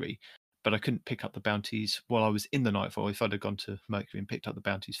Mercury, but I couldn't pick up the bounties while I was in the Nightfall. If I'd have gone to Mercury and picked up the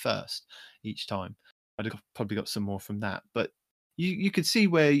bounties first each time, I'd have probably got some more from that. But you could see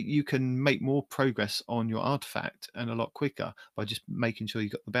where you can make more progress on your artifact and a lot quicker by just making sure you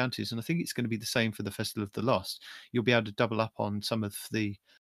got the bounties. And I think it's going to be the same for the Festival of the Lost. You'll be able to double up on some of the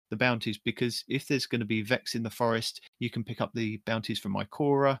bounties, because if there's going to be Vex in the forest, you can pick up the bounties from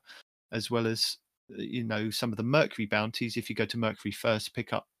Ikora, as well as some of the Mercury bounties. If you go to Mercury first,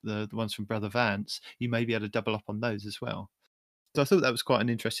 pick up the ones from Brother Vance, you may be able to double up on those as well. So I thought that was quite an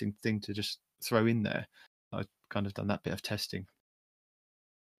interesting thing to just throw in there. I've kind of done that bit of testing.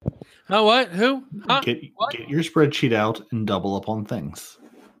 Oh, what? Who? Huh? Get your spreadsheet out and double up on things.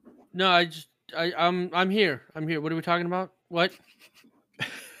 No, I'm here. I'm here. What are we talking about? What?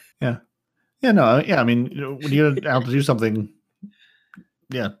 Yeah. I mean, when you're out to do something,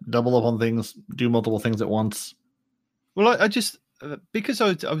 double up on things, do multiple things at once. Well, I just because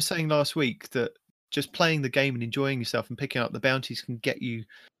I was saying last week that just playing the game and enjoying yourself and picking up the bounties can get you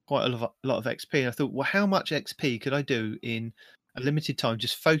quite a lot of XP. And I thought, well, how much XP could I do in a limited time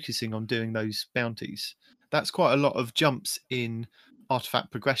just focusing on doing those bounties? That's quite a lot of jumps in artifact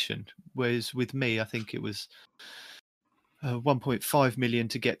progression. Whereas with me, I think it was 1.5 million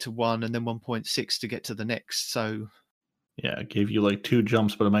to get to one, and then 1.6 to get to the next. So yeah, it gave you like 2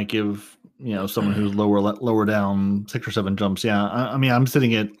 jumps, but it might give someone who's lower down 6 or 7 jumps. Yeah, I mean, I'm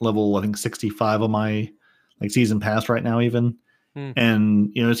sitting at level I think 65 on my season pass right now, even.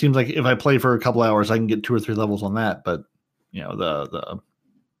 And it seems like if I play for a couple hours, I can get 2 or 3 levels on that. But I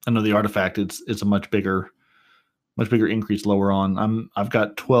know the artifact it's a much bigger increase lower on. I've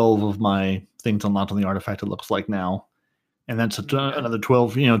got 12 of my things unlocked on the artifact. It looks like now, and that's another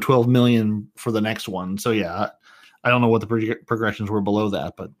 12 million for the next one. So yeah, I don't know what the progressions were below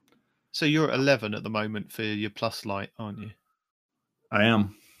that, but so you're at 11 at the moment for your plus light, aren't you? I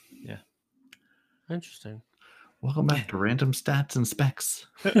am. Yeah. Interesting. Welcome back to Random Stats and Specs.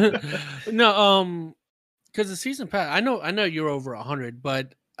 No, because the season pass, I know you're over 100,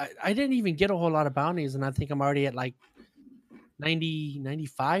 but I didn't even get a whole lot of bounties, and I think I'm already at like 90,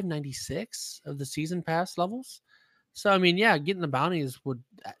 95, 96 of the season pass levels. So I mean, yeah, getting the bounties would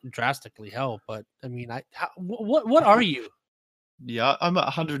drastically help. But I mean, what are you? Yeah, I'm at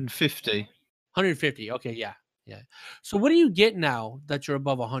 150. 150. Okay, yeah. So what do you get now that you're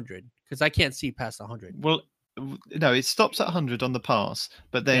above 100? Because I can't see past 100. Well, no, it stops at 100 on the pass,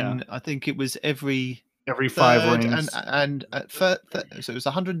 but then I think it was every 5 rings, and at first, so it was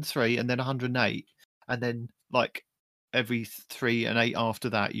 103 and then 108, and then like every 3 and 8 after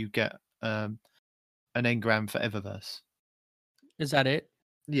that, you get an engram for Eververse. Is that it?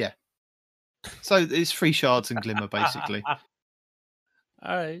 Yeah. So it's 3 shards and glimmer basically.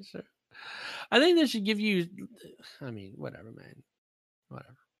 All right, sure. I think they should give you. I mean, whatever, man.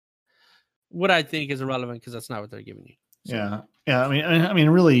 Whatever. What I think is irrelevant because that's not what they're giving you. So. Yeah. I mean,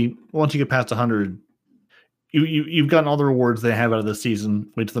 really, once you get past 100, you've gotten all the rewards they have out of this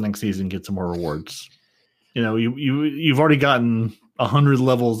season. Wait till the next season, get some more rewards. You've already gotten 100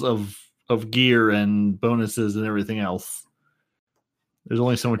 levels of gear and bonuses and everything else. There's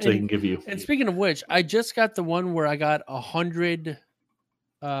only so much they can give you. And speaking of which, I just got the one where I got 100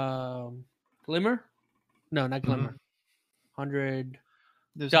 glimmer. No, not glimmer. 100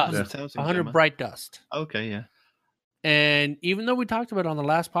 dust. 100 bright dust. Okay, yeah. And even though we talked about it on the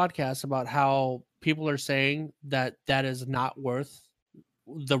last podcast about how people are saying that is not worth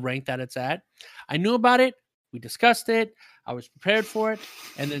the rank that it's at, I knew about it. We discussed it. I was prepared for it.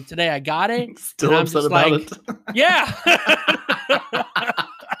 And then today I got it. Still upset about it. Yeah.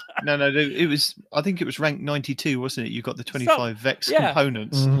 No, it was. I think it was ranked 92, wasn't it? You got the 25 Vex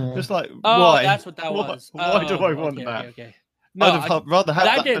components. Just like, why? That's what that was. Why do I want that? Okay. No, I'd rather have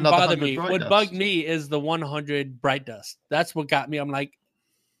that didn't bother me. What bugged me is the 100 bright dust. That's what got me. I'm like,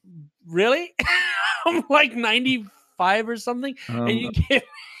 really? I'm like 95 or something, and you give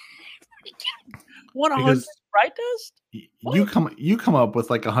 100 bright dust? You come up with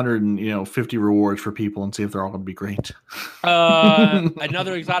like 150 rewards for people and see if they're all going to be great.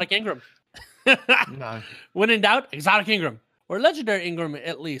 Another exotic Ingram. No. When in doubt, exotic Ingram or legendary Ingram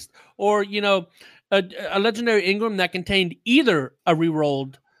at least, or a legendary Ingram that contained either a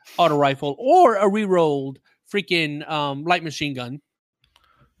rerolled auto rifle or a rerolled freaking light machine gun.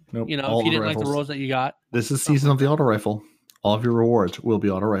 Nope, if you didn't like the rolls that you got. This is season of the auto rifle. All of your rewards will be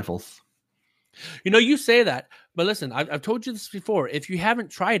auto rifles. You say that, but listen, I've told you this before. If you haven't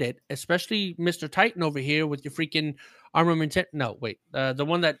tried it, especially Mr. Titan over here with your freaking armament. No, wait. The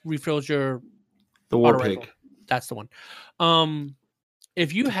one that refills the war pig. Rifle. That's the one.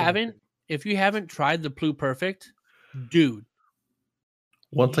 If you haven't tried the Blue Perfect, dude.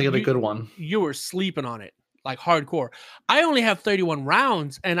 Once I get a good one. You were sleeping on it. Like hardcore. I only have 31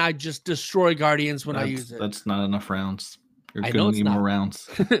 rounds and I just destroy Guardians when I use it. That's not enough rounds. You're going to need more rounds.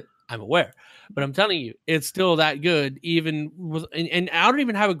 I'm aware, but I'm telling you, it's still that good. Even with, and I don't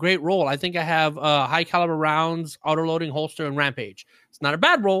even have a great roll. I think I have high caliber rounds, auto loading, holster, and rampage. It's not a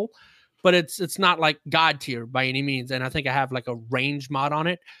bad roll, but it's not like God tier by any means. And I think I have like a range mod on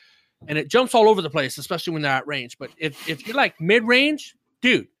it, and it jumps all over the place, especially when they're at range. But if you're like mid range,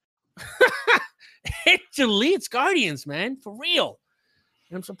 dude, it deletes Guardians, man, for real.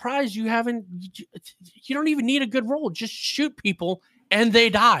 And I'm surprised you haven't. You don't even need a good roll. Just shoot people and they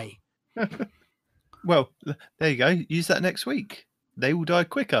die. Well, there you go. Use that next week. They will die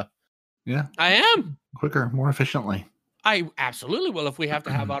quicker. Yeah, I am quicker, more efficiently. I absolutely will if we have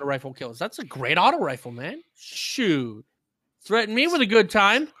to have auto rifle kills. That's a great auto rifle, man. Shoot, threaten me with a good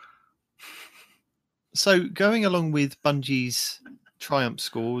time. So, going along with Bungie's triumph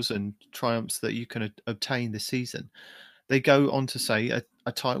scores and triumphs that you can obtain this season, they go on to say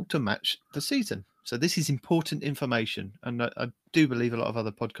a title to match the season. So this is important information, and I do believe a lot of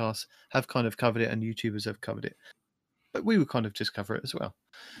other podcasts have kind of covered it, and YouTubers have covered it, but we will kind of just cover it as well.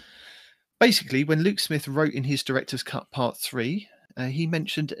 Basically, when Luke Smith wrote in his Director's Cut Part 3, he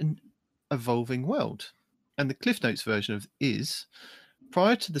mentioned an evolving world, and the Cliff Notes version of is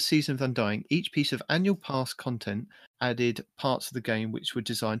Prior to the Season of Undying, each piece of annual pass content added parts of the game which were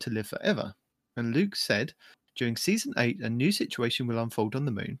designed to live forever. And Luke said, during Season 8, a new situation will unfold on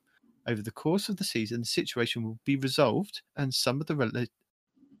the moon. Over the course of the season, the situation will be resolved, and some of the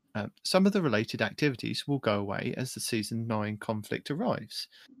related activities will go away as the Season 9 conflict arrives.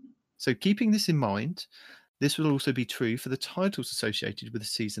 So keeping this in mind, this will also be true for the titles associated with the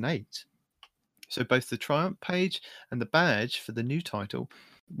Season 8. So both the Triumph page and the badge for the new title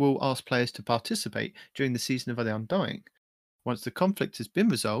will ask players to participate during the Season of the Undying. Once the conflict has been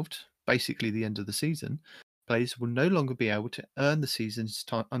resolved, basically the end of the season, players will no longer be able to earn the season's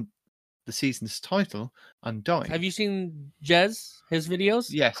title Undying. Have you seen Jez, his videos?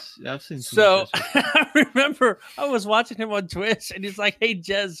 Yes, I've seen some. So I remember I was watching him on Twitch, and he's like, "Hey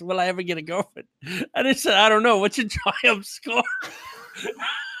Jez, will I ever get a girlfriend?" And I said, "I don't know. What's your Triumph score?"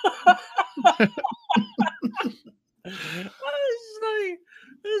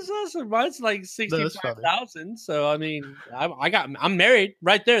 It's awesome. Mine's like 65,000. So I mean, I'm married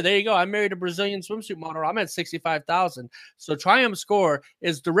right there. There you go. I married a Brazilian swimsuit model. I'm at 65,000. So Triumph score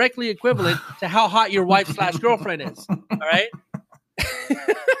is directly equivalent to how hot your wife / girlfriend is. All right.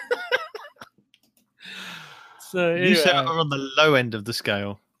 So anyway, you said we're on the low end of the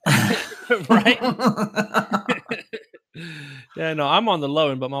scale, right? Yeah, no, I'm on the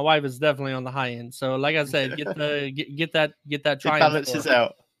low end, but my wife is definitely on the high end. So, like I said, get that it Triumph balances score.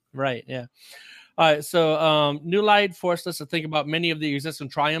 out. Right, yeah. All right, so New Light forced us to think about many of the existing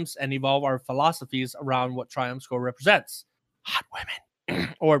Triumphs and evolve our philosophies around what Triumph score represents. Hot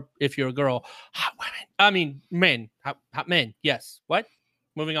women. Or if you're a girl, hot women. I mean, men. Hot men, yes. What?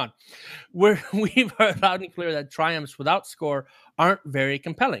 Moving on. We've heard loud and clear that Triumphs without score aren't very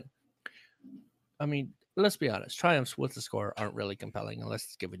compelling. I mean, let's be honest. Triumphs with the score aren't really compelling unless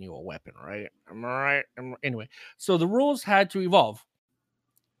it's giving you a weapon, right? Am I right? Anyway, so the rules had to evolve.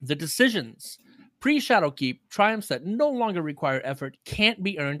 The decisions, pre-Shadowkeep, Triumphs that no longer require effort can't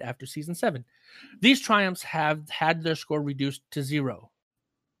be earned after Season 7. These Triumphs have had their score reduced to 0.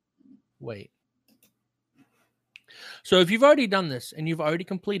 Wait. So if you've already done this and you've already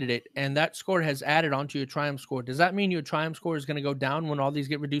completed it and that score has added onto your Triumph score, does that mean your Triumph score is going to go down when all these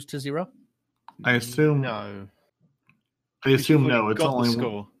get reduced to 0? I assume no. It's only the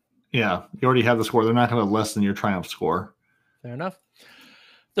score. Yeah, you already have the score. They're not going to lessen your Triumph score. Fair enough.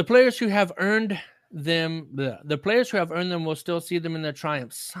 The players who have earned them, will still see them in their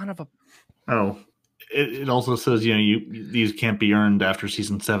Triumphs. Son of a. Oh, it also says these can't be earned after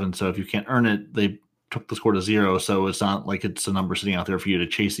Season 7. So if you can't earn it, they took the score to 0. So it's not like it's a number sitting out there for you to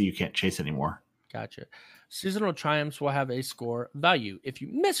chase it. You can't chase anymore. Gotcha. Seasonal Triumphs will have a score value. If you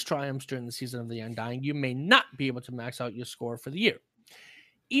miss Triumphs during the Season of the Undying, you may not be able to max out your score for the year.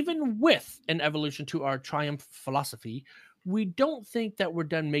 Even with an evolution to our Triumph philosophy, we don't think that we're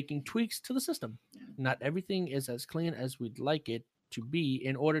done making tweaks to the system. Not everything is as clean as we'd like it to be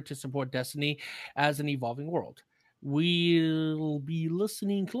in order to support Destiny as an evolving world. We'll be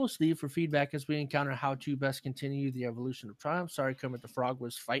listening closely for feedback as we encounter how to best continue the evolution of Triumph. Sorry, Kermit the Frog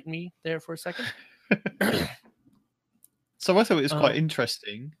was fighting me there for a second. So I thought it was quite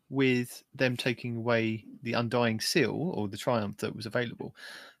interesting with them taking away the Undying seal or the Triumph that was available.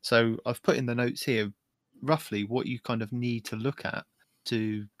 So I've put in the notes here roughly what you kind of need to look at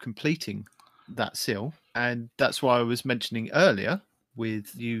to completing that seal. And that's why I was mentioning earlier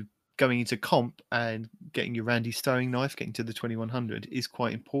with you going into comp and getting your Randy Stowing knife, getting to the 2100 is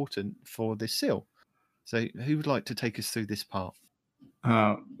quite important for this seal. So who would like to take us through this part?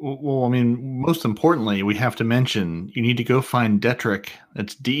 Well, I mean, most importantly, we have to mention you need to go find Detrick.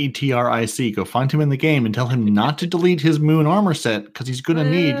 That's Detric. Go find him in the game and tell him not to delete his moon armor set because he's going to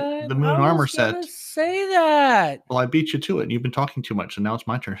need the moon armor set. Say that. Well, I beat you to it. You've been talking too much, and now it's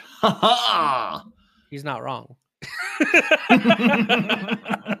my turn. He's not wrong.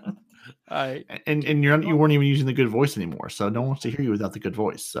 All right. And you weren't even using the good voice anymore, so no one wants to hear you without the good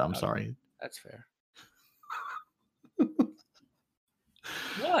voice. So I'm sorry. That's fair.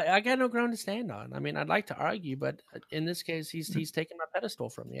 Well, I got no ground to stand on. I mean, I'd like to argue, but in this case, he's taking my pedestal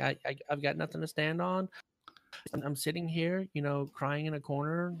from me. I've got nothing to stand on. I'm sitting here, crying in a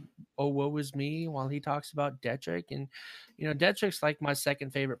corner. Oh, woe is me, while he talks about Detrick. And, Detrick's like my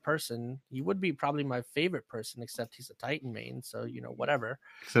second favorite person. He would be probably my favorite person, except he's a Titan main. So, whatever.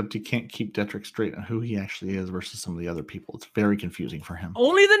 Except you can't keep Detrick straight on who he actually is versus some of the other people. It's very confusing for him.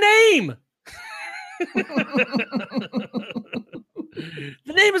 Only the name.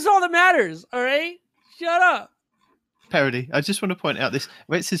 The name is all that matters. All right. Shut up. Parody. I just want to point out this.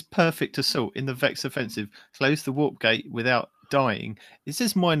 Where it says perfect assault in the Vex offensive, close the warp gate without dying. It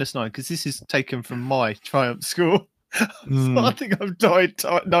says -9 because this is taken from my Triumph score. I think I've died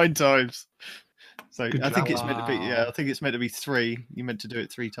 9 times. So Good I think job. it's meant to be. Yeah, I think it's meant to be 3. You meant to do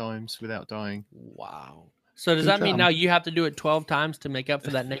it 3 times without dying. Wow. So does Good that mean job. now you have to do it 12 times to make up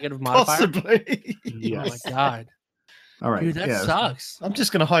for that negative modifier? Possibly. Oh my Yes. god. All right. Dude, that yeah, sucks. I'm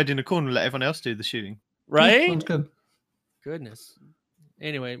just going to hide in a corner and let everyone else do the shooting. Right? Sounds good. Goodness.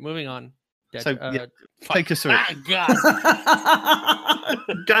 Anyway, moving on. So, yeah, take us through it. God.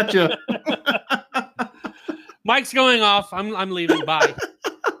 Gotcha. Mike's going off. I'm leaving. Bye.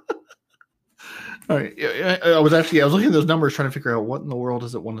 All right. I was looking at those numbers trying to figure out what in the world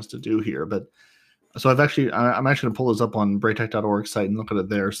does it want us to do here. But so I'm actually going to pull this up on braytech.org site and look at it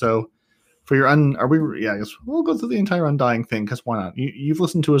there. So for your I guess we'll go through the entire Undying thing because why not? You've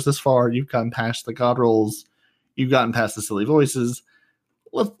listened to us this far. You've gotten past the God rolls. You've gotten past the silly voices.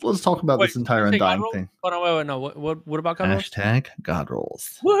 Let's talk about this entire did you say God Undying roll? thing. Hold on, wait, no. What about God rolls? Hashtag God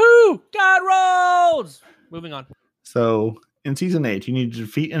rolls. Woohoo! God rolls! Moving on. So in season 8, you need to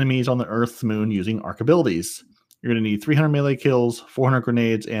defeat enemies on the Earth's moon using arc abilities. You're going to need 300 melee kills, 400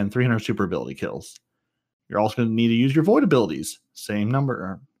 grenades, and 300 super ability kills. You're also going to need to use your void abilities. Same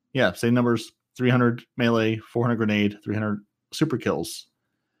numbers. 300 melee, 400 grenade, 300 super kills.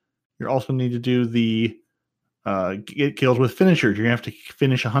 You're also going to need to do the get kills with finishers. You're going to have to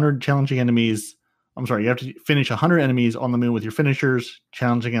finish 100 challenging enemies. I'm sorry, you have to finish 100 enemies on the moon with your finishers.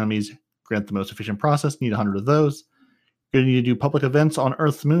 Challenging enemies grant the most efficient process. Need 100 of those. You're going to need to do public events on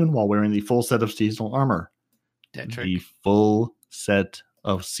Earth's moon while wearing the full set of seasonal armor. The full set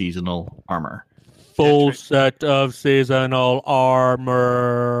of seasonal armor. Full set of seasonal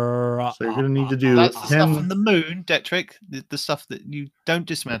armor. So you're going to need to do That's the 10. stuff on the moon, Detrick. The stuff that you don't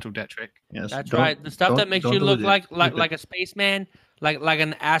dismantle, Detrick. Yes, That's right. The stuff that makes you look like a spaceman, like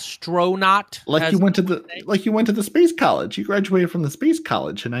an astronaut. Like you went to the space college. You graduated from the space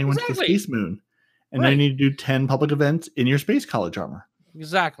college, and now you went to the space moon. And now you need to do 10 public events in your space college armor.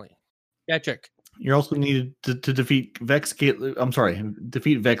 Exactly. Detrick. You're also needed to defeat Vex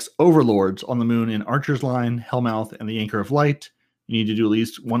overlords on the moon in Archer's Line, Hellmouth, and the Anchor of Light. You need to do at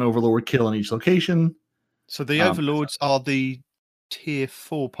least 1 overlord kill in each location. So the overlords are the tier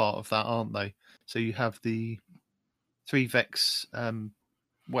 4 part of that, aren't they? So you have the 3 Vex,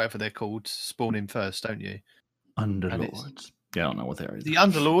 whatever they're called, spawn in first, don't you? Underlords. Yeah, I don't know what they are. The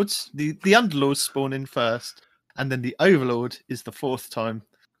Underlords, the Underlords spawn in first, and then the Overlord is the 4th time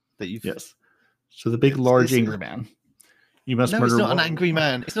that you've. Yes. So the big, large angry man. You must murder. It's not an angry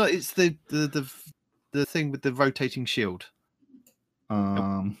man. It's not. It's the thing with the rotating shield. We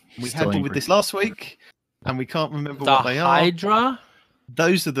handled with this last week, and we can't remember what they are. Hydra.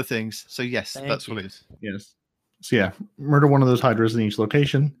 Those are the things. So yes, that's what it is. Yes. So yeah, murder one of those hydras in each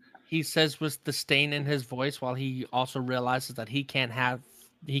location. He says with the stain in his voice, while he also realizes that he can't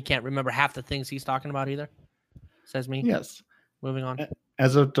remember half the things he's talking about either. Says me. Yes. Moving on.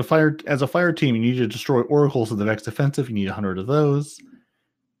 As a fire team, you need to destroy oracles of the Vex offensive. You need 100 of those.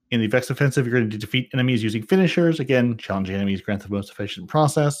 In the Vex offensive, you're going to defeat enemies using finishers. Again, challenging enemies grant the most efficient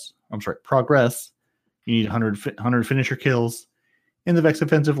progress. You need 100 finisher kills. In the Vex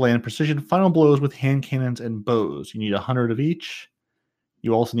offensive, land precision final blows with hand cannons and bows. You need 100 of each.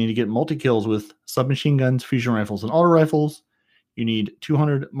 You also need to get multi-kills with submachine guns, fusion rifles, and auto rifles. You need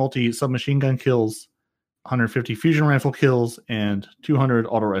 200 multi-submachine gun kills, 150 fusion rifle kills, and 200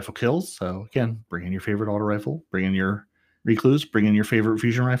 auto rifle kills. So again, bring in your favorite auto rifle, bring in your recluse, bring in your favorite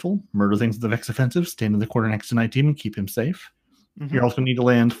fusion rifle, murder things in the Vex offensive, stand in the corner next to Night Demon, keep him safe. Mm-hmm. You also need to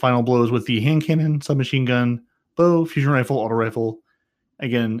land final blows with the hand cannon, submachine gun, bow, fusion rifle, auto rifle.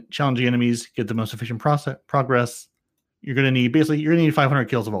 Again, challenging enemies, get the most efficient progress. You're going to need 500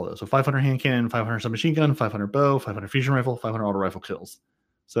 kills of all those. So 500 hand cannon, 500 submachine gun, 500 bow, 500 fusion rifle, 500 auto rifle kills.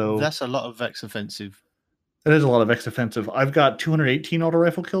 So that's a lot of Vex offensive. That is a lot of Vex offensive. I've got 218 auto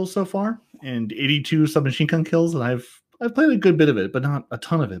rifle kills so far and 82 submachine gun kills, and I've played a good bit of it, but not a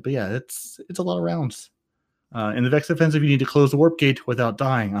ton of it. But yeah, it's a lot of rounds. In the Vex offensive, you need to close the warp gate without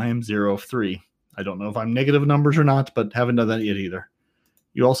dying. I am 0 of 3. I don't know if I'm negative numbers or not, but haven't done that yet either.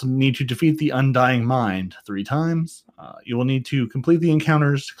 You also need to defeat the Undying Mind 3 times. You will need to complete the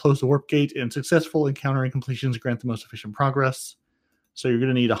encounters, close the warp gate, and successful encounter and completions grant the most efficient progress. So you're going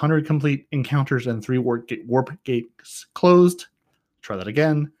to need 100 complete encounters and 3 warp gates closed. Try that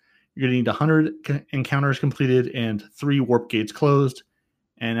again. You're going to need 100 encounters completed and 3 warp gates closed.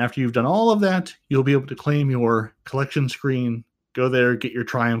 And after you've done all of that, you'll be able to claim your collection screen, go there, get your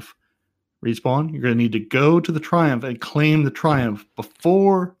triumph, respawn. You're going to need to go to the triumph and claim the triumph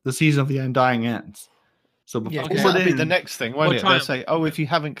before the season of the Undying ends. So before that'll be the next thing, won't it? Triumph? They'll say, if you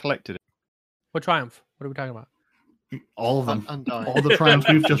haven't collected it. What triumph? What are we talking about? All of them. Undying. All the triumphs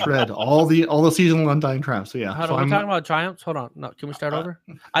we've just read. All the seasonal Undying triumphs. So yeah. Hold so on, we're talking about triumphs. Hold on, no, can we start over?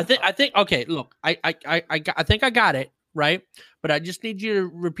 I think. Okay, look, I think I got it right, but I just need you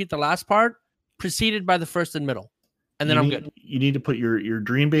to repeat the last part, preceded by the first and middle, and then I'm good. You need to put your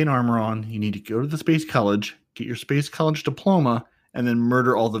Dreambane armor on. You need to go to the Space College, get your Space College diploma, and then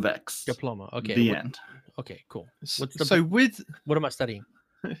murder all the Vex. Diploma. Okay. The end. Okay, cool. What am I studying?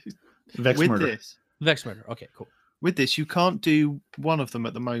 Vex with murder. this, Vex murder. Okay, cool. with this, you can't do one of them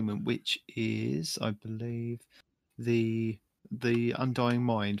at the moment, which is, I believe, the Undying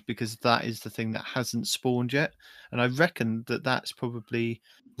Mind, because that is the thing that hasn't spawned yet, and I reckon that that's probably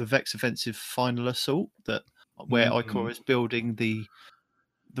the Vex Offensive Final Assault, that where Ikora is building the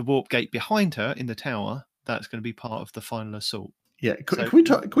warp gate behind her in the tower. That's going to be part of the Final Assault. Yeah, can we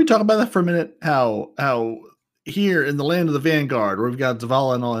talk about that for a minute? How here in the land of the Vanguard, where we've got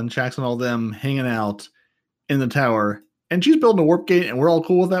Zavala and Shaxx and all them hanging out in the tower, and she's building a warp gate, and we're all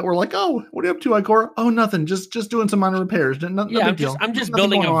cool with that. We're like, oh, what are you up to, Ikora? Oh, nothing, just doing some minor repairs. No big deal. I'm just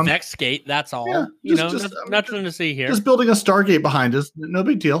building a Vex gate. That's all. Yeah, nothing to see here. Just building a Stargate behind us. No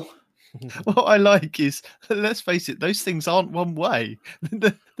big deal. What I like is, let's face it, those things aren't one way.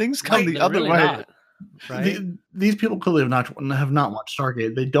 The things come the other really way. not. Right? These people clearly have not watched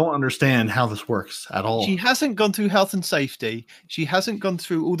Stargate. They don't understand how this works at all. She hasn't gone through health and safety. She hasn't gone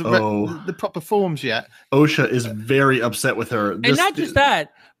through all the proper forms yet. OSHA is very upset with her. And not just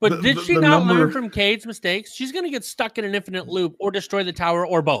that, but did she not learn from Cade's mistakes? She's going to get stuck in an infinite loop or destroy the tower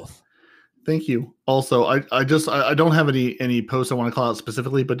or both. Thank you. Also, I don't have any posts I want to call out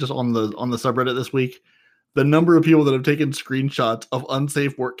specifically, but just on the subreddit this week, the number of people that have taken screenshots of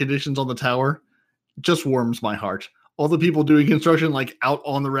unsafe work conditions on the tower just warms my heart. All the people doing construction like out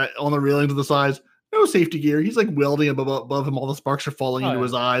on the railing to the sides, no safety gear. He's like welding above him. All the sparks are falling into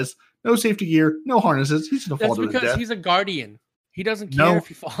his eyes. No safety gear, no harnesses. He's gonna fall to his death. That's because he's a guardian. He doesn't care if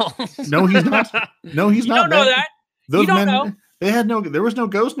he falls. No, he's not. No, he's not. You don't know that. Those you don't men, know. There was no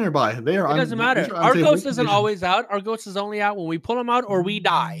ghost nearby. It doesn't matter. Our ghost isn't always out. Our ghost is only out when we pull him out or we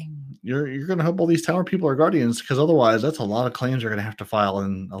die. You're going to hope all these tower people are guardians, because otherwise that's a lot of claims you're going to have to file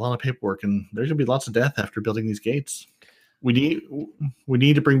and a lot of paperwork, and there's going to be lots of death after building these gates. We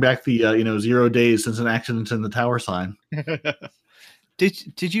need to bring back the 0 days since an accident in the tower sign.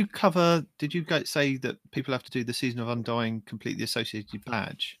 Did you guys say that people have to do the Season of Undying complete the associated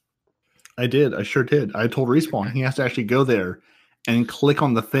badge? I did. I sure did. I told Respawn he has to actually go there and click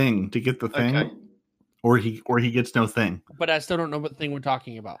on the thing to get the thing. Okay. Or he gets no thing. But I still don't know what thing we're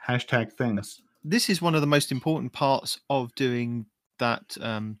talking about. # things. This is one of the most important parts of doing that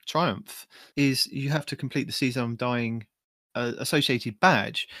triumph, is you have to complete the Season of Undying associated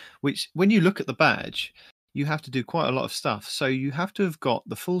badge, which when you look at the badge, you have to do quite a lot of stuff. So you have to have got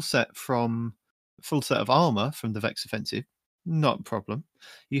the full set of armor from the Vex Offensive. Not a problem.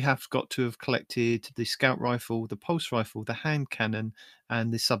 You have got to have collected the scout rifle, the pulse rifle, the hand cannon,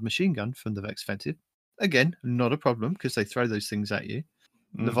 and the submachine gun from the Vex Offensive. Again, not a problem, because they throw those things at you.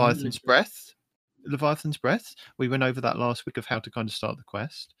 Mm-hmm. Leviathan's Breath. We went over that last week of how to kind of start the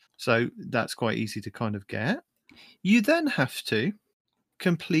quest. So that's quite easy to kind of get. You then have to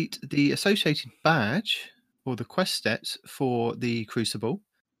complete the associated badge or the quest steps for the Crucible,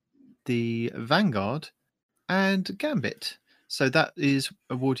 the Vanguard, and Gambit. So that is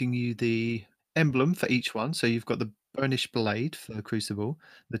awarding you the emblem for each one. So you've got the Burnished Blade for the Crucible,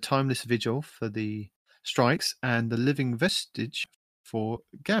 the Timeless Vigil for the Strikes, and the Living Vestige for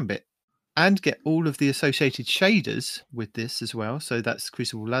Gambit. And get all of the associated shaders with this as well. So that's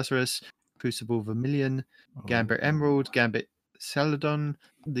Crucible Lazarus, Crucible Vermilion, Gambit Emerald, Gambit Celadon,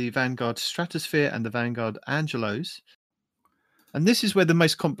 the Vanguard Stratosphere, and the Vanguard Angelos. And this is where the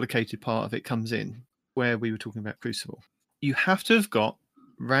most complicated part of it comes in, where we were talking about Crucible. You have to have got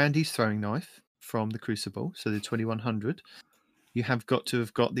Randy's throwing knife from the Crucible, so the 2100. You have got to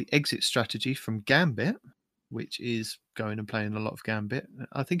have got the exit strategy from Gambit, which is going and playing a lot of Gambit.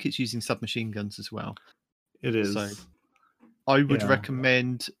 I think it's using submachine guns as well. It is. So I would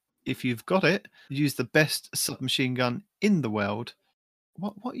recommend, if you've got it, use the best submachine gun in the world.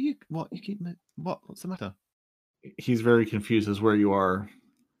 What's the matter? He's very confused as where you are.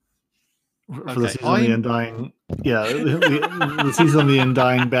 For the Season of the Undying, the Season of the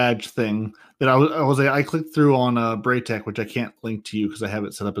Undying badge thing that I clicked through on Braytech, which I can't link to you because I have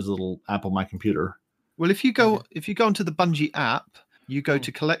it set up as a little app on my computer. Well, if you go into the Bungie app, you go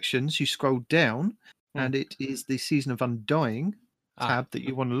to collections, you scroll down, and it is the Season of Undying tab that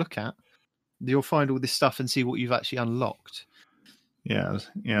you want to look at. You'll find all this stuff and see what you've actually unlocked. Yeah.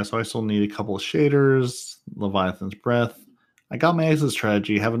 So I still need a couple of shaders, Leviathan's Breath. I got my exit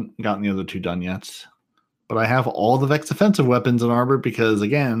strategy. Haven't gotten the other two done yet, but I have all the Vex offensive weapons in Arbor because,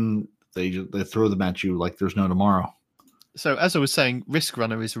 again, they throw them at you like there's no tomorrow. So, as I was saying, Risk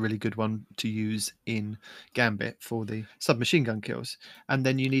Runner is a really good one to use in Gambit for the submachine gun kills. And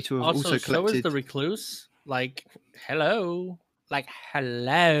then you need to have also so collected... is the Recluse. Like, hello. Like,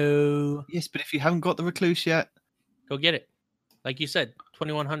 hello. Yes, but if you haven't got the Recluse yet... Go get it. Like you said,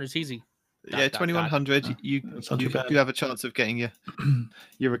 2100's easy. Yeah, 2100, you do have a chance of getting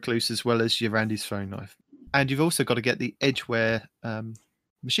your Recluse as well as your Randy's throwing knife. And you've also got to get the Edgeware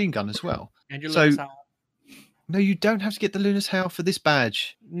machine gun as well. And your Lunas Howl. No, you don't have to get the Lunas Howl for this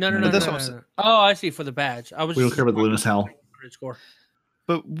badge. No. Oh, I see, for the badge. We don't care about the Lunas Howl.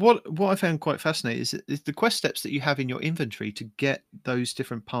 But what I found quite fascinating is the quest steps that you have in your inventory to get those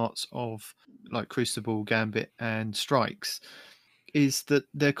different parts of like Crucible, Gambit, and Strikes is that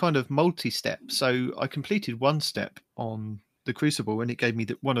they're kind of multi-step. So I completed one step on the Crucible and it gave me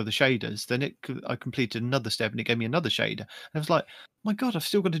one of the shaders. Then I completed another step and it gave me another shader. And I was like, my God, I've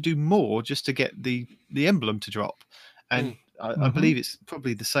still got to do more just to get the emblem to drop. And I believe it's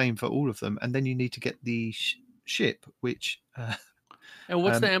probably the same for all of them. And then you need to get the ship, which... and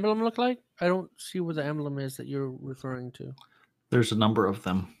what's the emblem look like? I don't see what the emblem is that you're referring to. There's a number of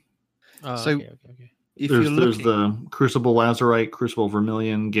them. Okay. There's the Crucible Lazarite, Crucible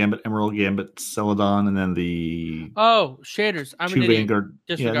Vermilion, Gambit Emerald, Gambit Celadon, and then the shaders. I'm two an Vanguard,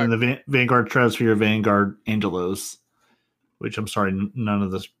 Disregard. and the Vanguard Stratosphere, Vanguard Angelos. Which I'm sorry, none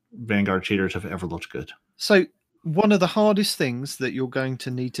of the Vanguard shaders have ever looked good. So one of the hardest things that you're going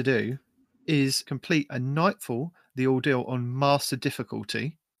to need to do is complete a Nightfall, the ordeal on Master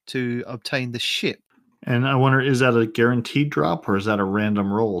difficulty to obtain the ship. And I wonder, is that a guaranteed drop or is that a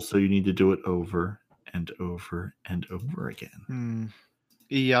random roll? So you need to do it over and over and over again.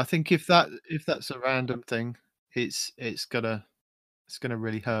 Yeah, I think if that's a random thing, it's gonna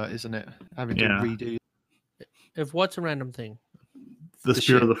really hurt, isn't it? Having to redo. If what's a random thing? The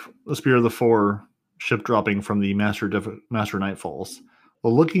Spear of the Four ship dropping from the Master Nightfalls.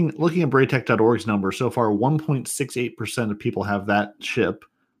 Well, looking at Braytech.org's number, so far 1.68% of people have that ship,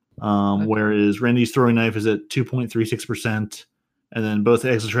 whereas Randy's throwing knife is at 2.36%, and then both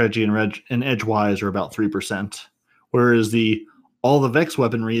Exit Strategy and Edgewise are about 3%, whereas all the Vex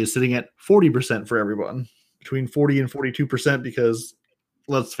weaponry is sitting at 40% for everyone, between 40 and 42%, because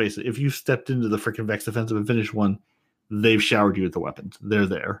let's face it, if you stepped into the freaking Vex offensive and finished one, they've showered you with the weapons. They're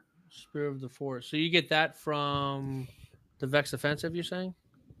there. Spear of the Four. So you get that from the Vex offensive, you're saying?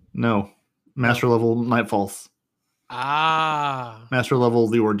 No. Master level Nightfalls. Master level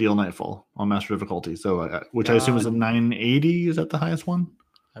the Ordeal Nightfall on Master difficulty. So, which I assume is a 980. Is that the highest one?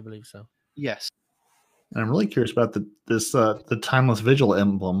 I believe so. Yes. And I'm really curious about the Timeless Vigil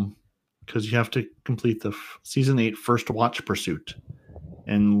emblem, because you have to complete the Season 8 First Watch Pursuit.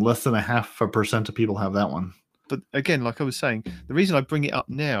 And less than 0.5% of people have that one. But again, like I was saying, the reason I bring it up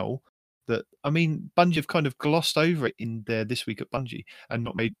now, Bungie have kind of glossed over it in there this week at Bungie and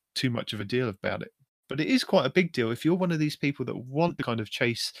not made too much of a deal about it. But it is quite a big deal if you're one of these people that want to kind of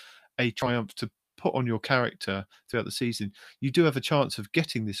chase a triumph to put on your character throughout the season. You do have a chance of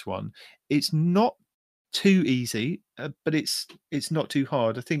getting this one. It's not too easy, but it's not too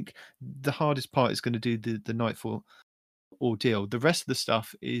hard. I think the hardest part is going to do the Nightfall ordeal. The rest of the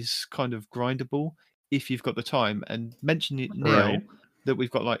stuff is kind of grindable if you've got the time. And mention it now that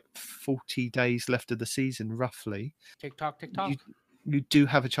we've got like 40 days left of the season, roughly. TikTok. You do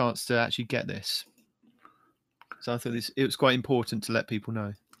have a chance to actually get this. So I thought it was quite important to let people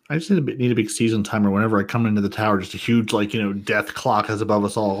know. I just need a big season timer whenever I come into the tower. Just a huge, death clock is above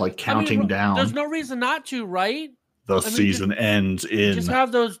us all, counting down. There's no reason not to, right? The season ends in. Just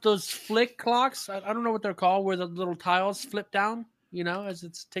have those flick clocks. I don't know what they're called, where the little tiles flip down, as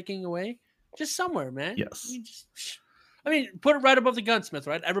it's ticking away. Just somewhere, man. Yes. Put it right above the gunsmith,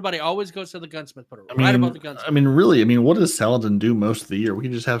 right? Everybody always goes to the gunsmith. Put it right above the gunsmith. Really, what does Saladin do most of the year? We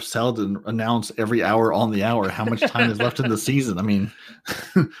can just have Saladin announce every hour on the hour how much time is left in the season.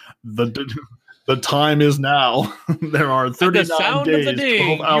 The time is now. There are 39 days,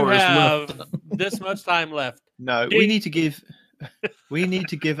 12 hours left. This much time left. No, we need to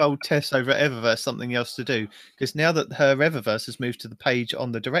give old Tess over at Eververse something else to do, because now that her Eververse has moved to the page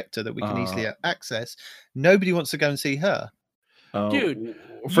on the director that we can easily access, nobody wants to go and see her. Dude,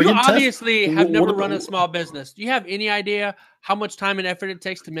 you obviously have never run a small business. Do you have any idea how much time and effort it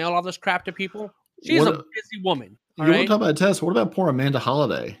takes to mail all this crap to people? She's a busy woman. You want to talk about Tess? What about poor Amanda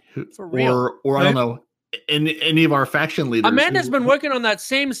Holiday? For real. Or I don't know, any of our faction leaders. Amanda's been working on that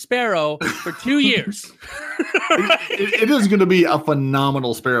same Sparrow for 2 years. It is going to be a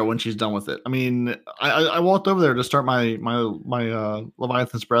phenomenal Sparrow when she's done with it. I mean, I walked over there to start my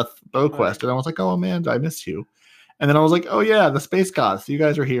Leviathan's Breath bow quest, and I was like, "Oh, Amanda, I miss you." And then I was like, "Oh yeah, the Space Goths, you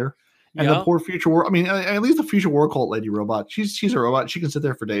guys are here." And the poor Future War. I mean, at least the Future War Cult lady robot. She's a robot. She can sit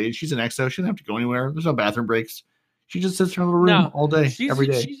there for days. She's an exo. She doesn't have to go anywhere. There's no bathroom breaks. She just sits in her little room all day, every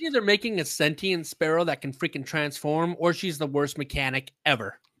day. She's either making a sentient Sparrow that can freaking transform, or she's the worst mechanic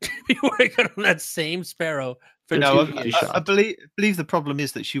ever. Be working on that same Sparrow. For I believe the problem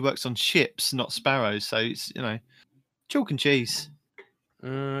is that she works on ships, not sparrows. So it's chalk and cheese.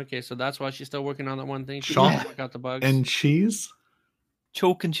 Okay, so that's why she's still working on that one thing. She Chalk can't work out the bugs. and cheese.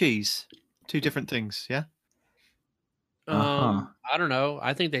 Chalk and cheese, 2 different things. Yeah. I don't know.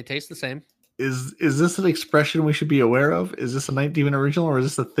 I think they taste the same. Is this an expression we should be aware of? Is this a Night Demon original, or is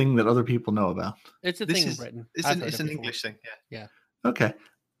this a thing that other people know about? It's a thing in Britain. It's an English thing. Yeah. Okay.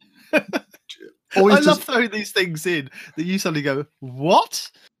 I love throwing these things in that you suddenly go, what?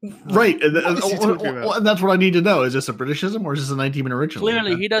 Right. And that's what I need to know. Is this a Britishism or is this a Night Demon original?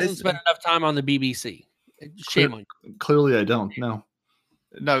 Clearly, he doesn't spend enough time on the BBC. Shame on you. Clearly, I don't. No.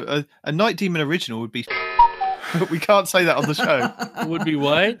 No, a Night Demon original would be. We can't say that on the show. Would be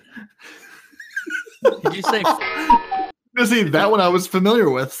what? Did you say? See, that one I was familiar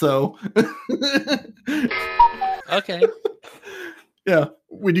with. So. Okay. Yeah,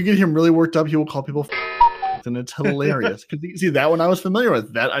 when you get him really worked up, he will call people and it's hilarious. Because see, that one I was familiar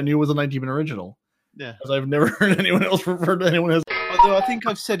with. That I knew was a Night Demon original. Yeah, because I've never heard anyone else refer to anyone as. Although I think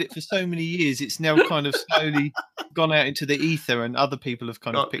I've said it for so many years, it's now kind of slowly gone out into the ether, and other people have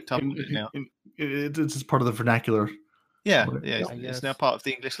kind of picked up on it now. It's just part of the vernacular. Yeah, it's now part of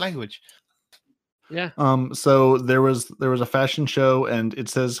the English language. Yeah. So there was a fashion show, and it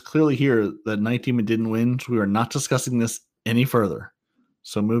says clearly here that Night Demon didn't win. So we are not discussing this any further.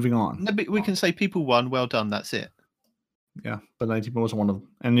 So moving on. No, but we can say people won. Well done. That's it. Yeah, but Night Demon wasn't one of them,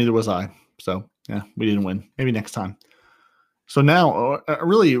 and neither was I. So yeah, we didn't win. Maybe next time. So now,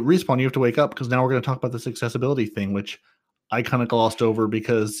 really, Respawn, you have to wake up because now we're going to talk about this accessibility thing, which I kind of glossed over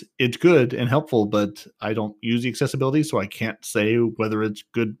because it's good and helpful, but I don't use the accessibility, so I can't say whether it's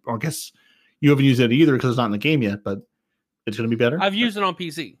good. Or I guess you haven't used it either because it's not in the game yet, but it's going to be better. I've used it on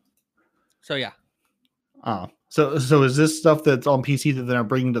PC, so yeah. So is this stuff that's on PC that they're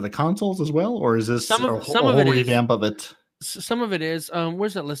bringing to the consoles as well, or is this some a of whole it revamp of it? Some of it is.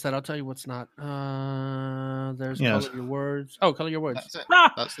 Where's that list at? I'll tell you what's not. There's Color Your Words. Oh, Color Your Words.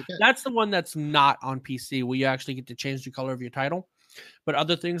 That's it. That's the one that's not on PC, where you actually get to change the color of your title. But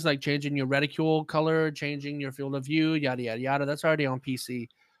other things like changing your reticule color, changing your field of view, yada yada yada, that's already on PC.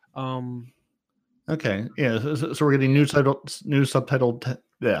 Okay, yeah. So we're getting new subtitle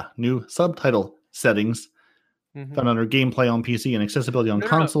settings found under gameplay on PC and accessibility on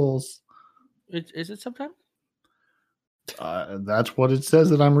consoles. Is it subtitle? That's what it says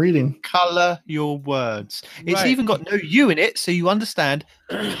that I'm reading. Color your words. It's even got no U in it, so you understand.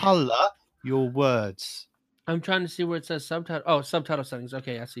 Color your words. I'm trying to see where it says subtitle. Oh, subtitle settings.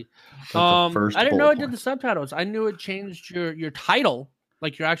 Okay, I see. I didn't know it did the subtitles. I knew it changed your title,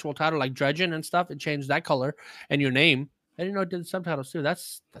 like your actual title, like Dredgen and stuff. It changed that color and your name. I didn't know it did the subtitles too.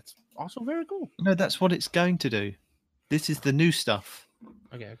 That's also very cool. No, that's what it's going to do. This is the new stuff.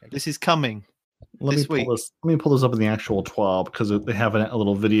 Okay. This is coming. Let me pull this up in the actual TWAB because they have a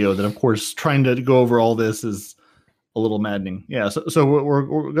little video that, of course, trying to go over all this is a little maddening. Yeah, so we're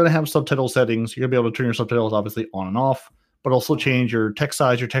going to have subtitle settings. You're going to be able to turn your subtitles obviously on and off, but also change your text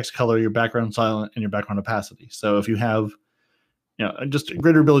size, your text color, your background style, and your background opacity. So if you have, just a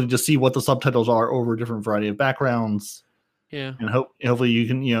greater ability to see what the subtitles are over a different variety of backgrounds. Yeah, and hopefully you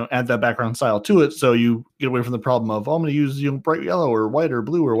can add that background style to it, so you get away from the problem of I'm going to use bright yellow or white or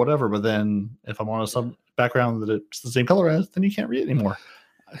blue or whatever. But then if I'm on a sub background that it's the same color as, then you can't read it anymore.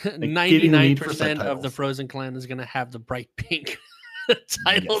 99% of the Frozen clan is going to have the bright pink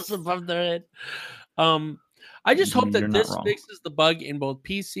titles above their head. I just hope that this fixes the bug in both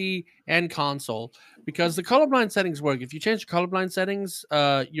PC and console, because the colorblind settings work. If you change the colorblind settings,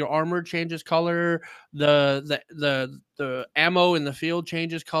 your armor changes color, the ammo in the field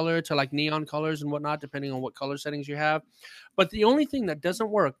changes color to like neon colors and whatnot, depending on what color settings you have. But the only thing that doesn't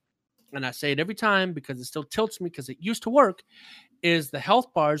work, and I say it every time because it still tilts me because it used to work, is the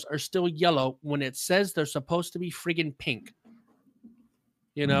health bars are still yellow when it says they're supposed to be friggin' pink.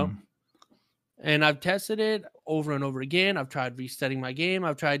 And I've tested it over and over again. I've tried resetting my game.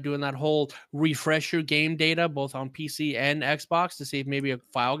 I've tried doing that whole refresh your game data, both on PC and Xbox, to see if maybe a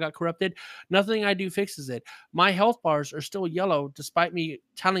file got corrupted. Nothing I do fixes it. My health bars are still yellow, despite me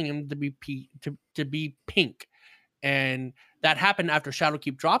telling them to be pink. And that happened after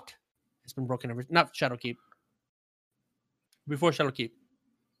Shadowkeep dropped. It's been broken ever. Not Shadowkeep. Before Shadowkeep.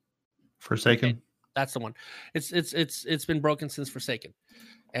 Forsaken. Okay, that's the one. It's been broken since Forsaken.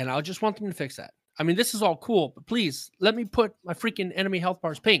 And I just want them to fix that. I mean, this is all cool, but please let me put my freaking enemy health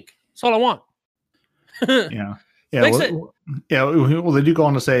bars pink. That's all I want. Yeah. Fix it. Yeah. Well, they do go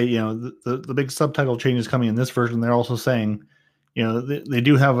on to say, the big subtitle changes coming in this version. They're also saying, they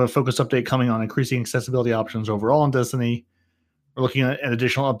do have a focus update coming on increasing accessibility options overall in Destiny. We're looking at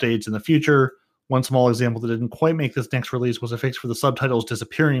additional updates in the future. One small example that didn't quite make this next release was a fix for the subtitles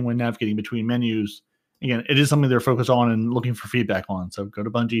disappearing when navigating between menus. Again, it is something they're focused on and looking for feedback on. So go to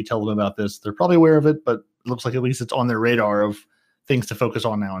Bungie, tell them about this. They're probably aware of it, but it looks like at least it's on their radar of things to focus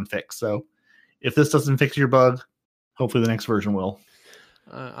on now and fix. So if this doesn't fix your bug, hopefully the next version will.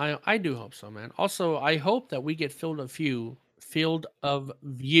 I do hope so, man. Also, I hope that we get field of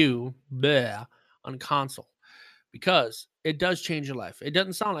view on console, because it does change your life. It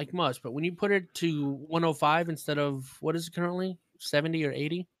doesn't sound like much, but when you put it to 105 instead of, what is it currently, 70 or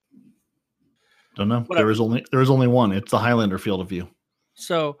 80? Don't know. Whatever. There is only one. It's the Highlander field of view.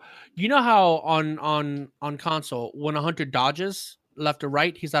 So you know how on console, when a hunter dodges left or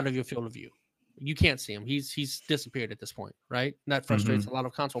right, he's out of your field of view. You can't see him. He's disappeared at this point, right? And that frustrates a lot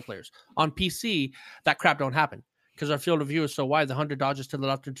of console players. On PC, that crap don't happen because our field of view is so wide. The hunter dodges to the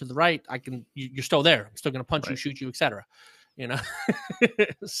left or to the right. You're still there. I'm still going to punch you, shoot you, etc.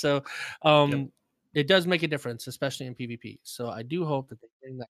 So it does make a difference, especially in PvP. So I do hope that they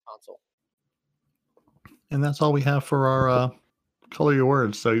bring that console. And that's all we have for our color your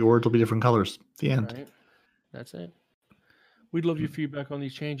words. So your words will be different colors. The end. Right. That's it. We'd love your feedback on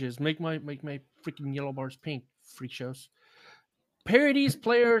these changes. Make my freaking yellow bars pink. Freak shows. Parodies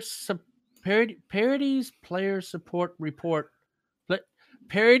player support report.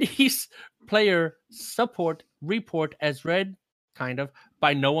 Parodies player support report as read, kind of,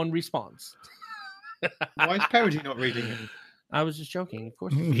 by no one responds. Why is Parody not reading it? I was just joking. Of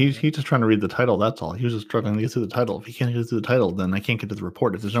course. He's just trying to read the title. That's all. He was just struggling to get through the title. If he can't get through the title, then I can't get to the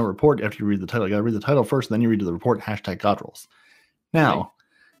report. If there's no report after you read the title, you got to read the title first, and then you read the report. #GodRolls. Now,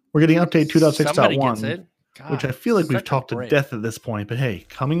 we're getting update 2.6.1, which I feel like we've talked to death at this point. But hey,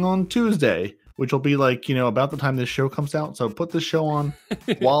 coming on Tuesday, which will be like, about the time this show comes out. So put this show on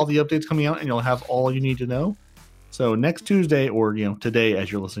while the update's coming out, and you'll have all you need to know. So next Tuesday, or today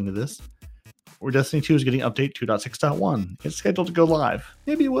as you're listening to this, Destiny 2 is getting update 2.6.1. It's scheduled to go live.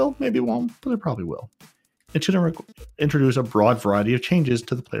 Maybe it will, maybe it won't, but it probably will. It should introduce a broad variety of changes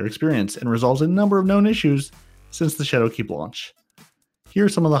to the player experience and resolves a number of known issues since the Shadowkeep launch. Here are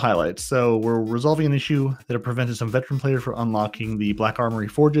some of the highlights. So we're resolving an issue that had prevented some veteran players from unlocking the Black Armory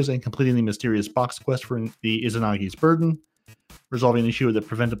Forges and completing the mysterious box quest for the Izanagi's Burden. Resolving an issue that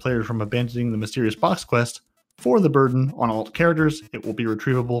prevented players from abandoning the mysterious box quest for the Burden on alt characters. It will be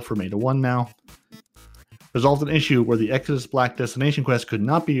retrievable from Beta 1 now. Resolved an issue where the Exodus Black Destination quest could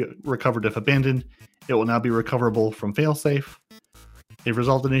not be recovered if abandoned. It will now be recoverable from Failsafe. They've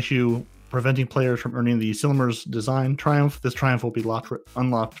resolved an issue preventing players from earning the Silmar's Design Triumph. This triumph will be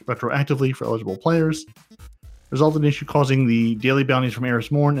unlocked retroactively for eligible players. Resolved an issue causing the daily bounties from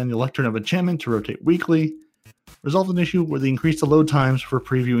Eris Morn and the Lectern of Enchantment to rotate weekly. Resolved an issue where they increased the load times for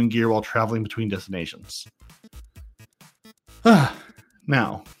previewing gear while traveling between destinations.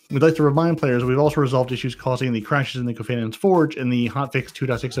 Now, we'd like to remind players we've also resolved issues causing the crashes in the Kofanon's Forge in the hotfix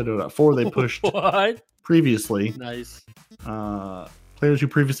 2.6.0.4 they pushed previously. Nice. Players who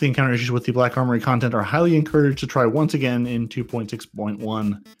previously encountered issues with the Black Armory content are highly encouraged to try once again in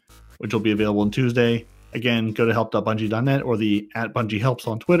 2.6.1, which will be available on Tuesday. Again, go to help.bungie.net or the @BungieHelps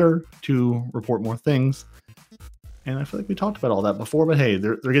on Twitter to report more things. And I feel like we talked about all that before, but hey,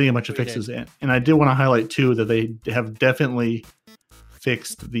 they're getting a bunch of fixes. And I did want to highlight, too, that they have definitely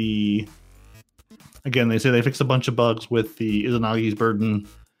fixed the... Again, they say they fixed a bunch of bugs with the Izanagi's Burden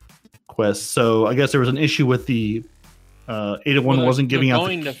quest. So I guess there was an issue with the 801 wasn't giving out... They're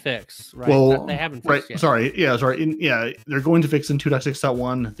going to fix, right? Well, they haven't fixed yet. Sorry. They're going to fix in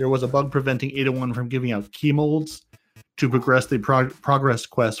 2.6.1. There was a bug preventing 801 from giving out key molds to progress the progress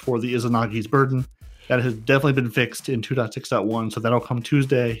quest for the Izanagi's Burden. That has definitely been fixed in 2.6.1, so that'll come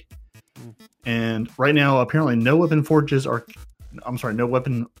Tuesday. And right now, apparently, no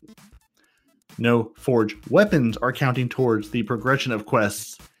forge weapons are counting towards the progression of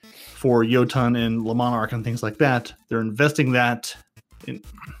quests for Jotun and Le Monarch and things like that. They're investing that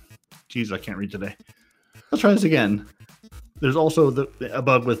Jeez, I can't read today. Let's try this again. There's also a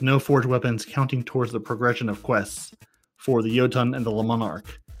bug with no forged weapons counting towards the progression of quests for the Jotun and the Le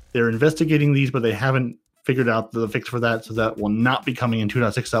Monarch. They're investigating these, but they haven't figured out the fix for that, so that will not be coming in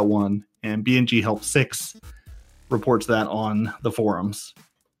 2.6.1. And BNG Help 6 reports that on the forums.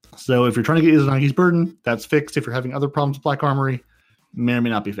 So if you're trying to get Izanagi's Burden, that's fixed. If you're having other problems with Black Armory, may or may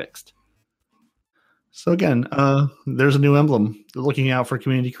not be fixed. So again, there's a new emblem. They're looking out for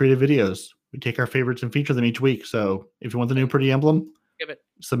community-created videos. We take our favorites and feature them each week. So if you want the new pretty emblem, Skip it.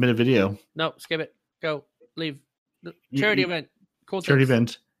 Submit a video. No, skip it. Go. Leave. Charity event. Cool. Charity tips.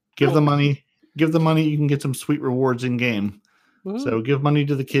 event. Give the money. Give the money. You can get some sweet rewards in game. Woohoo. So give money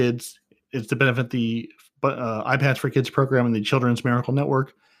to the kids. It's to benefit the iPads for Kids program and the Children's Miracle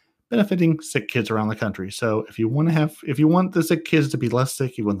Network, benefiting sick kids around the country. So if you want the sick kids to be less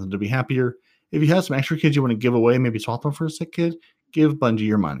sick, you want them to be happier. If you have some extra kids you want to give away, maybe swap them for a sick kid, give Bungie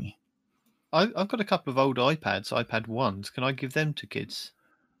your money. I've got a couple of old iPads, iPad 1s. Can I give them to kids?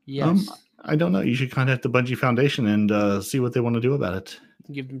 Yes. I don't know. You should contact the Bungie Foundation and see what they want to do about it.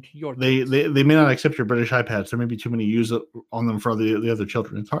 Give them to your They may not accept your British iPads. There may be too many use on them for the other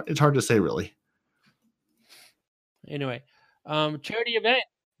children. It's hard to say, really. Anyway, charity event.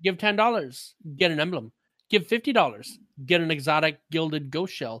 Give $10. Get an emblem. Give $50. Get an exotic gilded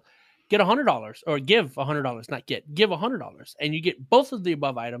ghost shell. Get $100 or give $100. Not get. Give $100, and you get both of the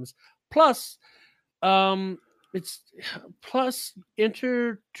above items. Plus,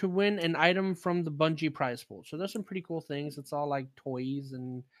 enter to win an item from the Bungie prize pool. So there's some pretty cool things. It's all like toys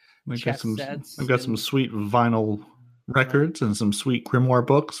and I've chat got some. sets. I've got some sweet vinyl records and some sweet grimoire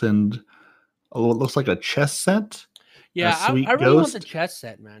books and what looks like a chess set. Yeah, I sweet really want ghost, the chess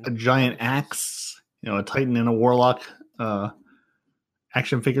set, man. a giant axe, a Titan and a Warlock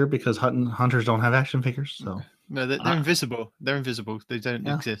action figure, because hunters don't have action figures. So No, they're invisible. They're invisible. They don't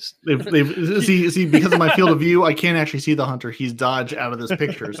exist. they've see because of my field of view, I can't actually see the hunter. He's dodged out of this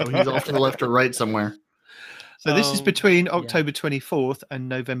picture, so he's off to the left or right somewhere. So this is between October 24th and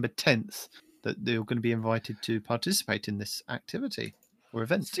November 10th that they're going to be invited to participate in this activity or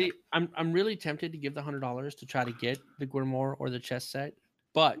event. See, I'm really tempted to give the $100 to try to get the Grimoire or the chess set,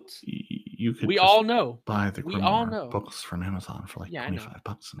 but You could we just all know buy the we all Grimoire know. books from Amazon for like Yeah, I know.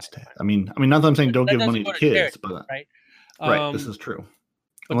 $25 instead. I mean, not that I'm saying don't That give doesn't money go to to kids, charity, but right? right, this is true.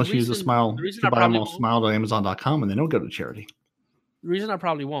 but Unless the you use a reason- smile, the reason you I buy them probably all won't- smiled on Amazon.com and they don't go to charity. The reason I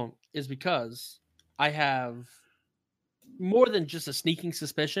probably won't is because I have more than just a sneaking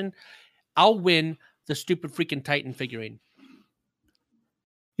suspicion. I'll win the stupid freaking Titan figurine.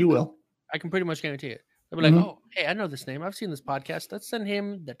 You will. I can pretty much guarantee it. They'll be like, Mhm. "Oh, hey, I know this name. I've seen this podcast. Let's send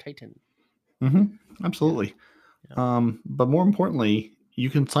him the Titan." Absolutely. Yeah. But more importantly, you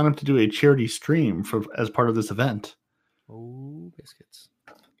can sign up to do a charity stream as part of this event. Oh, biscuits!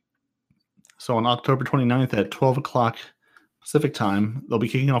 So on October 29th at 12 o'clock Pacific time, they'll be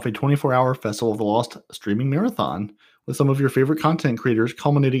kicking off a 24-hour Festival of the Lost streaming marathon with some of your favorite content creators,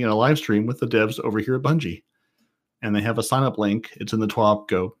 culminating in a live stream with the devs over here at Bungie. And they have a sign-up link. It's in the TWAB.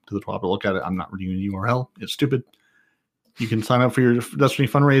 Go to the TWAB to look at it. I'm not reading the URL. It's stupid. You can sign up for your Destiny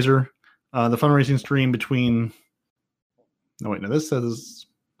fundraiser. The fundraising stream between... No, wait. No, this says...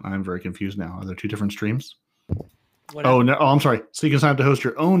 I'm very confused now. Are there two different streams? Whatever. Oh, no. Oh, I'm sorry. So you can sign up to host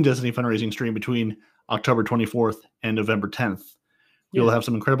your own Destiny fundraising stream between October 24th and November 10th. You'll have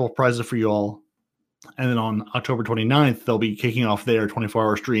some incredible prizes for you all. And then on October 29th, they'll be kicking off their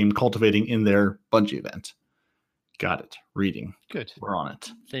 24-hour stream, cultivating in their Bungie event. Got it. Reading. Good. We're on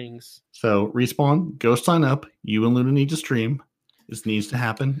it. Things. So Respawn, go sign up. You and Luna need to stream. This needs to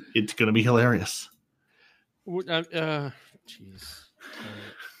happen. It's going to be hilarious. Jeez.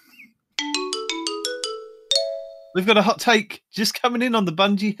 We've got a hot take just coming in on the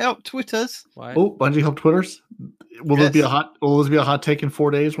Bungie Help Twitters. What? Oh, Bungie Help Twitters. Will this be a hot? Will this be a hot take in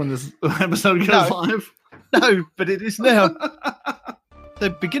 4 days when this episode goes No. live? No, but it is now. So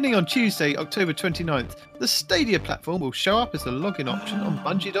beginning on Tuesday, October 29th, the Stadia platform will show up as the login option on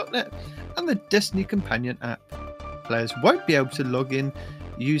Bungie.net and the Destiny Companion app. Players won't be able to log in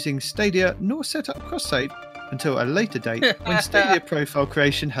using Stadia nor set up cross-save until a later date when Stadia profile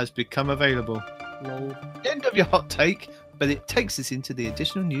creation has become available. Lol. End of your hot take, but it takes us into the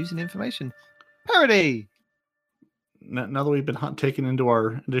additional news and information. Parody! Now that we've been hot taken into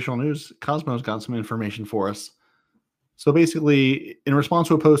our additional news, Cosmo's got some information for us. So basically, in response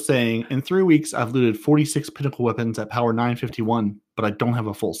to a post saying, in 3 weeks, I've looted 46 pinnacle weapons at power 951, but I don't have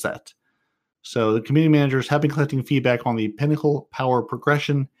a full set. So the community managers have been collecting feedback on the pinnacle power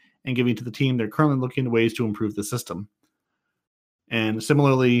progression and giving to the team. They're currently looking at ways to improve the system. And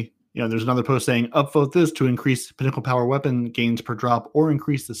similarly, There's another post saying, upvote this to increase Pinnacle Power weapon gains per drop or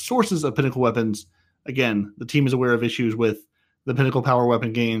increase the sources of Pinnacle weapons. Again, the team is aware of issues with the Pinnacle Power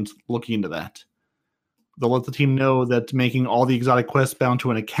weapon gains, looking into that. They'll let the team know that making all the exotic quests bound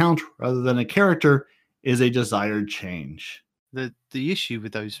to an account rather than a character is a desired change. The issue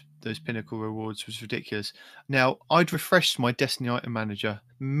with those Pinnacle rewards was ridiculous. Now, I'd refreshed my Destiny item manager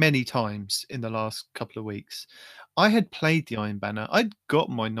many times in the last couple of weeks. I had played the Iron Banner. I'd got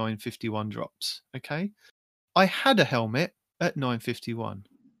my 951 drops. Okay, I had a helmet at 951.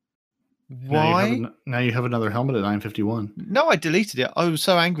 Why? Now you have another helmet at 951. No, I deleted it. I was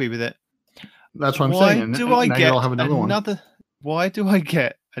so angry with it. That's what I'm saying. Why do I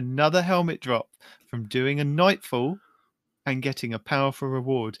get another helmet drop from doing a Nightfall and getting a powerful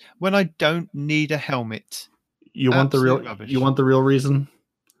reward when I don't need a helmet? You want the real reason?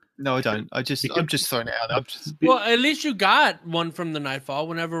 No, I don't. I'm just throwing it out. Well, at least you got one from the Nightfall.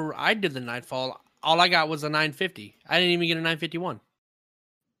 Whenever I did the Nightfall, all I got was a 950. I didn't even get a 951.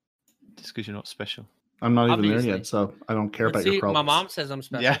 Just because you're not special. I'm not even there yet, so I don't care about your problems. My mom says I'm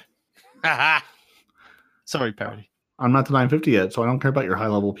special. Yeah. Sorry, Parody. I'm not to 950 yet, so I don't care about your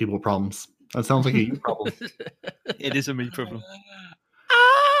high-level people problems. That sounds like a you problem. It is a me problem.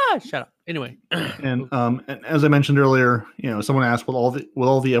 Shut up. Anyway, and as I mentioned earlier, someone asked, will all the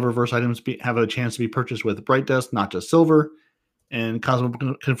Eververse items have a chance to be purchased with Bright Dust, not just silver? And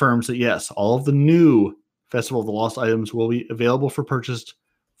Cosmo confirms that yes, all of the new Festival of the Lost items will be available for purchase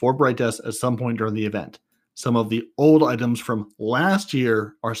for Bright Dust at some point during the event. Some of the old items from last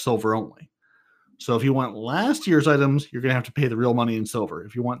year are silver only. So if you want last year's items, you're going to have to pay the real money in silver.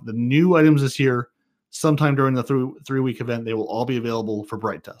 If you want the new items this year, sometime during the 3-week event, they will all be available for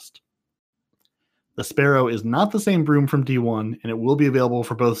Bright Dust. The Sparrow is not the same broom from D1, and it will be available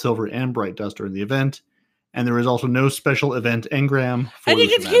for both silver and Bright Dust during the event. And there is also no special event engram for and you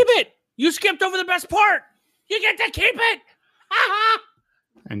get event. to keep it. You skipped over the best part. You get to keep it.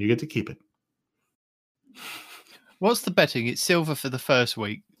 And you get to keep it. What's the betting? It's silver for the first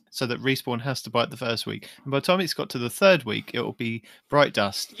week, so that Respawn has to buy it the first week. And by the time it's got to the third week, it will be Bright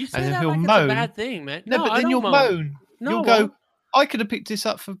Dust. You say and then that he'll like moan. it's a bad thing, man. No, but then you'll moan. No, You'll go, I could have picked this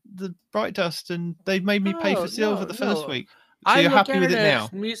up for the Bright Dust, and they've made me pay for silver the first week. So you're happy with it now?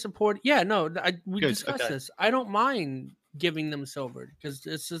 Me support. Yeah, no, we Good, discussed okay. this. I don't mind giving them silver because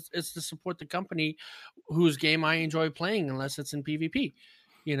it's to support the company whose game I enjoy playing, unless it's in PvP.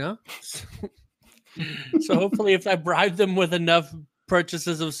 So hopefully, if I bribe them with enough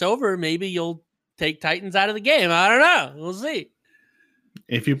purchases of silver, maybe you'll take Titans out of the game. I don't know. We'll see.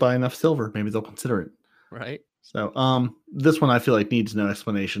 If you buy enough silver, maybe they'll consider it. Right. So, this one I feel like needs no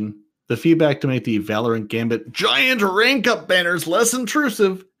explanation. The feedback to make the Valorant Gambit giant rank up banners less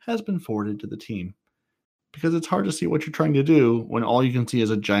intrusive has been forwarded to the team. Because it's hard to see what you're trying to do when all you can see is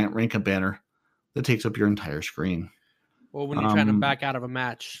a giant rank up banner that takes up your entire screen. Well, when you're trying to back out of a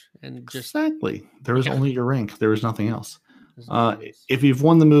match and just... Exactly. There is only your rank. There is nothing else. If you've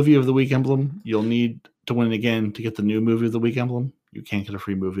won the Movie of the Week emblem, you'll need to win it again to get the new Movie of the Week emblem. You can't get a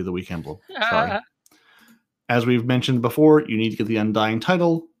free Movie of the Week emblem. Sorry. As we've mentioned before, you need to get the Undying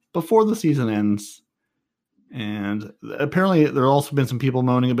title before the season ends. And apparently there have also been some people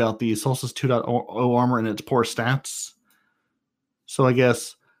moaning about the Solstice 2.0 armor and its poor stats. So I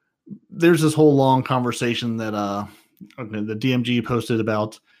guess there's this whole long conversation that the DMG posted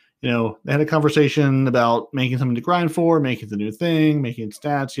about, they had a conversation about making something to grind for, making the new thing, making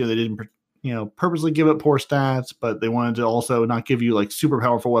stats. They didn't, purposely give it poor stats, but they wanted to also not give you like super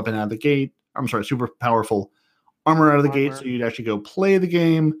powerful weapon out of the gate. Super powerful armor out of the gate, so you'd actually go play the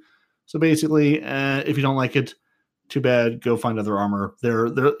game. So basically, if you don't like it, too bad. Go find other armor.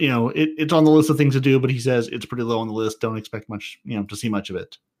 It's on the list of things to do, but he says it's pretty low on the list. Don't expect much, to see much of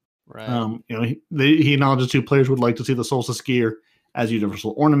it. Right. He acknowledges too players would like to see the Solstice gear as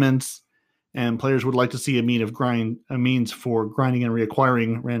universal ornaments, and players would like to see a means for grinding and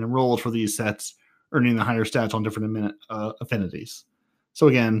reacquiring random rolls for these sets, earning the higher stats on different affinities. So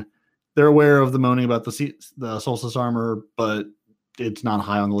again, they're aware of the moaning about the Solstice armor, but it's not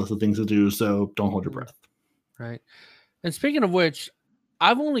high on the list of things to do, so don't hold your breath. Right. And speaking of which,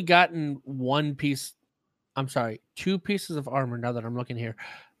 I've only gotten 2 pieces of armor, now that I'm looking here,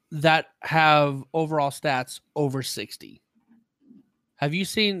 that have overall stats over 60. Have you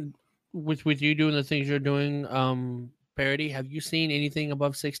seen, with you doing the things you're doing, Parody, have you seen anything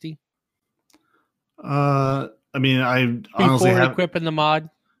above 60? I honestly equipping the mod.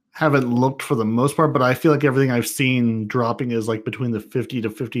 Haven't looked for the most part, but I feel like everything I've seen dropping is like between the 50 to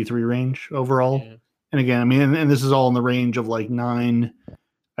 53 range overall. Yeah. And again, and this is all in the range of like 9.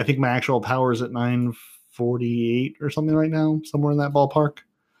 I think my actual power is at 948 or something right now, somewhere in that ballpark.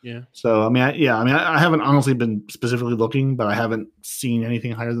 Yeah. So, I mean, I haven't honestly been specifically looking, but I haven't seen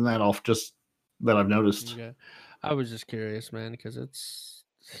anything higher than that off just that I've noticed. Okay. I was just curious, man, because it's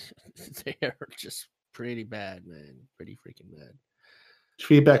they're just pretty bad, man. Pretty freaking bad.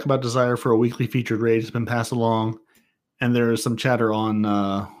 Feedback about desire for a weekly featured raid has been passed along, and there is some chatter on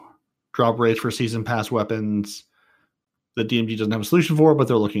drop rates for season pass weapons that DMG doesn't have a solution for, but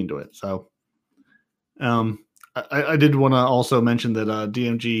they're looking into it. So, I did want to also mention that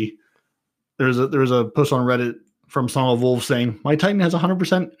DMG there's a post on Reddit from Song of Wolves saying my Titan has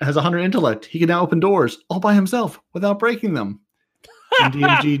 100 intellect. He can now open doors all by himself without breaking them. And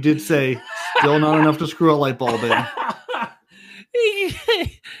DMG did say still not enough to screw a light bulb in.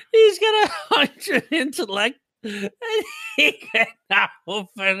 He's got 100 intellect and he cannot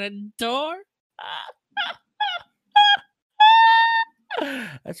open a door.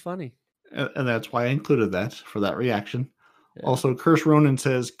 That's funny. And that's why I included that for that reaction. Yeah. Also, Curse Ronan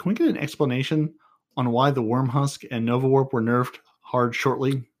says, can we get an explanation on why the Worm Husk and Nova Warp were nerfed hard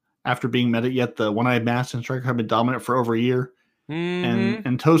shortly after being meta, yet the One-Eyed Mask and Striker have been dominant for over a year? Mhm.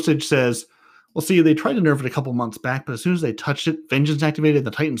 And Toastage says, well, see, they tried to nerf it a couple months back, but as soon as they touched it, Vengeance activated and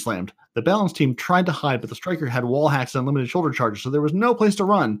the Titan slammed. The balance team tried to hide, but the Striker had wall hacks and unlimited shoulder charges, so there was no place to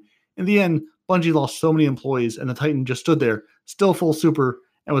run. In the end, Bungie lost so many employees, and the Titan just stood there, still full super,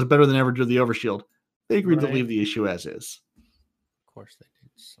 and was better than ever due to the Overshield. They agreed to Right. leave the issue as is. Of course they did.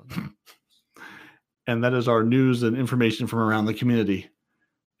 Son. And that is our news and information from around the community.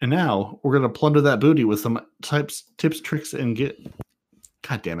 And now we're going to plunder that booty with some tips, tricks, and get.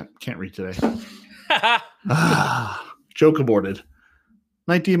 God damn it. Can't read today. Joke aborted.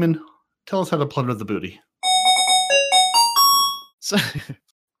 Night Demon, tell us how to plunder the booty.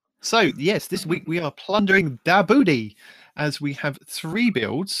 So yes, this week we are plundering the booty, as we have 3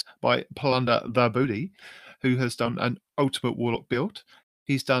 builds by Plunder the Booty, who has done an Ultimate Warlock build.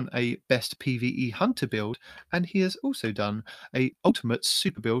 He's done a Best PvE Hunter build, and he has also done a Ultimate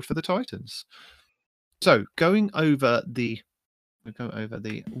Super build for the Titans. So going over the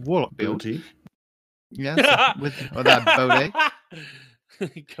Warlock build, Booty. yes, with that booty.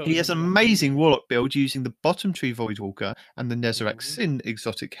 He has an amazing Warlock build using the Bottom Tree Voidwalker and the Nezarec Sin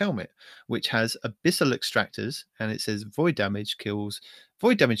exotic helmet, which has Abyssal Extractors, and it says Void damage kills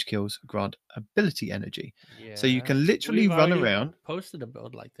grant ability energy. So you can literally We've run already around. Posted a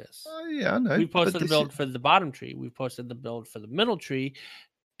build like this. Yeah, I know. We but posted a this build is- for the bottom tree. We posted the build for the middle tree,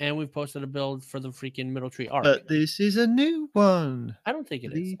 and we've posted a build for the freaking middle tree arc. But this is a new one. I don't think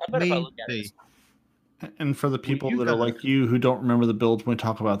it is. Leave I bet if I me look at be. it. And for the people you that are go. like you who don't remember the builds when we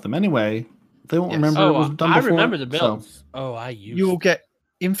talk about them anyway, they won't Yes. remember it was Oh, done I before. remember the so- builds. Oh, I used. You will get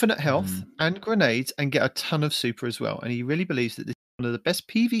infinite health Mhm. and grenades and get a ton of super as well. And he really believes that this is one of the best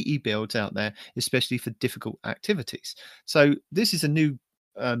PvE builds out there, especially for difficult activities. So this is a new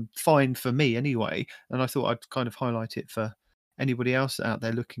find for me anyway. And I thought I'd kind of highlight it for anybody else out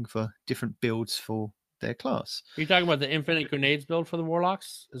there looking for different builds for their class. Are you talking about the infinite grenades build for the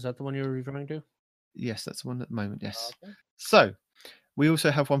warlocks? Is that the one you were referring to? Yes, that's the one at the moment. Yes. Okay. So we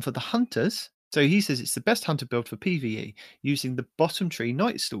also have one for the hunters. So he says it's the best hunter build for PvE using the Bottom Tree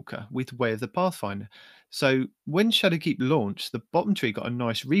Night Stalker with Way of the Pathfinder. So when Shadowkeep launched, the Bottom Tree got a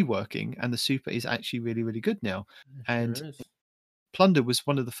nice reworking, and the super is actually really, really good now. It And sure is. Plunder was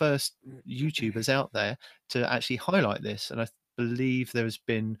one of the first YouTubers out there to actually highlight this, and I believe there has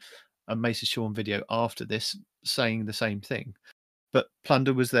been a Mesa Sean video after this saying the same thing. But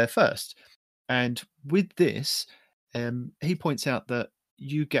Plunder was there first. And with this, he points out that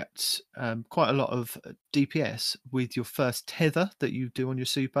you get quite a lot of DPS with your first tether that you do on your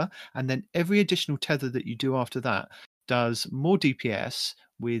super, and then every additional tether that you do after that does more DPS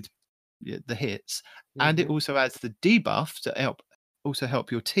with the hits, and it Mhm. also adds the debuff to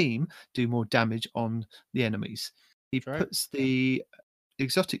help your team do more damage on the enemies. He That's right. puts the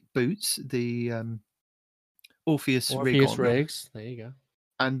exotic boots, the Orpheus rig Orpheus on, rigs. There you go.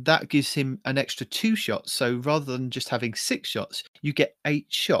 and that gives him an extra 2 shots. So rather than just having 6 shots, you get 8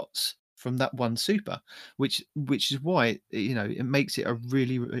 shots from that one super, which is why it makes it a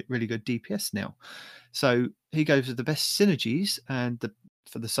really, really good DPS now. So he goes with the best synergies and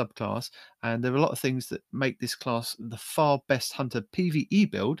for the subclass, and there are a lot of things that make this class the far best hunter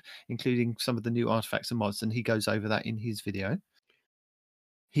PvE build, including some of the new artifacts and mods, and he goes over that in his video.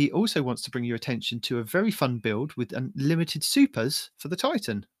 He also wants to bring your attention to a very fun build with unlimited supers for the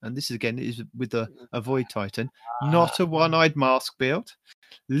Titan. And this again is with a Void Titan, not a One-Eyed Mask build.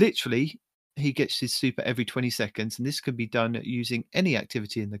 Literally, he gets his super every 20 seconds, and this can be done using any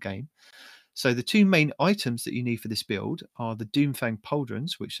activity in the game. So the 2 main items that you need for this build are the Doomfang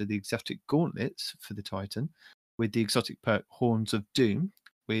Pauldrons, which are the exotic gauntlets for the Titan, with the exotic perk Horns of Doom,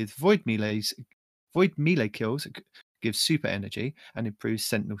 with void melee kills, gives super energy and improves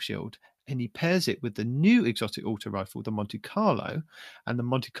Sentinel Shield. And he pairs it with the new exotic auto rifle, the Monte Carlo. And the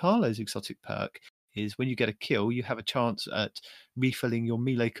Monte Carlo's exotic perk is when you get a kill, you have a chance at refilling your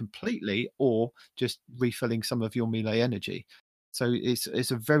melee completely or just refilling some of your melee energy. So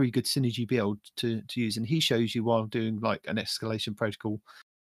it's a very good synergy build to use. And he shows you while doing like an escalation protocol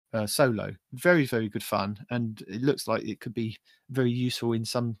solo. Very, very good fun. And it looks like it could be very useful in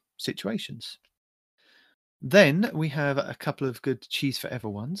some situations. Then we have a couple of good Cheese Forever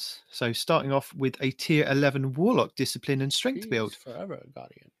ones. So starting off with a tier 11 Warlock Discipline and Strength build. Forever,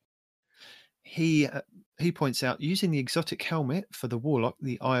 Guardian. He points out, using the exotic helmet for the Warlock,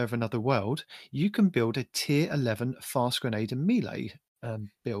 the Eye of Another World, you can build a tier 11 Fast Grenade and Melee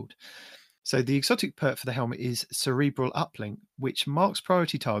build. So the exotic perk for the helmet is Cerebral Uplink, which marks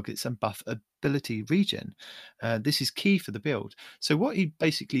priority targets and buff ability regen. This is key for the build. So what he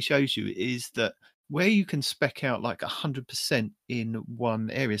basically shows you is that where you can spec out like 100% in one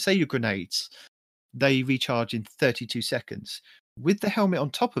area, say your grenades, they recharge in 32 seconds. With the helmet on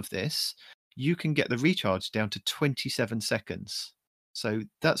top of this, you can get the recharge down to 27 seconds. So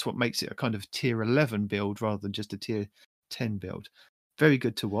that's what makes it a kind of tier 11 build rather than just a tier 10 build. Very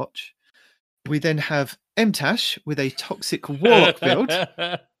good to watch. We then have MTash with a Toxic Warlock build.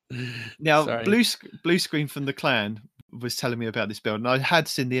 Now, Sorry. Blue Screen from the clan was telling me about this build, and I had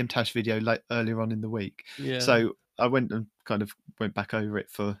seen the MTash video earlier on in the week. Yeah. So I went back over it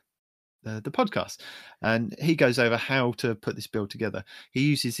for the podcast, and he goes over how to put this build together. He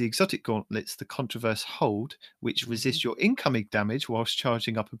uses the exotic gauntlets, the Controverse Hold, which resists your incoming damage whilst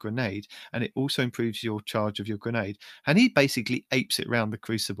charging up a grenade, and it also improves your charge of your grenade. And he basically apes it around the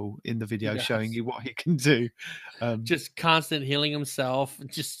Crucible in the video, showing you what he can do. Just constant healing himself.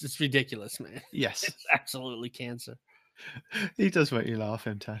 It's ridiculous, man. Yes, It's absolutely cancer. He does make you laugh,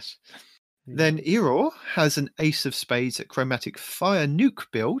 MTash. Then Eror has an Ace of Spades at Chromatic Fire Nuke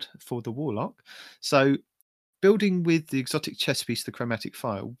build for the Warlock. So building with the exotic chess piece, the Chromatic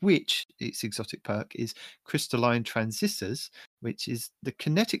Fire, which its exotic perk is Crystalline Transistors, which is the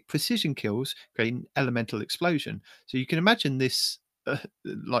kinetic precision kills creating elemental explosion. So you can imagine this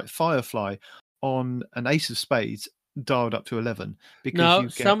like Firefly on an Ace of Spades dialed up to 11.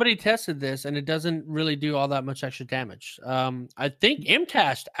 Because somebody tested this and it doesn't really do all that much extra damage. I think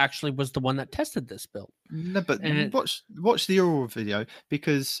MTash actually was the one that tested this build. No, but watch the Aurora video,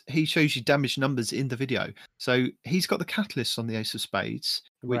 because he shows you damage numbers in the video. So he's got the catalysts on the Ace of Spades,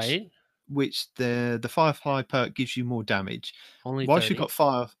 which the Firefly perk gives you more damage. Only whilst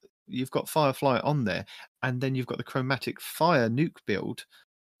 30. you've got Firefly on there, and then you've got the Chromatic Fire Nuke build,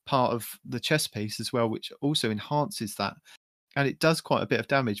 part of the chess piece as well, which also enhances that, and it does quite a bit of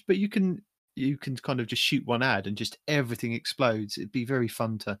damage. But you can kind of just shoot one ad and just everything explodes. It'd be very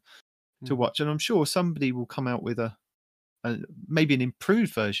fun to watch, and I'm sure somebody will come out with a maybe an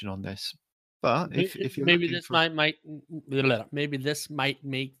improved version on this. But if you're maybe this might maybe this might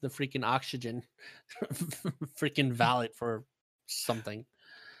make the freaking oxygen freaking valid for something.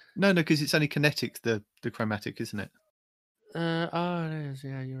 No, because it's only kinetic, the chromatic, isn't it? It is.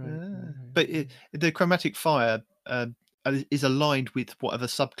 Yeah, you're right. But the Chromatic Fire is aligned with whatever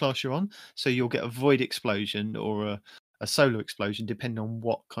subclass you're on, so you'll get a void explosion or a solo explosion depending on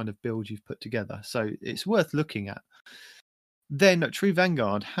what kind of build you've put together. So it's worth looking at. Then True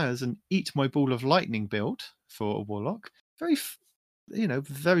Vanguard has an Eat My Ball of Lightning build for a Warlock.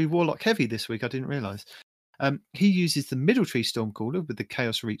 Very Warlock heavy this week. I didn't realise. He uses the Middle Tree Stormcaller with the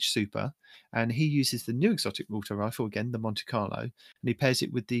Chaos Reach Super, and he uses the new exotic auto rifle, again, the Monte Carlo, and he pairs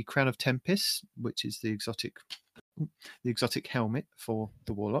it with the Crown of Tempest, which is the exotic helmet for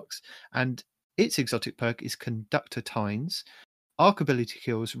the Warlocks, and its exotic perk is Conductor Tines. Arc ability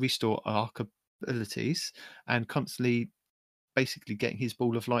kills restore arc abilities, and constantly basically getting his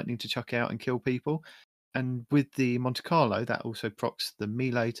ball of lightning to chuck out and kill people. And with the Monte Carlo, that also procs the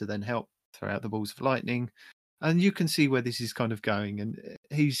melee to then help throw out the balls of lightning. And you can see where this is kind of going. And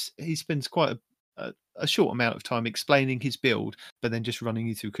he spends quite a short amount of time explaining his build, but then just running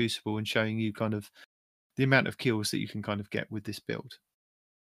you through Crucible and showing you kind of the amount of kills that you can kind of get with this build.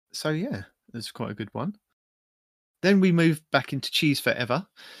 So yeah, that's quite a good one. Then we move back into Cheese Forever.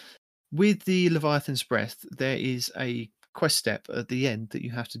 With the Leviathan's Breath, there is a quest step at the end that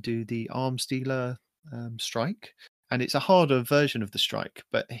you have to do the Arms Dealer strike. And it's a harder version of the strike,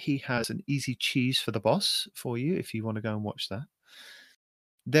 but he has an easy cheese for the boss for you if you want to go and watch that.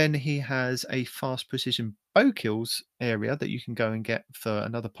 Then he has a fast precision bow kills area that you can go and get for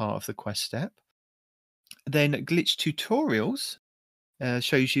another part of the quest step. Then Glitch Tutorials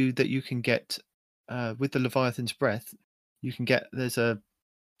shows you that you can get, with the Leviathan's Breath, you can get, there's a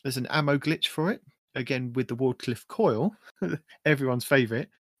there's an ammo glitch for it. Again, with the Wardcliffe coil, everyone's favourite.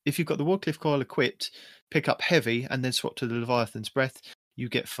 If you've got the Wardcliffe coil equipped, pick up heavy and then swap to the Leviathan's Breath, you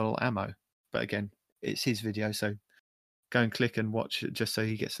get full ammo. But again, it's his video, so go and click and watch it just so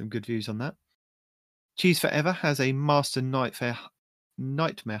you get some good views on that. Cheese Forever has a Master Nightmare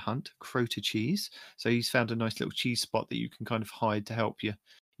Hunt Crota cheese. So he's found a nice little cheese spot that you can kind of hide to help your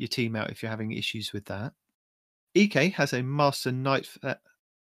team out if you're having issues with that. EK has a Master Nightmare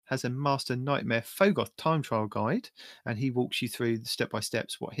Fogoth time trial guide, and he walks you through the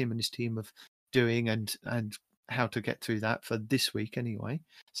step-by-steps what him and his team are doing and how to get through that for this week anyway.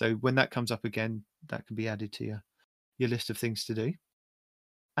 So when that comes up again, that can be added to your list of things to do.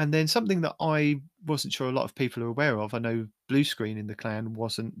 And then something that I wasn't sure a lot of people are aware of, I know Blue Screen in the clan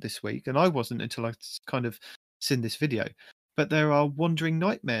wasn't this week, and I wasn't until I kind of seen this video, but there are Wandering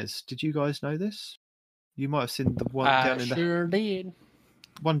Nightmares. Did you guys know this? You might have seen the one down in did.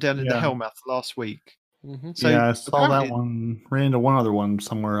 One down in the Hellmouth last week. Mm-hmm. So yeah, I saw that one. Ran into one other one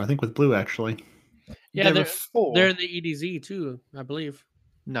somewhere, I think with Blue actually. Yeah, there are 4. They're in the EDZ too, I believe.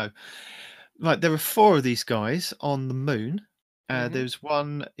 No. Right, there are 4 of these guys on the moon. There's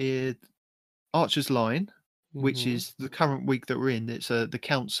one in Archer's Line, which is the current week that we're in. It's the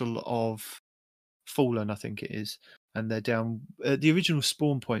Council of Fallen, I think it is. And they're down the original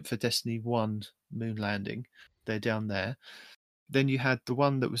spawn point for Destiny 1 moon landing. They're down there. Then you had the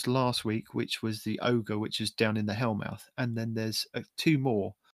one that was last week, which was the Ogre, which is down in the Hellmouth. And then there's 2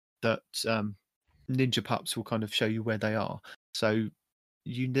 more that Ninja Pups will kind of show you where they are. So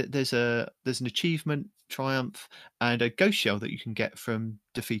there's an achievement, triumph, and a ghost shell that you can get from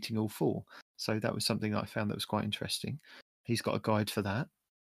defeating all 4. So that was something that I found that was quite interesting. He's got a guide for that.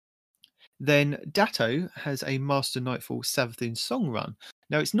 Then Datto has a Master Nightfall Savathun song run.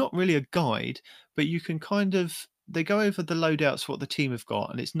 Now it's not really a guide, but you can kind of, they go over the loadouts, what the team have got,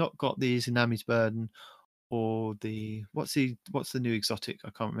 and it's not got the Izanami's Burden or the what's the new exotic?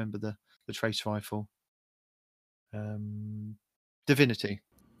 I can't remember the trace rifle. Divinity.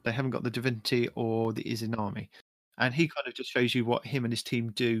 They haven't got the Divinity or the Izanami. And he kind of just shows you what him and his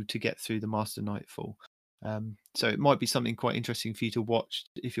team do to get through the Master Nightfall. So it might be something quite interesting for you to watch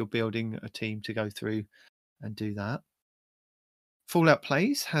if you're building a team to go through and do that. Fallout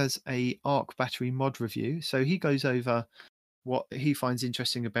Plays has a Arc Battery mod review. So he goes over what he finds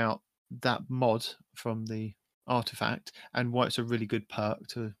interesting about that mod from the artifact and why it's a really good perk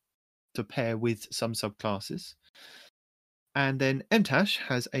to pair with some subclasses. And then MTash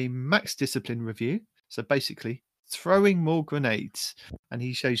has a Max Discipline review. So basically, throwing more grenades. And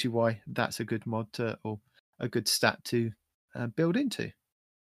he shows you why that's a good mod or a good stat to build into.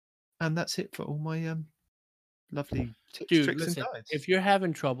 And that's it for all my lovely tips, tricks, and guides. If you're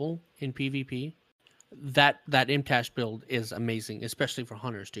having trouble in PvP, that MTash build is amazing, especially for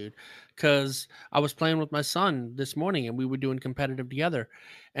hunters, dude. Because I was playing with my son this morning and we were doing competitive together.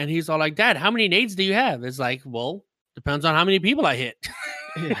 And he's all like, Dad, how many nades do you have? It's like, well, depends on how many people I hit.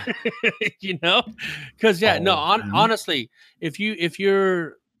 Yeah. You know? Because honestly, if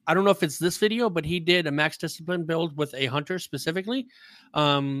you're I don't know if it's this video, but he did a Max Discipline build with a hunter specifically.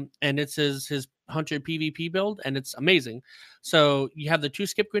 And it's his hunter PvP build, and it's amazing. So you have the 2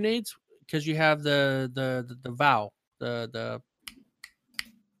 skip grenades because you have the vow. The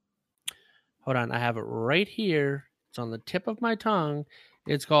hold on, I have it right here. It's on the tip of my tongue.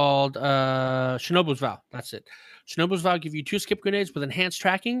 It's called Shinobu's Vow. That's it. Shinobu's Vow give you 2 skip grenades with enhanced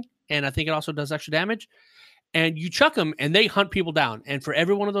tracking, and I think it also does extra damage. And you chuck them, and they hunt people down. And for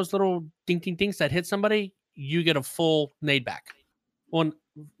every one of those little ding-ding-dings that hit somebody, you get a full nade back. Well,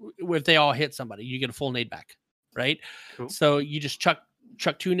 if they all hit somebody, you get a full nade back, right? Cool. So you just chuck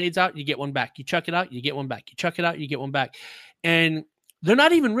 2 nades out, you get 1 back. You chuck it out, you get 1 back. You chuck it out, you get 1 back. And they're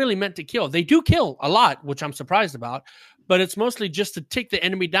not even really meant to kill. They do kill a lot, which I'm surprised about. But it's mostly just to take the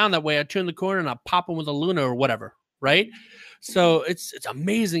enemy down. That way I turn the corner and I pop them with a Luna or whatever, right? So it's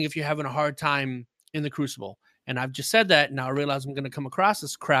amazing if you're having a hard time in the Crucible. And I've just said that, and now I realize I'm going to come across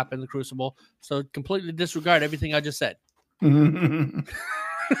this crap in the Crucible. So completely disregard everything I just said. But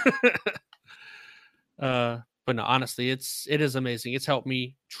no, honestly, it is amazing. It's helped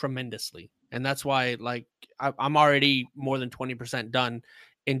me tremendously. And that's why, like, I'm already more than 20% done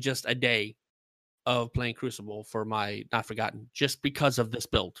in just a day of playing Crucible for my Not Forgotten, just because of this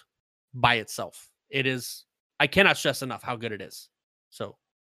build by itself. It is, I cannot stress enough how good it is. So,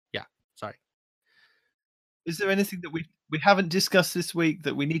 yeah, sorry. Is there anything that we haven't discussed this week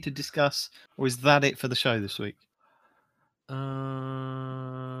that we need to discuss, or is that it for the show this week?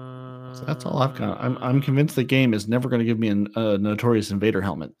 So that's all I've got. I'm convinced the game is never going to give me a Notorious Invader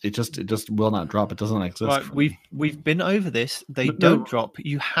helmet. It just will not drop. It doesn't exist. Right, for we've me. been over this. They No. don't drop.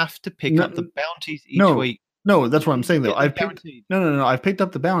 You have to pick No, up the bounties each no, week. No, that's what I'm saying though. Get the I've picked bounties. no. I've picked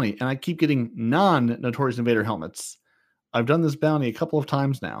up the bounty, and I keep getting non-Notorious Invader helmets. I've done this bounty a couple of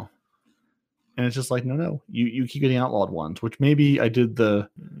times now, and it's just like no. You keep getting outlawed ones, which maybe I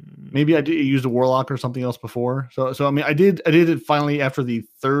used a warlock or something else before. So I mean, I did it finally after the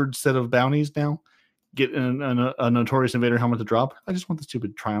third set of bounties. Now get a Notorious Invader helmet to drop. I just want the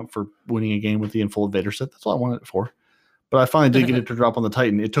stupid triumph for winning a game with the full Invader set. That's all I wanted it for. But I finally did get it to drop on the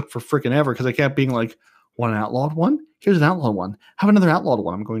Titan. It took for freaking ever because I kept being like, want an outlawed one? Here's an outlawed one. Have another outlawed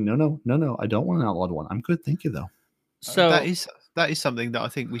one. I'm going, no. I don't want an outlawed one. I'm good. Thank you, though. So that is something that I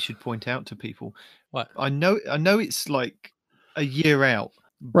think we should point out to people. What? I know it's like a year out,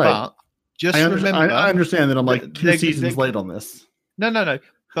 Right. but just remember. I understand that I'm like two they're- seasons late on this. No.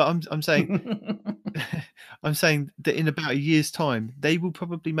 But I'm saying I'm saying that in about a year's time, they will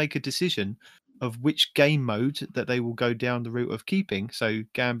probably make a decision of which game mode that they will go down the route of keeping. So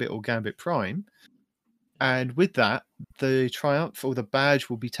Gambit or Gambit Prime. And with that, the triumph or the badge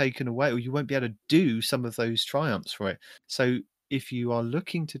will be taken away, or you won't be able to do some of those triumphs for it. So if you are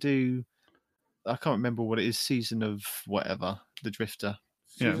looking to do, I can't remember what it is, season of whatever, the Drifter.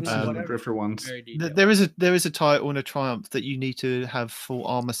 Yeah, season some of the whatever. Drifter ones. Very detailed. There is a title and a triumph that you need to have full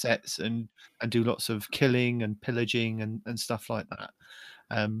armor sets and do lots of killing and pillaging and stuff like that.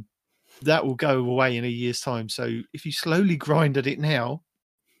 That will go away in a year's time. So if you slowly grind at it now,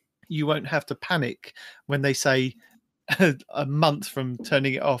 you won't have to panic when they say a month from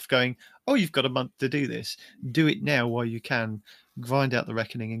turning it off, going, oh, you've got a month to do this. Do it now while you can. Grind out the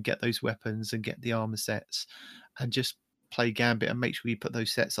Reckoning and get those weapons and get the armor sets and just play Gambit and make sure you put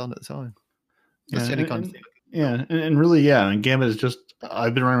those sets on at the time. That's the only kind of thing. Yeah, and really, yeah. And Gambit is just,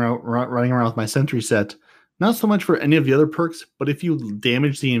 I've been running around with my Sentry set, not so much for any of the other perks, but if you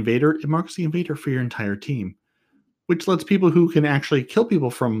damage the Invader, it marks the Invader for your entire team, which lets people who can actually kill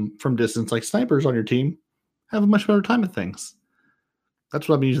people from distance, like snipers on your team, have a much better time at things. That's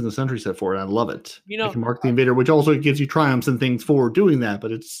what I've been using the Sentry set for, and I love it. You know, you can mark the Invader, which also gives you triumphs and things for doing that,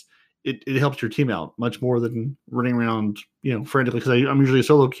 but it helps your team out much more than running around, frantically, because I'm usually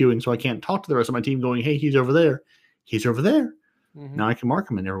solo queuing, so I can't talk to the rest of my team going, hey, he's over there. He's over there. Mhm. Now I can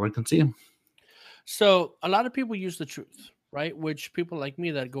mark him and everyone can see him. So a lot of people use the truth, right? Which people like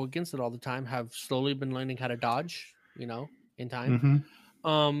me that go against it all the time have slowly been learning how to dodge, in time.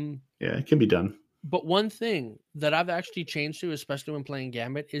 Mm-hmm. Yeah, it can be done. But one thing that I've actually changed to, especially when playing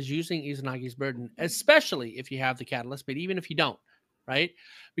Gambit, is using Izanagi's Burden, especially if you have the Catalyst, but even if you don't, right?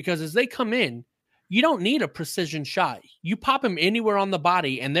 Because as they come in, you don't need a precision shot. You pop them anywhere on the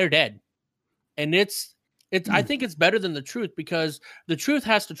body and they're dead. And I think it's better than the truth because the truth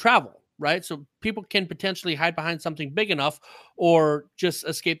has to travel, right? So people can potentially hide behind something big enough or just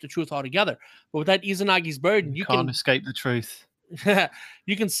escape the truth altogether. But with that Izanagi's Burden, you can't can escape the truth.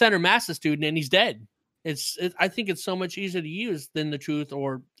 you can center mass a student and he's dead. I think it's so much easier to use than the truth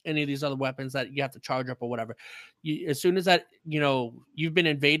or any of these other weapons that you have to charge up or whatever. As soon as that, you've been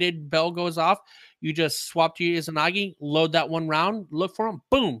invaded, bell goes off, you just swap to your Izanagi, load that one round, look for him,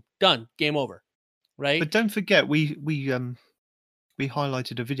 boom, done, game over. Right? But don't forget, we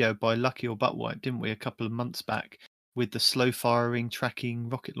highlighted a video by Lucky or Buttwipe, didn't we, a couple of months back, with the slow firing tracking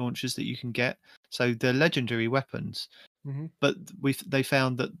rocket launchers that you can get. So they're legendary weapons. Mm-hmm. But they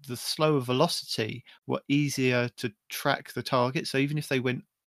found that the slower velocity were easier to track the target. So even if they went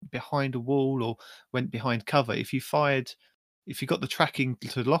behind a wall or went behind cover, if you got the tracking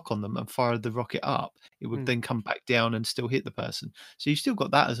to lock on them and fired the rocket up, it would then come back down and still hit the person. So you still got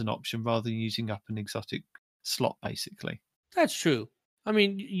that as an option rather than using up an exotic slot, basically. That's true. I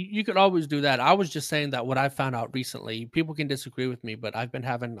mean, you could always do that. I was just saying that what I found out recently, people can disagree with me, but I've been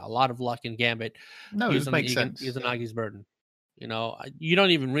having a lot of luck in Gambit. No, it makes sense. Izanagi's Burden. You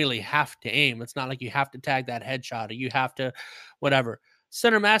don't even really have to aim. It's not like you have to tag that headshot or you have to whatever.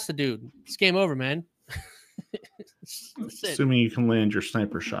 Center mass the dude. It's game over, man. Assuming you can land your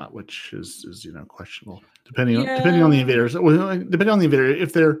sniper shot, which is questionable. Depending on the invaders. Depending on the invader,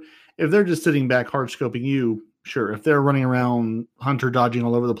 if they're just sitting back hard scoping you, sure. If they're running around hunter dodging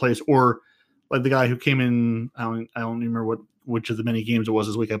all over the place, or like the guy who came in, I don't remember which of the many games it was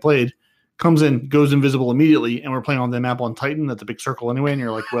this week I played, comes in, goes invisible immediately, and we're playing on the map on Titan. That's a big circle anyway, and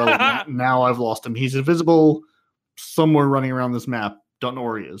you're like, well, now I've lost him. He's invisible somewhere running around this map. Don't know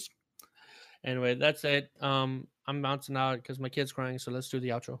where he is. Anyway, that's it. I'm bouncing out because my kid's crying, so let's do the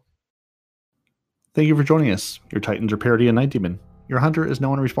outro. Thank you for joining us. Your Titans are Parody and Night Demon. Your hunter is no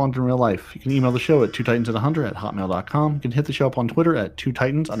one responded in real life. You can email the show at twotitansandahunter@hotmail.com. You can hit the show up on Twitter at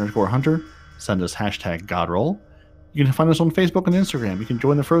twotitans_hunter. Send us hashtag GodRoll. You can find us on Facebook and Instagram. You can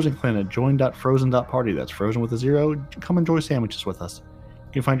join the Frozen Clan at join.frozen.party. That's Frozen with a 0. Come enjoy sandwiches with us.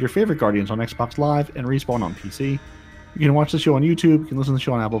 You can find your favorite Guardians on Xbox Live and Respawn on PC. You can watch the show on YouTube. You can listen to the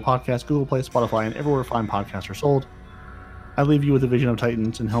show on Apple Podcasts, Google Play, Spotify, and everywhere fine podcasts are sold. I leave you with a vision of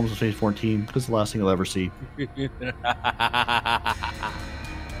Titans and Helms of Phase 14 because it's the last thing you'll ever see.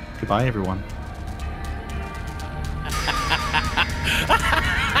 Goodbye, everyone.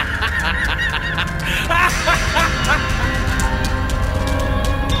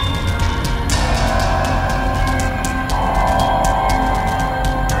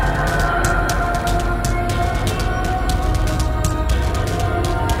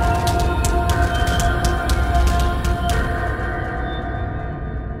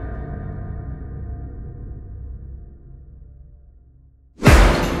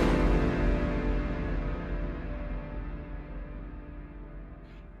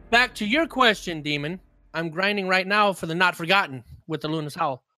 Back to your question, Demon. I'm grinding right now for the Not Forgotten with the Luna's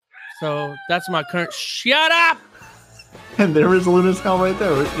Howl. So that's my current. Shut up! And there is Luna's Howl right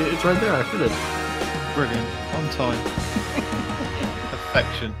there. It's right there. I heard it. Brilliant. On time.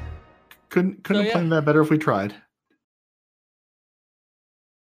 Perfection. Couldn't have planned that better if we tried.